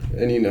cheaper,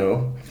 and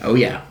oh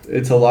yeah,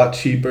 it's a lot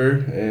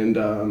cheaper. And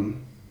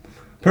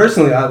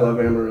personally, I love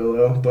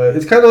Amarillo, but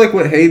it's kind of like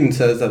what Hayden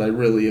says that I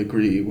really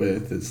agree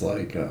with. It's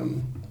like,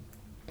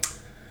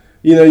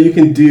 you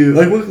can do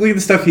look at the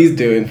stuff he's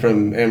doing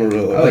from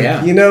Amarillo. Oh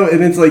yeah,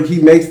 and it's like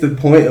he makes the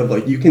point of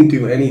like you can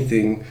do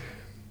anything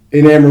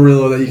in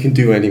Amarillo that you can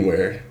do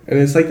anywhere, and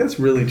it's like that's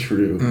really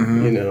true.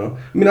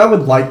 I mean, I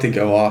would like to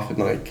go off in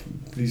like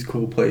these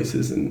cool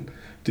places and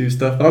do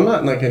stuff, but I'm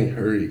not in any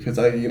hurry because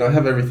I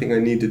have everything I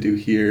need to do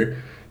here.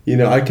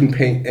 I can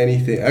paint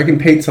anything. I can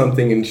paint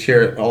something and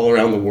share it all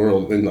around the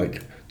world in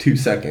 2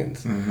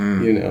 seconds.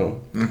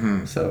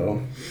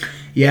 So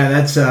yeah,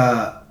 that's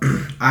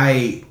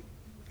I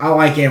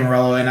like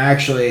Amarillo, and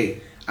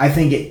actually I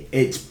think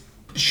it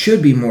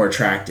should be more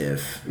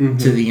attractive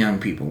to the young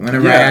people.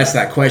 Whenever I ask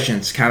that question,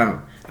 it's kind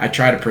of I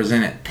try to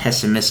present it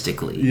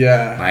pessimistically.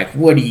 Yeah, like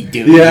what are you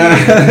doing?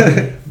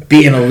 Yeah.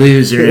 Being a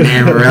loser in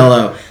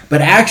Amarillo. But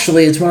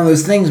actually, it's one of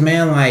those things,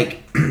 man, like,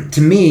 to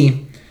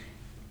me,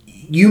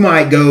 you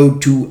might go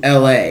to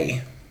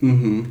L.A.,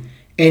 and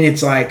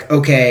it's like,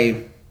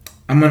 okay,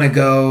 I'm going to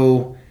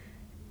go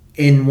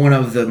in one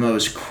of the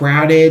most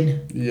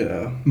crowded,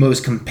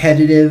 most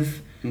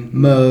competitive,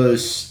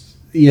 most,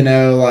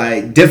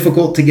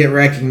 difficult to get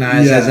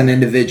recognized as an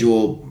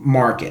individual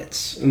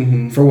markets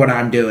for what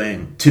I'm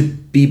doing, to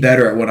be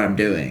better at what I'm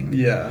doing.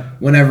 Yeah.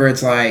 Whenever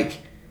it's like,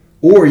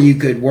 Or you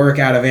could work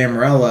out of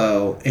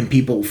Amarillo and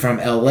people from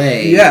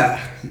LA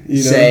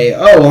say,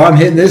 oh, well, I'm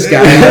hitting this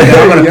guy.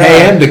 I'm going to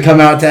pay him to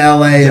come out to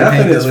LA and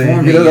paint this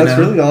for me. That's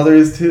really all there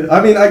is to it.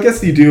 I mean, I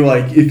guess you do,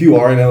 like, if you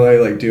are in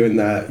LA, like, doing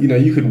that,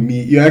 you could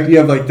meet, you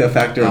have, like, the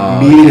factor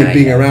of meeting and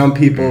being around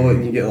people,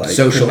 and you get, like,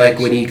 social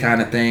equity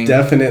kind of thing.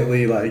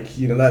 Definitely, like,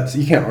 that's,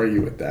 you can't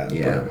argue with that.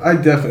 Yeah.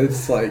 But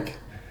it's like,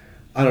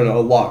 I don't know,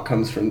 a lot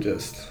comes from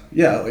just,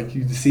 like,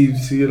 you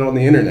see it on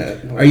the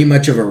internet. Are you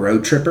much of a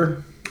road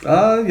tripper?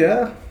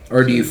 Yeah.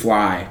 Or do you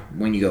fly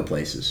when you go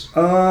places?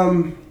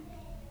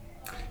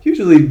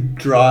 Usually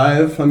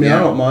drive. I mean, I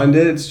don't mind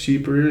it. It's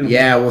cheaper.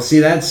 Yeah, well, see,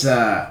 that's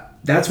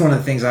one of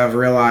the things I've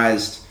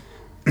realized,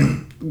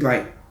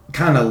 like,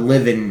 kind of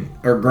living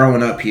or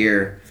growing up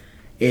here,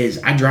 is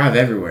I drive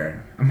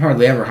everywhere. I'm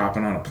hardly ever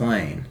hopping on a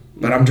plane.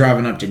 But I'm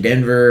driving up to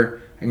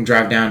Denver. I can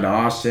drive down to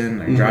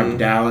Austin. I can drive to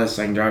Dallas.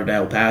 I can drive to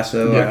El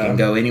Paso. I can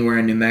go anywhere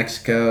in New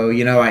Mexico.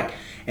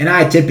 And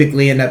I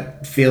typically end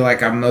up feel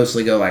like I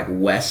mostly go, like,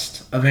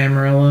 west of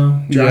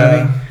Amarillo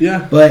driving.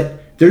 Yeah.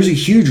 But there's a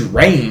huge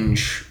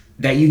range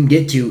that you can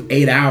get to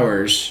 8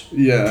 hours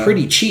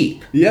pretty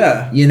cheap.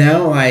 Yeah.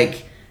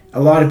 Like, a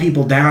lot of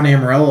people down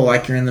Amarillo,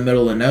 like, you're in the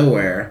middle of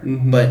nowhere,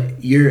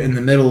 but you're in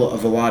the middle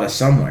of a lot of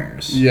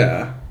somewheres.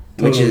 Yeah.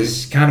 Totally. Which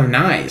is kind of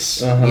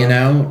nice,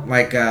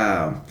 Like,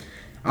 I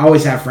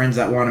always have friends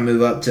that want to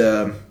move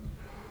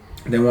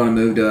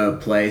to a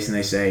place, and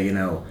they say,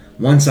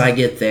 once I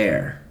get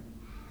there,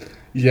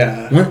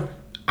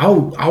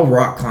 I'll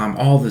rock climb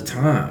all the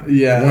time.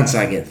 Yeah. Once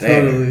I get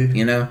there.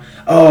 Totally.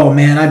 Oh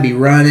man, I'd be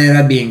running,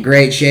 I'd be in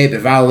great shape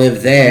if I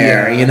lived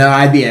there. Yeah.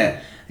 I'd be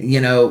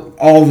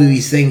all of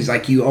these things,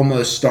 like, you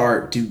almost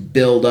start to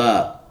build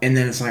up, and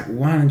then it's like,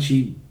 why don't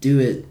you do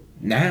it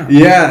now?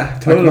 Yeah,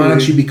 totally. Like, why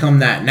don't you become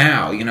that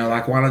now?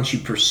 Like, why don't you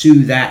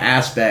pursue that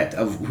aspect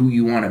of who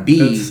you want to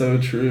be? That's so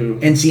true.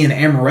 And seeing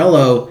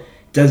Amarillo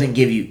doesn't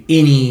give you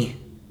any,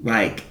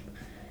 like,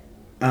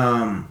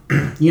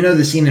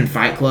 the scene in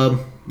Fight Club?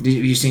 Have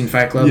you seen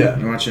Fight Club? Yeah.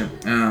 You watch it?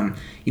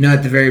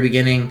 At the very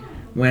beginning,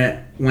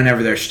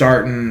 whenever they're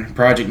starting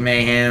Project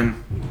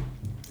Mayhem,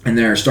 and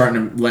they're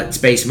starting to let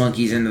space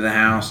monkeys into the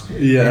house.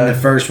 Yeah. And the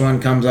first one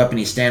comes up, and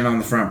he's standing on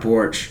the front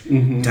porch.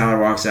 Tyler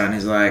walks out, and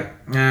he's like,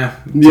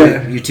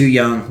 you're too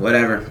young,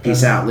 whatever.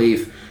 Peace out,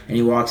 leave. And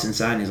he walks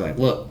inside, and he's like,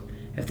 look,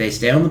 if they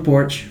stay on the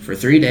porch for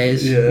 3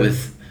 days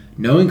with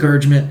no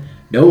encouragement,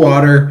 no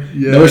water,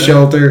 no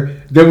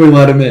shelter, then we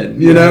let them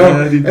in,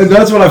 And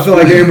that's what I feel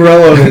like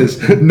Amarillo is.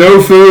 No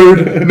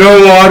food,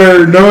 no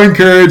water, no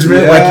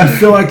encouragement. Like, you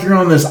feel like you're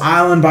on this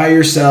island by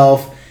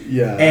yourself.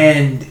 Yeah.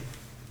 And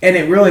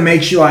it really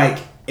makes you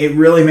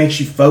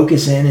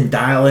focus in and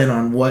dial in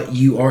on what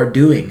you are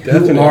doing.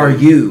 Definitely. Who are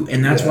you?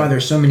 And that's why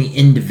there's so many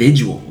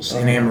individuals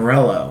in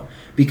Amarillo,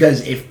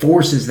 because it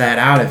forces that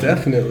out of you.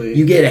 Definitely.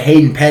 You get a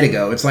Hayden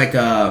Pedigo. It's like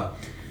a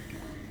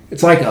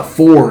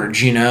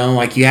forge,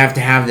 Like, you have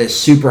to have this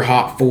super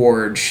hot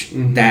forge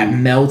that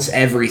melts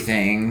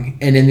everything,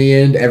 and in the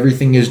end,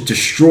 everything is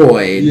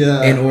destroyed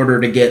in order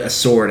to get a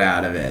sword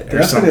out of it,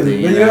 or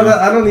something.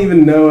 I don't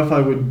even know if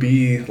I would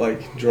be,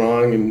 like,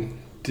 drawing and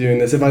doing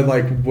this if I,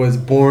 like, was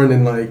born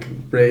and, like,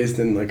 raised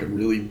in, like, a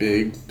really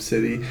big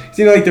city.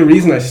 Like, the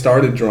reason I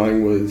started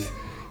drawing was,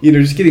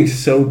 just getting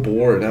so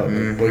bored out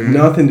there. Like,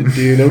 nothing to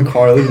do, no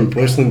car. I live in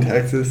Bushland,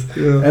 Texas.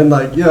 Yeah. And,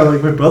 like,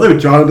 like, my brother would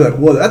draw and be like,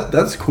 well,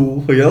 that's cool.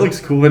 Like, that looks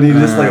cool. And he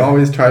just, like,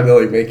 always tried to,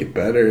 like, make it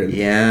better. And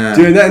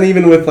doing that, and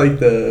even with, like,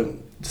 the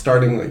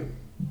starting, like,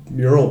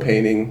 mural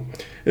painting,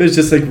 it was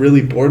just, like,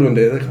 really bored one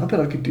day. Like, I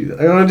bet I could do that.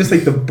 I don't know, just,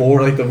 like, the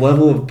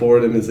level of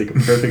boredom is, like, a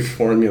perfect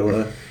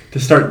formula to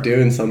start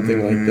doing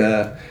something like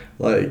that.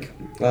 Like,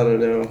 I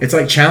don't know. It's,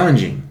 like,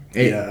 challenging.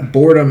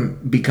 Boredom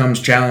becomes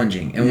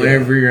challenging. And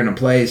whenever you're in a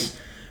place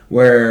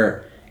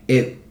where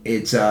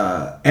it's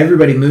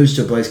everybody moves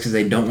to a place because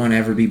they don't want to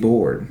ever be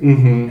bored,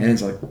 and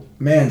it's like,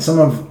 man,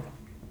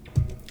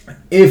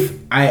 if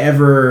I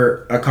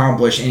ever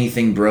accomplish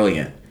anything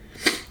brilliant,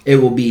 it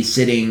will be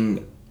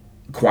sitting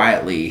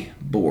quietly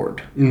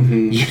bored.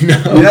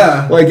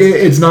 Like,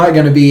 it's not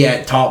going to be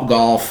at Top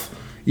Golf,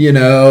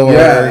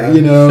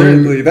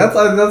 certainly.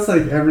 That's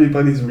like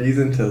everybody's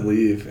reason to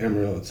leave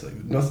Amarillo. It's like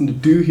nothing to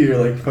do here.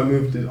 Like, if I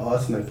move to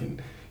Austin, I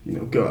can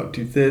go out,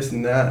 do this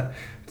and that.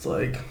 It's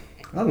like,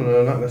 I don't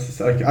know, not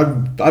necessarily.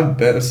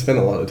 I've spent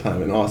a lot of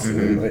time in Austin,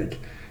 and, like,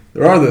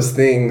 there are those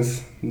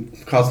things.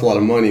 It costs a lot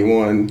of money.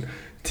 1,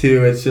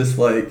 2. It's just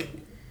like,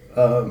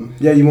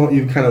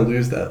 you kind of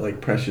lose that, like,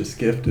 precious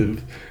gift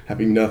of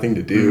having nothing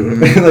to do,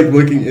 like,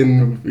 looking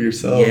in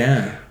yourself.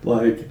 Yeah.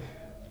 Like,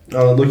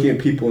 looking at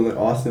people in, like,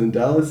 Austin and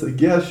Dallas, like,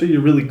 yeah, sure,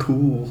 you're really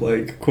cool,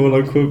 like, quote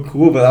unquote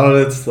cool, but I don't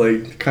know, it's,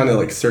 like, kind of,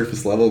 like,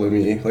 surface level to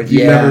me. Like,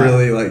 you've never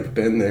really, like,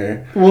 been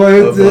there.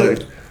 Well,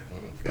 like,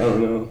 I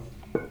don't know.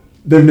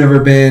 They've never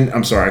been.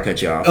 I'm sorry, I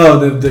cut you off. Oh,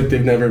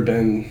 they've never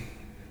been,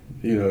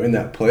 in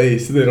that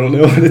place. They don't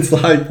know what it's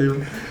like.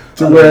 To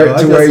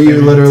where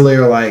you literally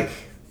are like,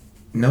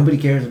 nobody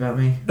cares about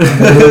me.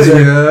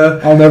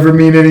 I'll never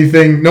mean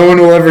anything. No one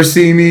will ever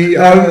see me.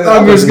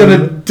 I'm just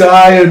gonna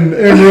die in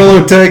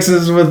Amarillo,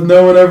 Texas, with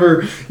no one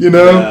ever.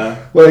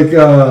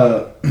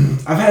 I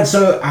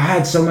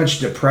had so much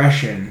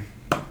depression,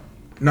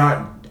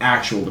 not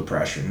actual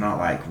depression, not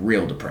like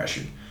real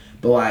depression,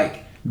 but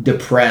like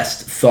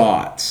depressed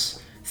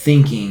thoughts,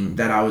 thinking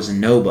that I was a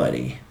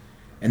nobody,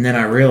 and then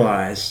I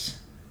realized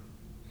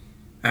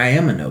I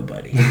am a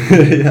nobody.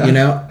 Yeah. You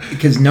know,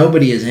 because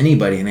nobody is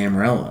anybody in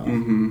Amarillo.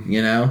 Mm-hmm.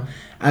 You know,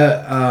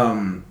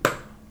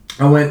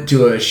 I went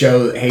to a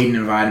show that Hayden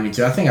invited me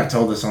to. I think I've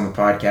told this on the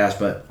podcast,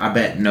 but I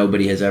bet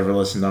nobody has ever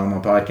listened to all my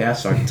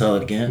podcasts, so I can tell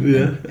it again.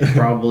 Yeah. And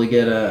probably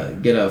get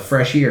a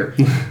fresh ear.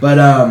 But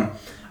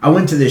I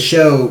went to this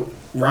show.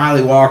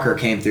 Riley Walker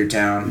came through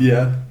town.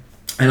 Yeah.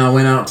 And I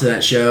went out to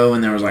that show,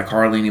 and there was like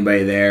hardly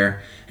anybody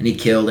there. And he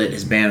killed it.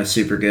 His band was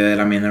super good.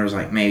 I mean, there was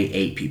like maybe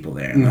 8 people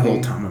there. And the whole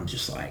time I'm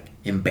just like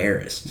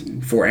embarrassed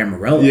for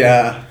Amarillo.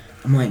 Yeah.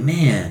 I'm like,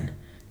 man,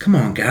 come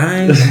on,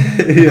 guys.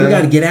 We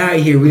got to get out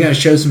of here. We got to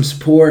show some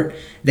support.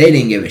 They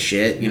didn't give a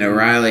shit. You know,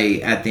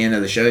 Riley, at the end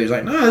of the show, he was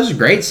like, no, this is a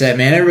great set,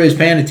 man. Everybody's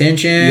paying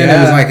attention. Yeah.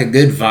 It was like a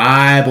good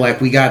vibe.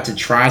 Like, we got to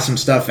try some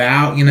stuff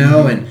out, you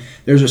know, and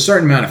there's a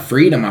certain amount of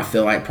freedom, I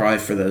feel like, probably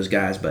for those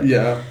guys. But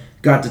yeah.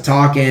 Got to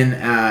talking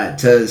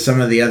to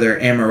some of the other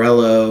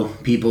Amarillo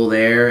people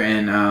there,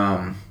 and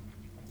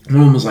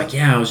one was like,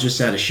 yeah, I was just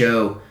at a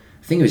show.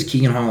 I think it was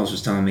Keegan Halls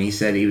was telling me. He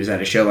said he was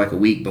at a show like a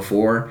week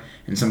before,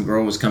 and some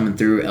girl was coming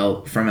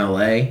through from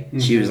LA.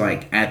 She was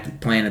like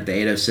playing at the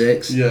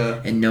 806.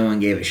 Yeah. And no one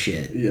gave a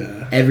shit.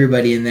 Yeah.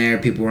 Everybody in there,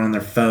 people were on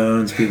their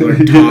phones, people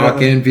are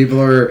talking,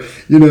 people are,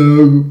 you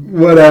know,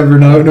 whatever.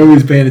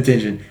 Nobody's paying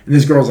attention. And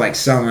this girl's like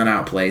selling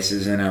out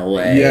places in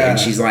LA. Yeah. And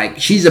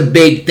she's a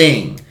big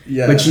thing.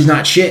 Yeah. But she's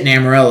not shit in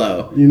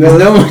Amarillo. You know,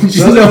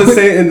 the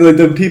same, and like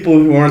the people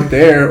who aren't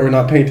there or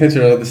not paying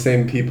attention are the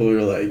same people who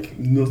are like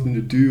nothing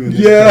to do.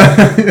 Like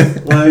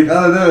I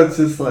don't know, it's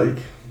just like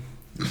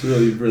it's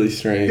really, really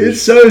strange.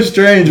 It's so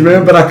strange,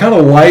 man. But I kind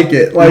of like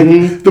it. Like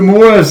the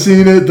more I've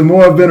seen it, the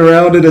more I've been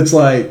around it. It's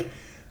like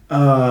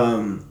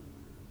I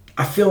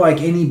feel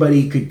like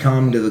anybody could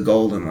come to the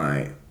Golden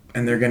Light.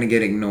 And they're gonna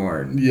get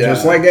ignored,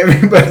 just like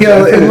everybody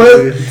else.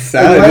 It's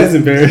sad. It is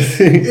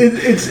embarrassing.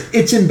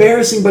 It's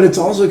embarrassing, but it's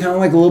also kind of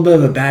like a little bit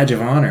of a badge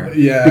of honor.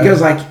 Yeah.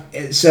 Because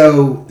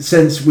so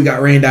since we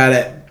got rained out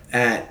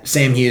at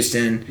Sam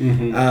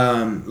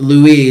Houston,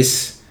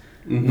 Luis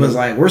was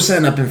like, "We're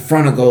setting up in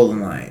front of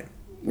Golden Light.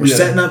 We're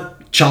setting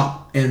up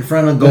chop in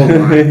front of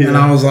Golden Light." And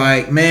I was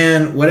like,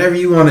 "Man, whatever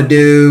you want to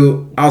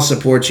do, I'll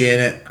support you in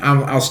it.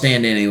 I'll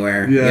stand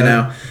anywhere." Yeah. You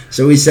know.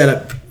 So we set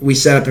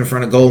up in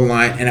front of Golden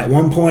Light, and at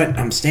one point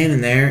I'm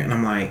standing there and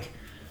I'm like,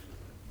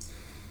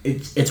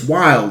 it's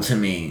wild to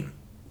me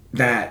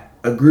that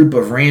a group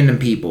of random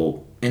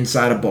people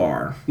inside a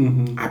bar,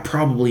 I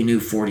probably knew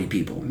 40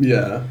 people.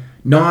 Yeah.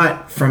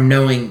 Not from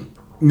knowing,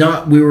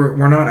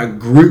 we're not a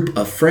group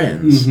of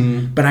friends,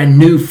 but I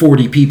knew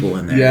 40 people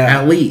in there,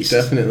 at least.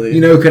 Definitely.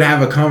 You know, could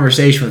have a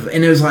conversation with,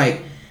 and it was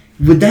like,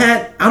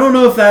 I don't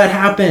know if that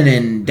happened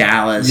in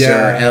Dallas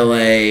or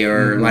LA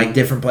or like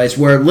different places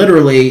where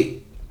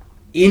literally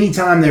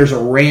anytime there's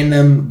a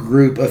random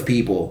group of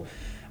people,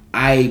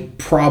 I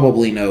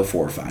probably know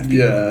 4 or 5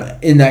 people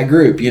in that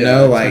group, you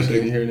know, like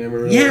here in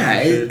Amarillo,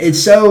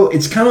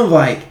 it's kind of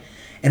like,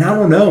 and I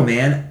don't know,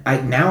 man,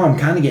 now I'm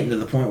kind of getting to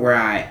the point where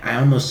I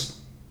almost,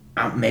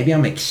 maybe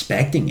I'm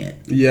expecting it.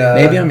 Yeah.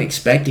 Maybe I'm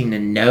expecting to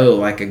know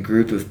like a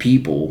group of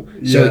people.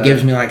 So it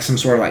gives me like some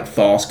sort of like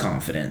false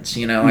confidence,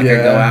 you know, like I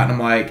go out and I'm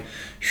like,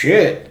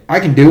 shit, I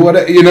can do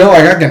what, you know,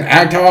 like I can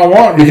act how I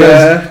want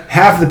because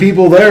half the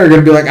people there are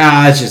going to be like,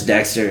 it's just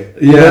Dexter.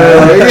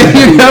 Yeah.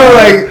 You know,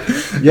 like.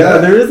 Yeah,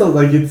 there is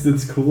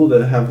it's cool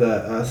to have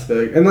that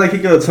aspect. And like,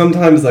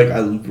 sometimes like I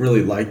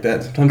really like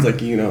that. Sometimes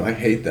like, you know, I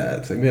hate that.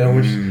 It's like, man, I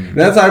wish.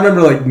 That's, I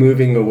remember like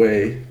moving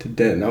away to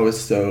Denton. I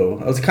was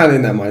kind of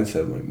in that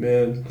mindset. I'm like,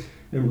 man,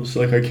 it was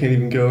like I can't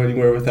even go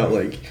anywhere without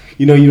like,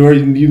 you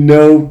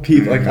know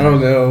people, like I don't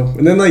know.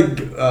 And then like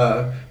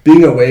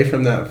being away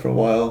from that for a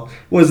while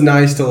was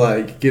nice to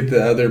like get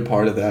the other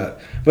part of that.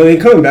 But then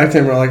coming back to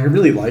Amarillo, like I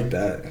really like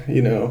that,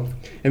 you know.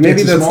 And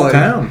maybe that's small like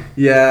town.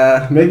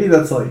 Yeah, maybe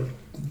that's like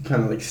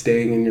kind of like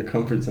staying in your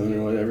comfort zone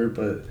or whatever,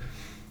 but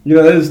you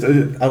know,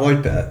 I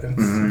like that.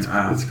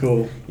 It's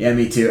cool. Yeah,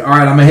 me too. All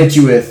right, I'm gonna hit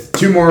you with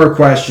 2 more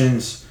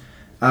questions.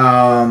 We're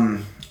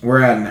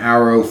at an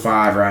hour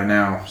 05 right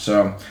now,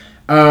 so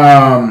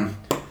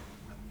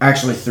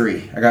actually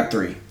 3. I got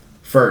 3.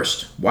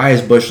 First, why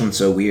is Bushland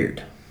so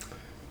weird?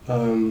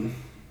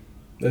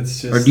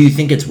 That's just. Or do you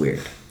think it's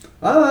weird?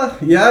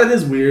 Yeah, it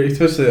is weird.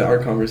 Especially our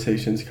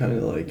conversations kind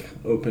of like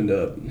opened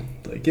up.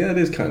 Like, yeah, it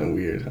is kind of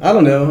weird. I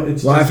don't know.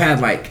 I've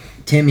had like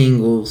Tim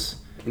Ingles,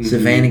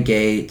 Savannah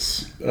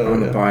Gates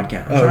on the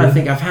podcast. I'm trying to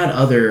think. I've had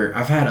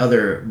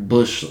other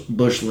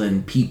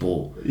Bushland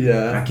people.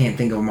 Yeah. I can't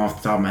think of them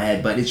off the top of my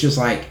head, but it's just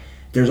like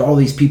there's all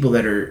these people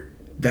that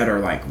are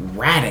like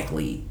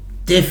radically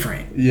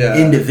different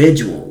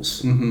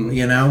individuals.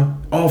 You know,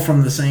 all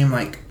from the same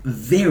like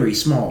very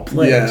small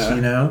place.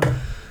 You know.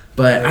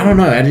 But I don't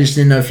know. I just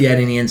didn't know if you had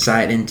any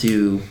insight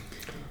into.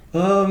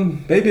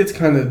 Maybe it's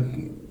kind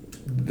of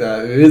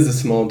that it is a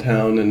small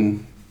town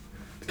and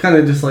it's kind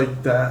of just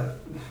like that.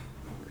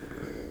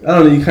 I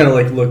don't know, you kind of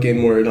like look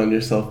inward on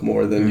yourself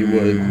more than you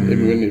would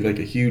when you're like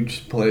a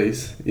huge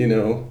place, you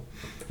know.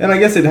 And I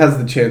guess it has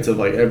the chance of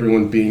like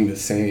everyone being the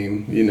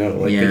same, you know,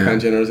 like the kind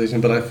of generalization.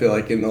 But I feel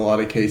like in a lot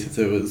of cases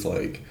it was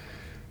like,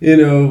 you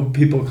know,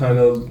 people kind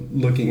of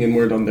looking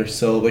inward on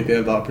themselves, like they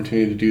have the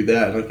opportunity to do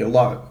that. Like a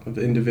lot of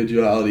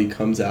individuality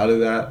comes out of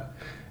that,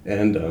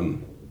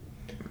 and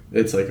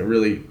it's like a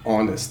really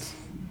honest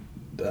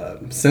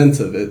sense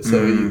of it.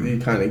 So you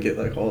kind of get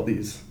like all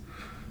these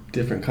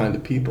different kind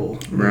of people.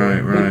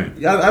 Right.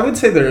 Yeah, I would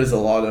say there is a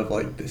lot of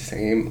like the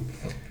same.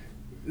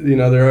 You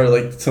know, there are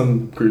like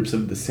some groups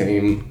of the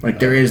same. Like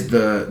there is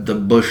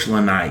the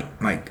Bushlandite,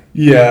 like.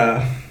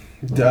 Yeah,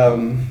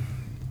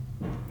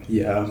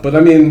 yeah, but I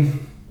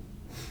mean,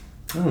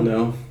 I don't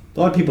know. A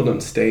lot of people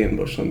don't stay in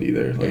Bushland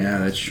either. Like, yeah,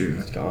 that's true.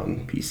 It's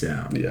gone. Peace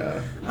out.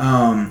 Yeah.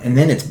 And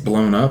then it's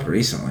blown up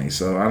recently,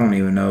 so I don't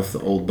even know if the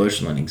old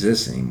Bushland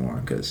exists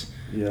anymore because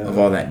of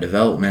all that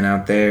development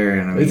out there.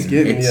 And I mean,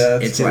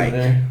 it's like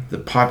there. The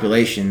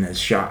population has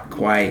shot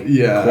quite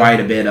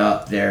a bit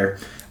up there.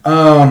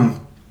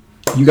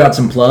 You got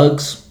some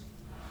plugs?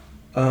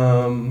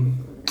 I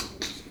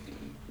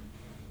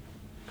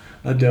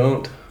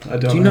don't.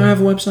 Do you not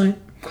have a website?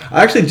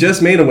 I actually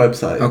just made a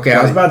website. Okay,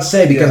 I was about to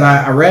say, because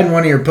I read in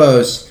one of your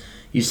posts,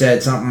 you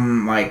said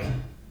something like,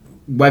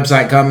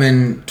 website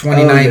coming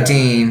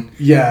 2019.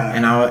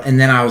 Yeah. And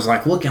then I was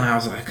like looking, I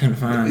couldn't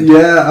find.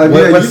 Yeah.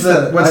 What's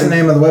the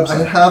name of the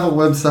website? I have a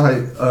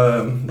website.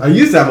 I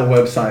used to have a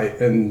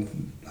website,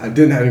 and I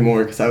didn't have any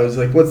more because I was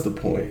like, what's the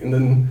point? And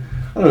then,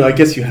 I don't know, I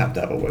guess you have to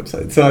have a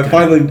website. So I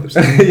finally,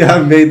 I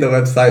made the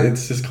website.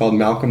 It's just called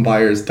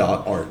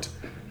malcolmbyers.art.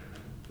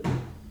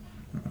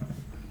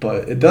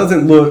 But it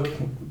doesn't look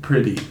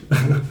pretty.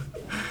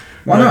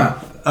 Why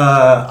not?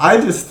 I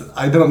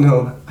don't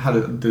know how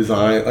to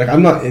design. Like,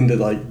 I'm not into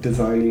like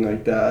designing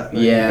like that.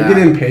 Like, yeah. I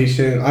get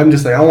impatient. I'm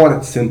just like, I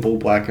want it simple,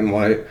 black and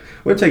white,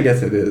 which I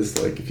guess it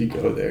is. Like if you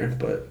go there,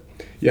 but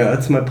yeah,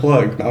 that's my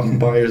plug.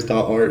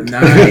 MalcolmByers.art.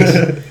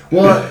 Nice.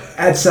 Well,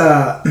 that's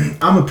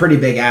I'm a pretty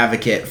big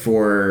advocate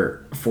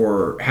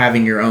for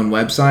having your own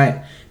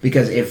website,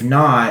 because if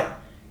not,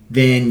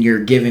 then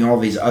you're giving all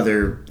these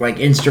other, like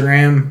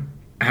Instagram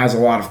has a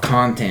lot of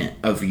content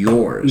of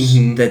yours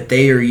that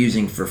they are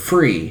using for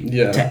free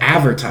to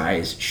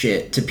advertise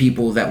shit to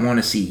people that want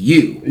to see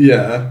you.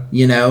 Yeah.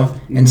 You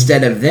know,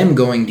 instead of them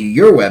going to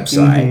your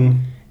website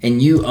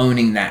and you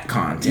owning that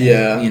content.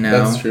 Yeah, you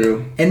know? That's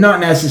true. And not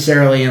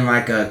necessarily in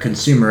like a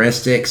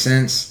consumeristic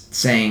sense,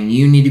 saying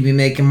you need to be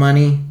making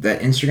money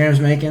that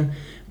Instagram's making,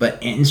 but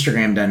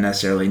Instagram doesn't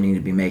necessarily need to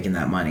be making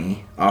that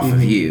money off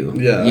of you.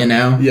 Yeah. You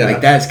know? Yeah.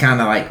 Like that's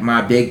kind of like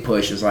my big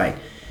push is like,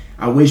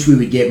 I wish we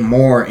would get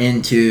more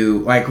into,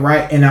 like,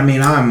 and I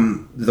mean,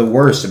 I'm the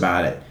worst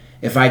about it.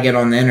 If I get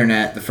on the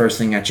internet, the first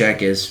thing I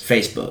check is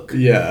Facebook.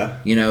 Yeah.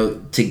 You know,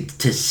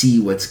 to see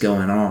what's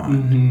going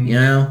on, you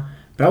know?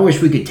 But I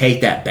wish we could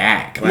take that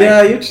back. Like,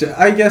 yeah,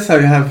 I guess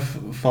I have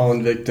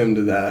fallen victim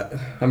to that.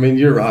 I mean,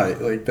 you're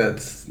right. Like,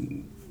 it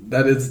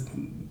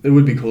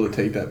would be cool to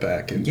take that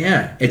back. And,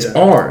 it's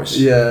ours.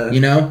 Yeah.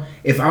 You know?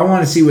 If I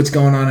want to see what's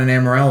going on in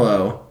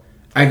Amarillo,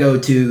 I go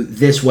to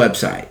this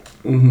website.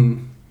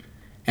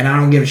 And I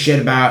don't give a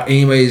shit about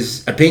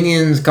anybody's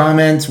opinions,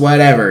 comments,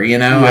 whatever, you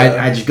know?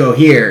 I just go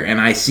here and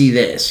I see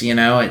this, you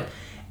know?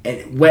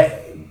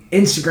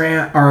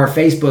 Instagram or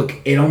Facebook,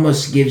 it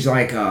almost gives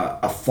like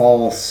a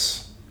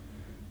false,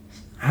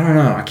 I don't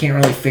know, I can't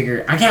been able to figure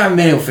it out.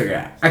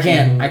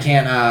 I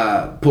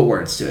can't put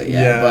words to it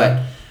yet.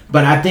 Yeah.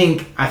 But I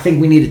think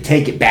we need to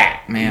take it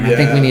back, man. I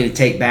think we need to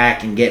take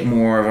back and get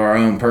more of our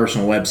own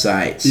personal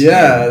websites.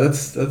 Yeah,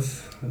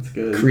 that's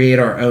good. Create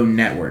our own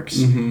networks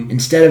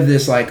instead of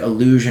this like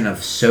illusion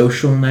of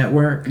social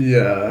network.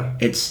 Yeah,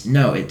 it's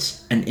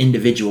an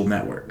individual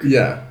network.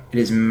 Yeah, it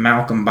is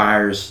Malcolm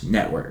Byers'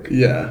 network.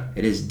 Yeah,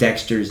 it is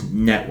Dexter's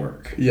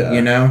network. Yeah,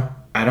 you know,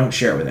 I don't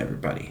share it with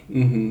everybody.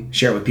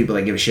 Share it with people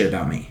that give a shit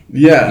about me.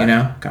 Yeah, you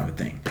know, kind of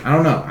thing. I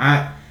don't know.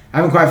 I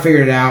haven't quite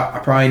figured it out. I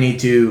probably need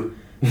to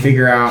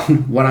figure out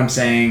what I'm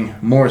saying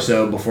more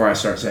so before I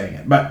start saying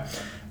it. But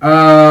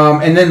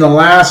and then the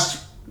last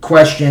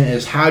question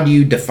is, how do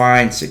you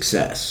define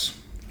success?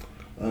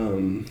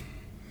 Can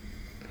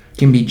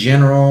be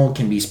general,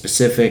 can be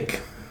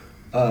specific.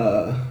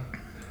 I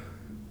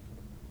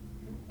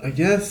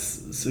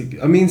guess,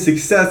 I mean,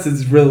 success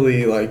is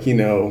really like, you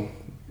know,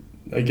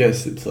 I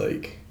guess it's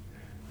like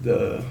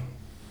the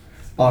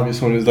obvious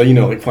one is like, you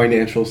know, like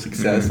financial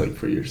success, like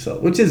for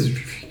yourself, which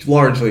is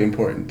largely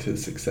important to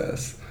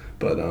success.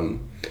 But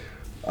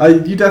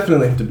you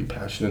definitely have to be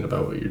passionate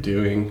about what you're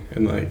doing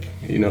and like,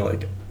 you know,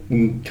 like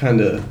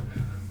kind of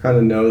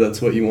know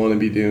that's what you want to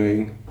be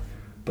doing.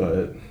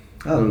 But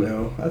I don't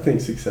know. I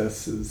think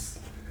success is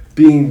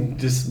being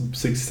just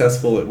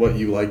successful at what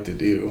you like to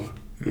do.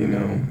 You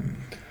know,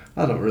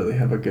 I don't really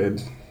have a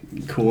good,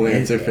 cool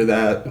answer for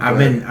that.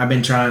 I've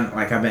been trying.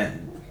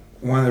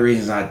 One of the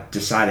reasons I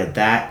decided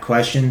that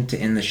question to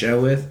end the show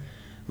with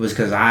was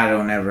because I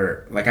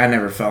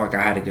never felt like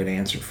I had a good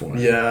answer for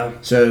it. Yeah.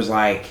 So it was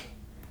like,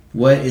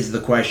 what is the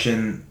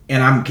question?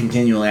 And I'm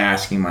continually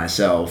asking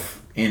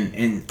myself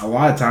and a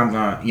lot of times,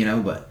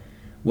 but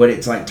what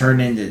it's like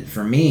turned into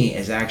for me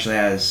is actually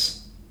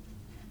has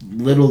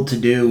little to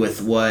do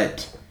with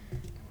what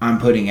I'm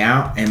putting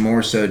out and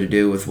more so to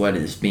do with what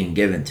is being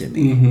given to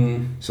me.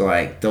 Mm-hmm. So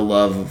like the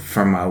love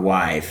from my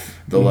wife,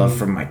 the love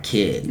from my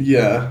kid.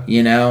 Yeah.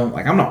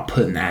 Like I'm not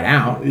putting that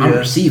out. I'm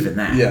receiving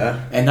that.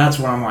 Yeah. And that's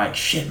where I'm like,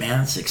 shit, man,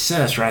 that's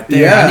success right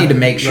there. Yeah. I need to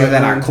make sure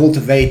that I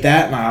cultivate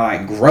that and I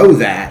like grow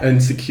that.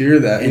 And secure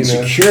that. And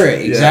secure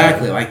it.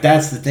 Exactly. Yeah. Like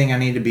that's the thing I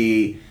need to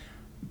be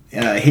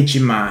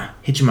hitching my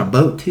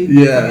boat to.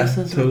 Yeah. I guess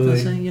that's totally. What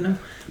they're saying,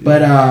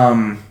 But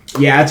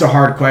yeah, it's a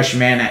hard question,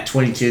 man. At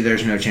 22,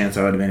 there's no chance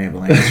I would have been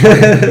able to answer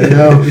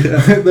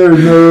it.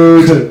 There's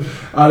no chance.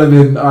 I'd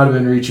have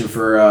been reaching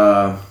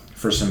for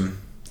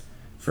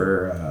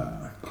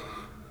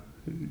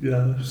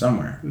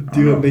somewhere.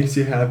 Do what makes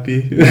you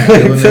happy. Yeah,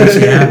 do what makes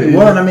you happy.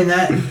 Well, I mean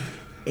that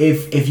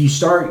if you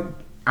start,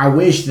 I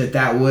wish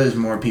that was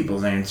more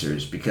people's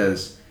answers,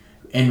 because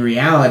in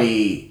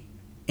reality,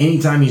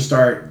 anytime you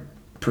start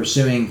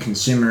pursuing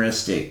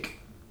consumeristic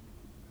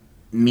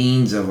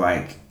means of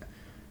like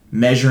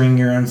measuring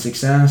your own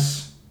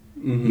success,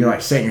 you're like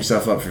setting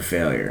yourself up for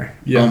failure,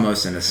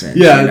 almost in a sense.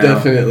 Yeah,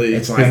 definitely.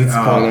 It's like it's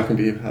probably not going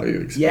to be how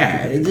you expect.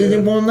 Yeah,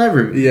 it will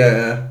never.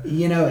 Yeah,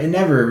 it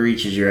never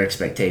reaches your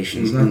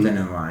expectations. Nothing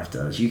in life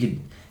does. You could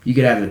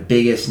have the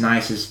biggest,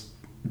 nicest,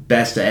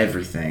 best of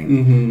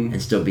everything,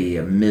 and still be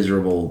a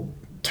miserable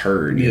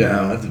turd. You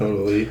know?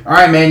 Totally. All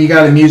right, man. You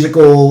got a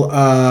musical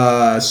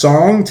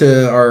song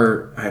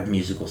I have a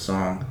musical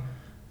song.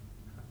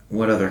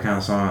 What other kind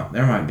of song?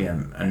 There might be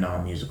a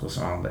non-musical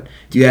song, but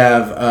do you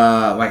have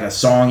like a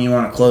song you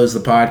want to close the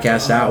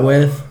podcast out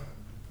with?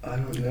 I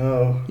don't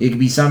know. It could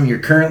be something you're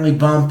currently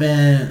bumping,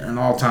 an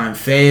all-time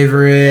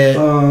favorite. I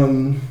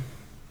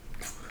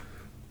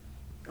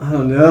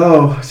don't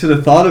know. I should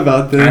have thought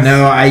about this. I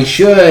know I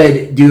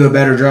should do a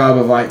better job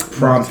of like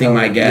prompting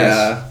my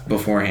guests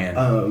beforehand.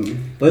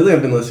 Lately,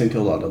 I've been listening to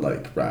a lot of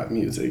like rap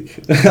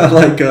music,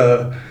 like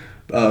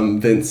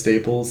Vince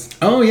Staples.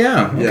 Oh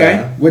yeah. Okay.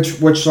 Yeah.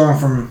 Which song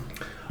from?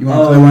 You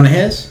want to play one of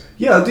his?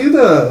 Yeah, I'll do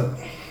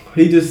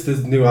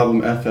his new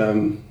album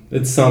FM.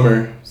 It's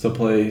summer, so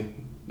play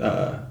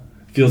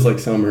Feels Like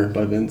Summer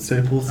by Vince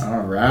Staples.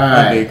 All right.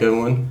 That'd be a good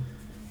one.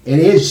 It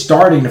is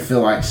starting to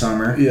feel like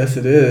summer. Yes,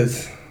 it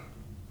is.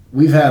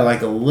 We've had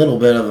like a little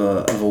bit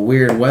of a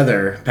weird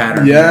weather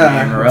pattern.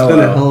 Yeah, it's been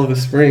a hell of a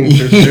spring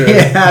for sure.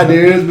 Yeah,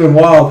 dude, it's been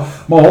wild.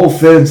 My whole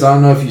fence, I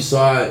don't know if you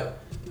saw it.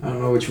 I don't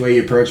know which way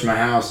you approach my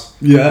house.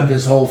 Yeah. But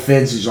this whole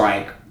fence is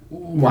like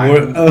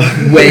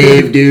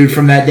wave, dude.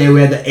 From that day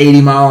we had the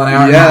 80 mile an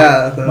hour.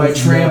 Yeah. My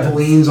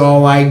trampolines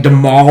all like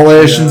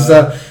demolished and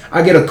stuff.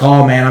 I get a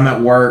call, man. I'm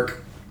at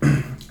work.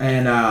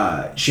 And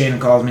Shannon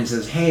calls me and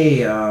says,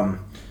 hey,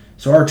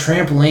 so our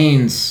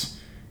trampolines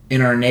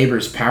in our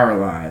neighbor's power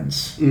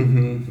lines.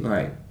 Mm-hmm.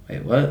 Like,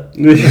 wait, what?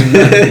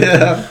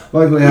 Yeah.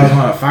 Luckily, I was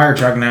on a fire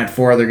truck and I had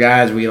 4 other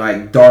guys. We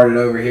like darted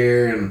over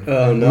here and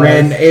nice.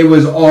 ran. It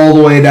was all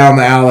the way down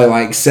the alley,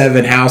 like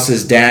 7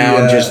 houses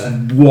down, just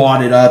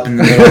wadded up in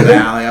the middle of the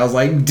alley. I was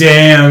like,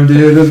 damn,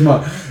 dude, this is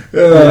my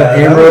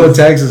Amarillo,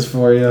 Texas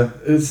for you.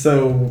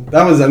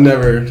 I've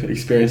never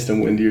experienced a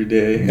windier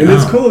day. And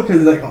it's cool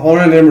because like all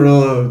around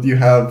Amarillo, you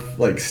have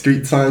like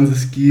street signs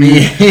askew.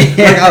 Like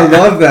I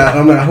love that.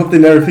 I'm like, I hope they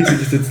never fix it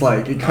because it's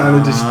like, it kind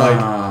of just like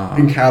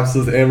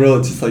encapsulates Amarillo.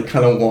 It's just like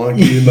kind of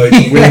wonky and like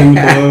wind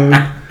blowing.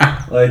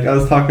 Like I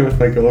was talking with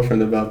my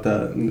girlfriend about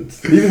that, and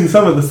even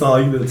some of the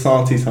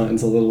Santi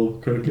signs a little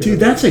crooked. Dude,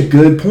 that's a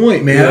good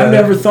point, man. I've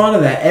never thought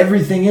of that.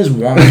 Everything is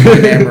wonky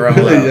in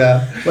Amarillo.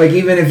 Yeah. Like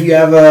even if you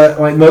have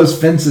like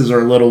most fences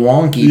are a little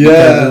wonky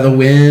because of the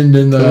wind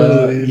and the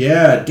totally.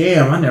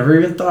 Damn, I never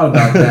even thought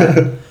about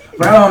that.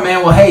 Right on,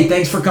 man. Well, hey,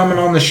 thanks for coming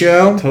on the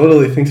show.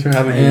 Totally, thanks for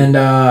having me. And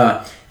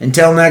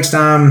until next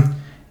time.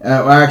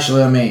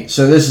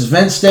 So this is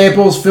Vince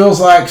Staples.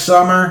 Feels Like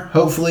Summer.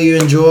 Hopefully you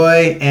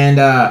enjoy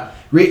and.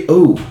 We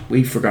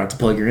forgot to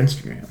plug your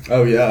Instagram.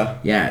 Oh, yeah.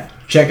 Yeah.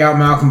 Check out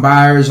Malcolm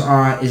Byers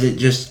on... Is it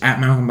just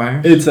at Malcolm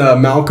Byers? It's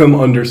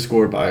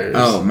Malcolm_Byers.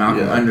 Oh,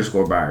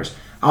 Malcolm_Byers.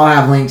 I'll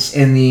have links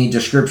in the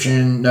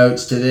description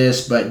notes to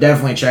this, but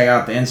definitely check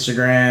out the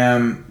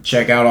Instagram.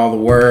 Check out all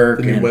the work.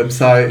 The new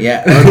website.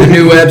 Yeah, the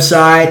new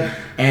website.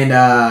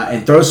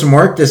 And throw some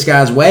work this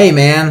guy's way,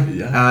 man.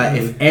 Yeah,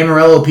 if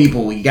Amarillo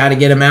people, you got to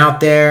get them out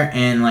there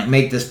and like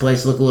make this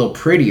place look a little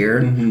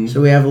prettier,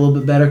 so we have a little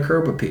bit better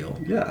curb appeal.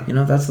 Yeah,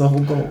 that's the whole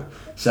goal.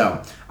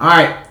 So, all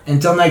right,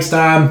 until next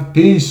time,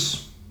 peace.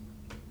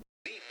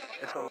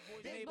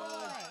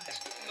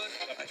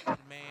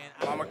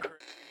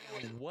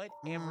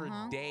 Whatever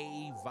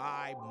day,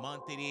 vibe,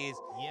 month it is,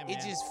 it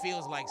just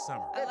feels like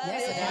summer. You know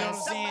what I'm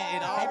saying?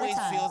 It always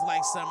feels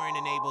like summer in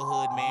the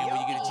neighborhood, man, where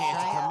you get a chance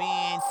to come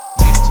in,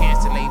 you get a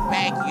chance to lay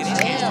back, you get a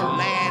chance to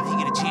laugh, you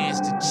get a chance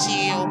to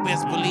chill.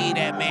 Best believe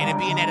that, man. And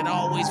being that it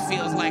always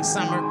feels like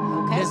summer,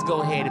 let's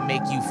go ahead and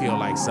make you feel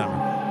like summer.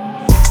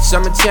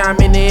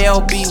 Summertime in the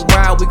LB,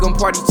 wild, we gon'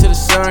 party till the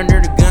sun or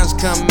the guns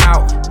come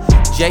out.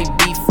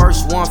 JB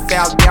first one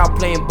fouled out,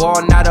 playing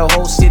ball, now the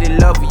whole city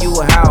love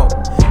you a how.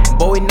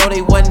 But we know they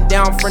wasn't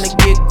down from the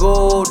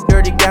get-go.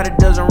 Dirty got a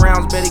dozen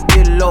rounds, better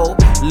get low.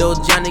 Lil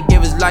Johnny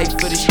gave his life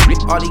for the shit.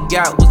 All he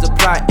got was a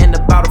plot and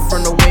a bottle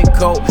from the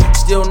Winco.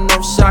 Still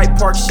Northside,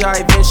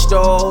 Parkside,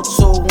 Vinstall.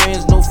 2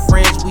 wins, no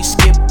friends, we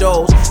skip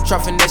those. Try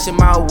finessing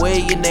my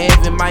way in the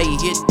heaven, might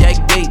hit that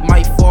gate,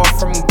 might fall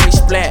from great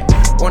splat.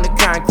 On the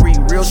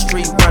concrete, real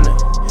street runner.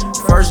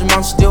 First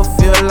month still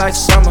feel like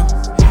summer.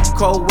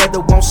 Cold weather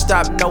won't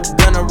stop, no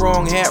gunner,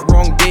 wrong hat,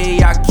 wrong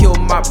day, I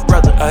killed my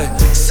brother. Ay,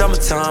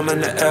 summertime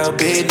in the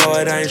LB, no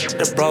it ain't shit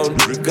the bro,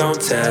 nigga gon'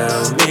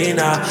 tell me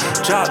now.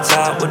 Drop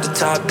top with the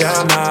top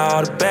down now,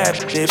 all the bad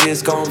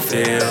bitches gon'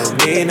 feel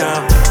me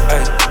now.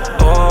 Ay,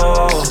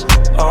 oh,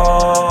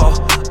 oh,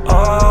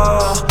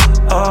 oh,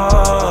 oh,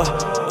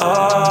 oh,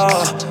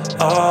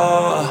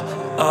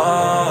 oh,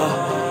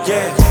 oh,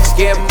 yeah.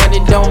 Scared money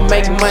don't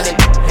make money.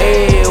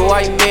 Hey,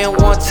 white man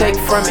won't take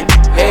from it.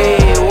 Hey,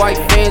 white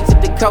fans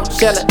at the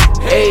Coachella.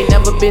 Hey,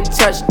 never been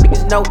touched,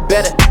 niggas know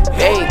better.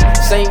 Hey,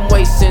 same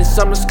way since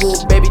summer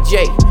school, baby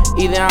J.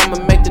 Either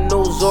I'ma make the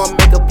news or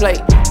make a play.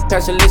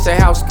 Past a list of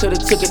house, could've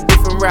took a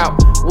different route.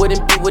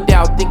 Wouldn't be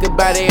without, think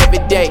about it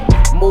every day.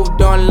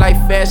 Moved on life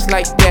fast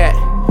like that.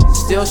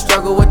 Still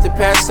struggle with the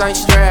past, I ain't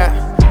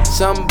strapped.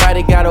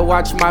 Somebody gotta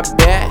watch my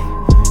back.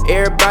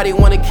 Everybody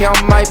wanna count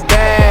my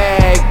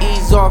bag.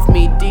 Ease off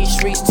me, these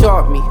streets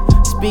taught me.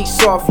 Speak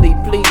softly,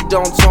 please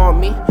don't taunt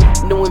me.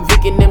 Knowing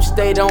Vic and them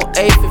stayed on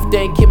 8th. If they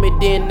ain't kill me,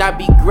 then I'd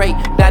be great.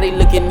 Now they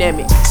looking at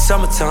me.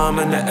 Summertime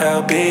in the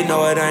LB,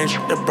 no it ain't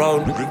shit the bro,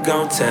 nigga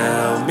gon'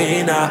 tell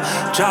me now.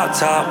 Drop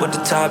top with the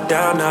top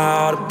down now,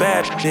 all the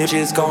bad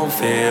bitches gon'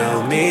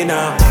 feel me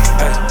now.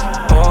 Ay,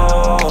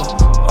 oh,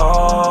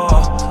 oh,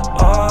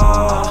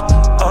 oh,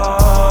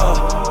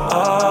 oh,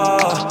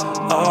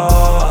 oh,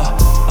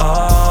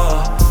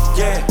 oh,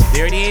 yeah.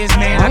 There it is,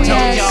 man. I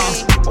told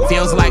y'all.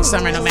 Feels like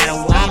summer no matter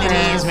when it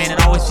is, man. It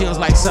always feels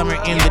like summer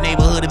in the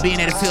neighborhood. And being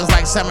that it feels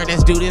like summer,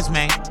 let's do this,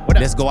 man.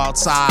 Let's go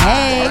outside.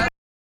 Hey.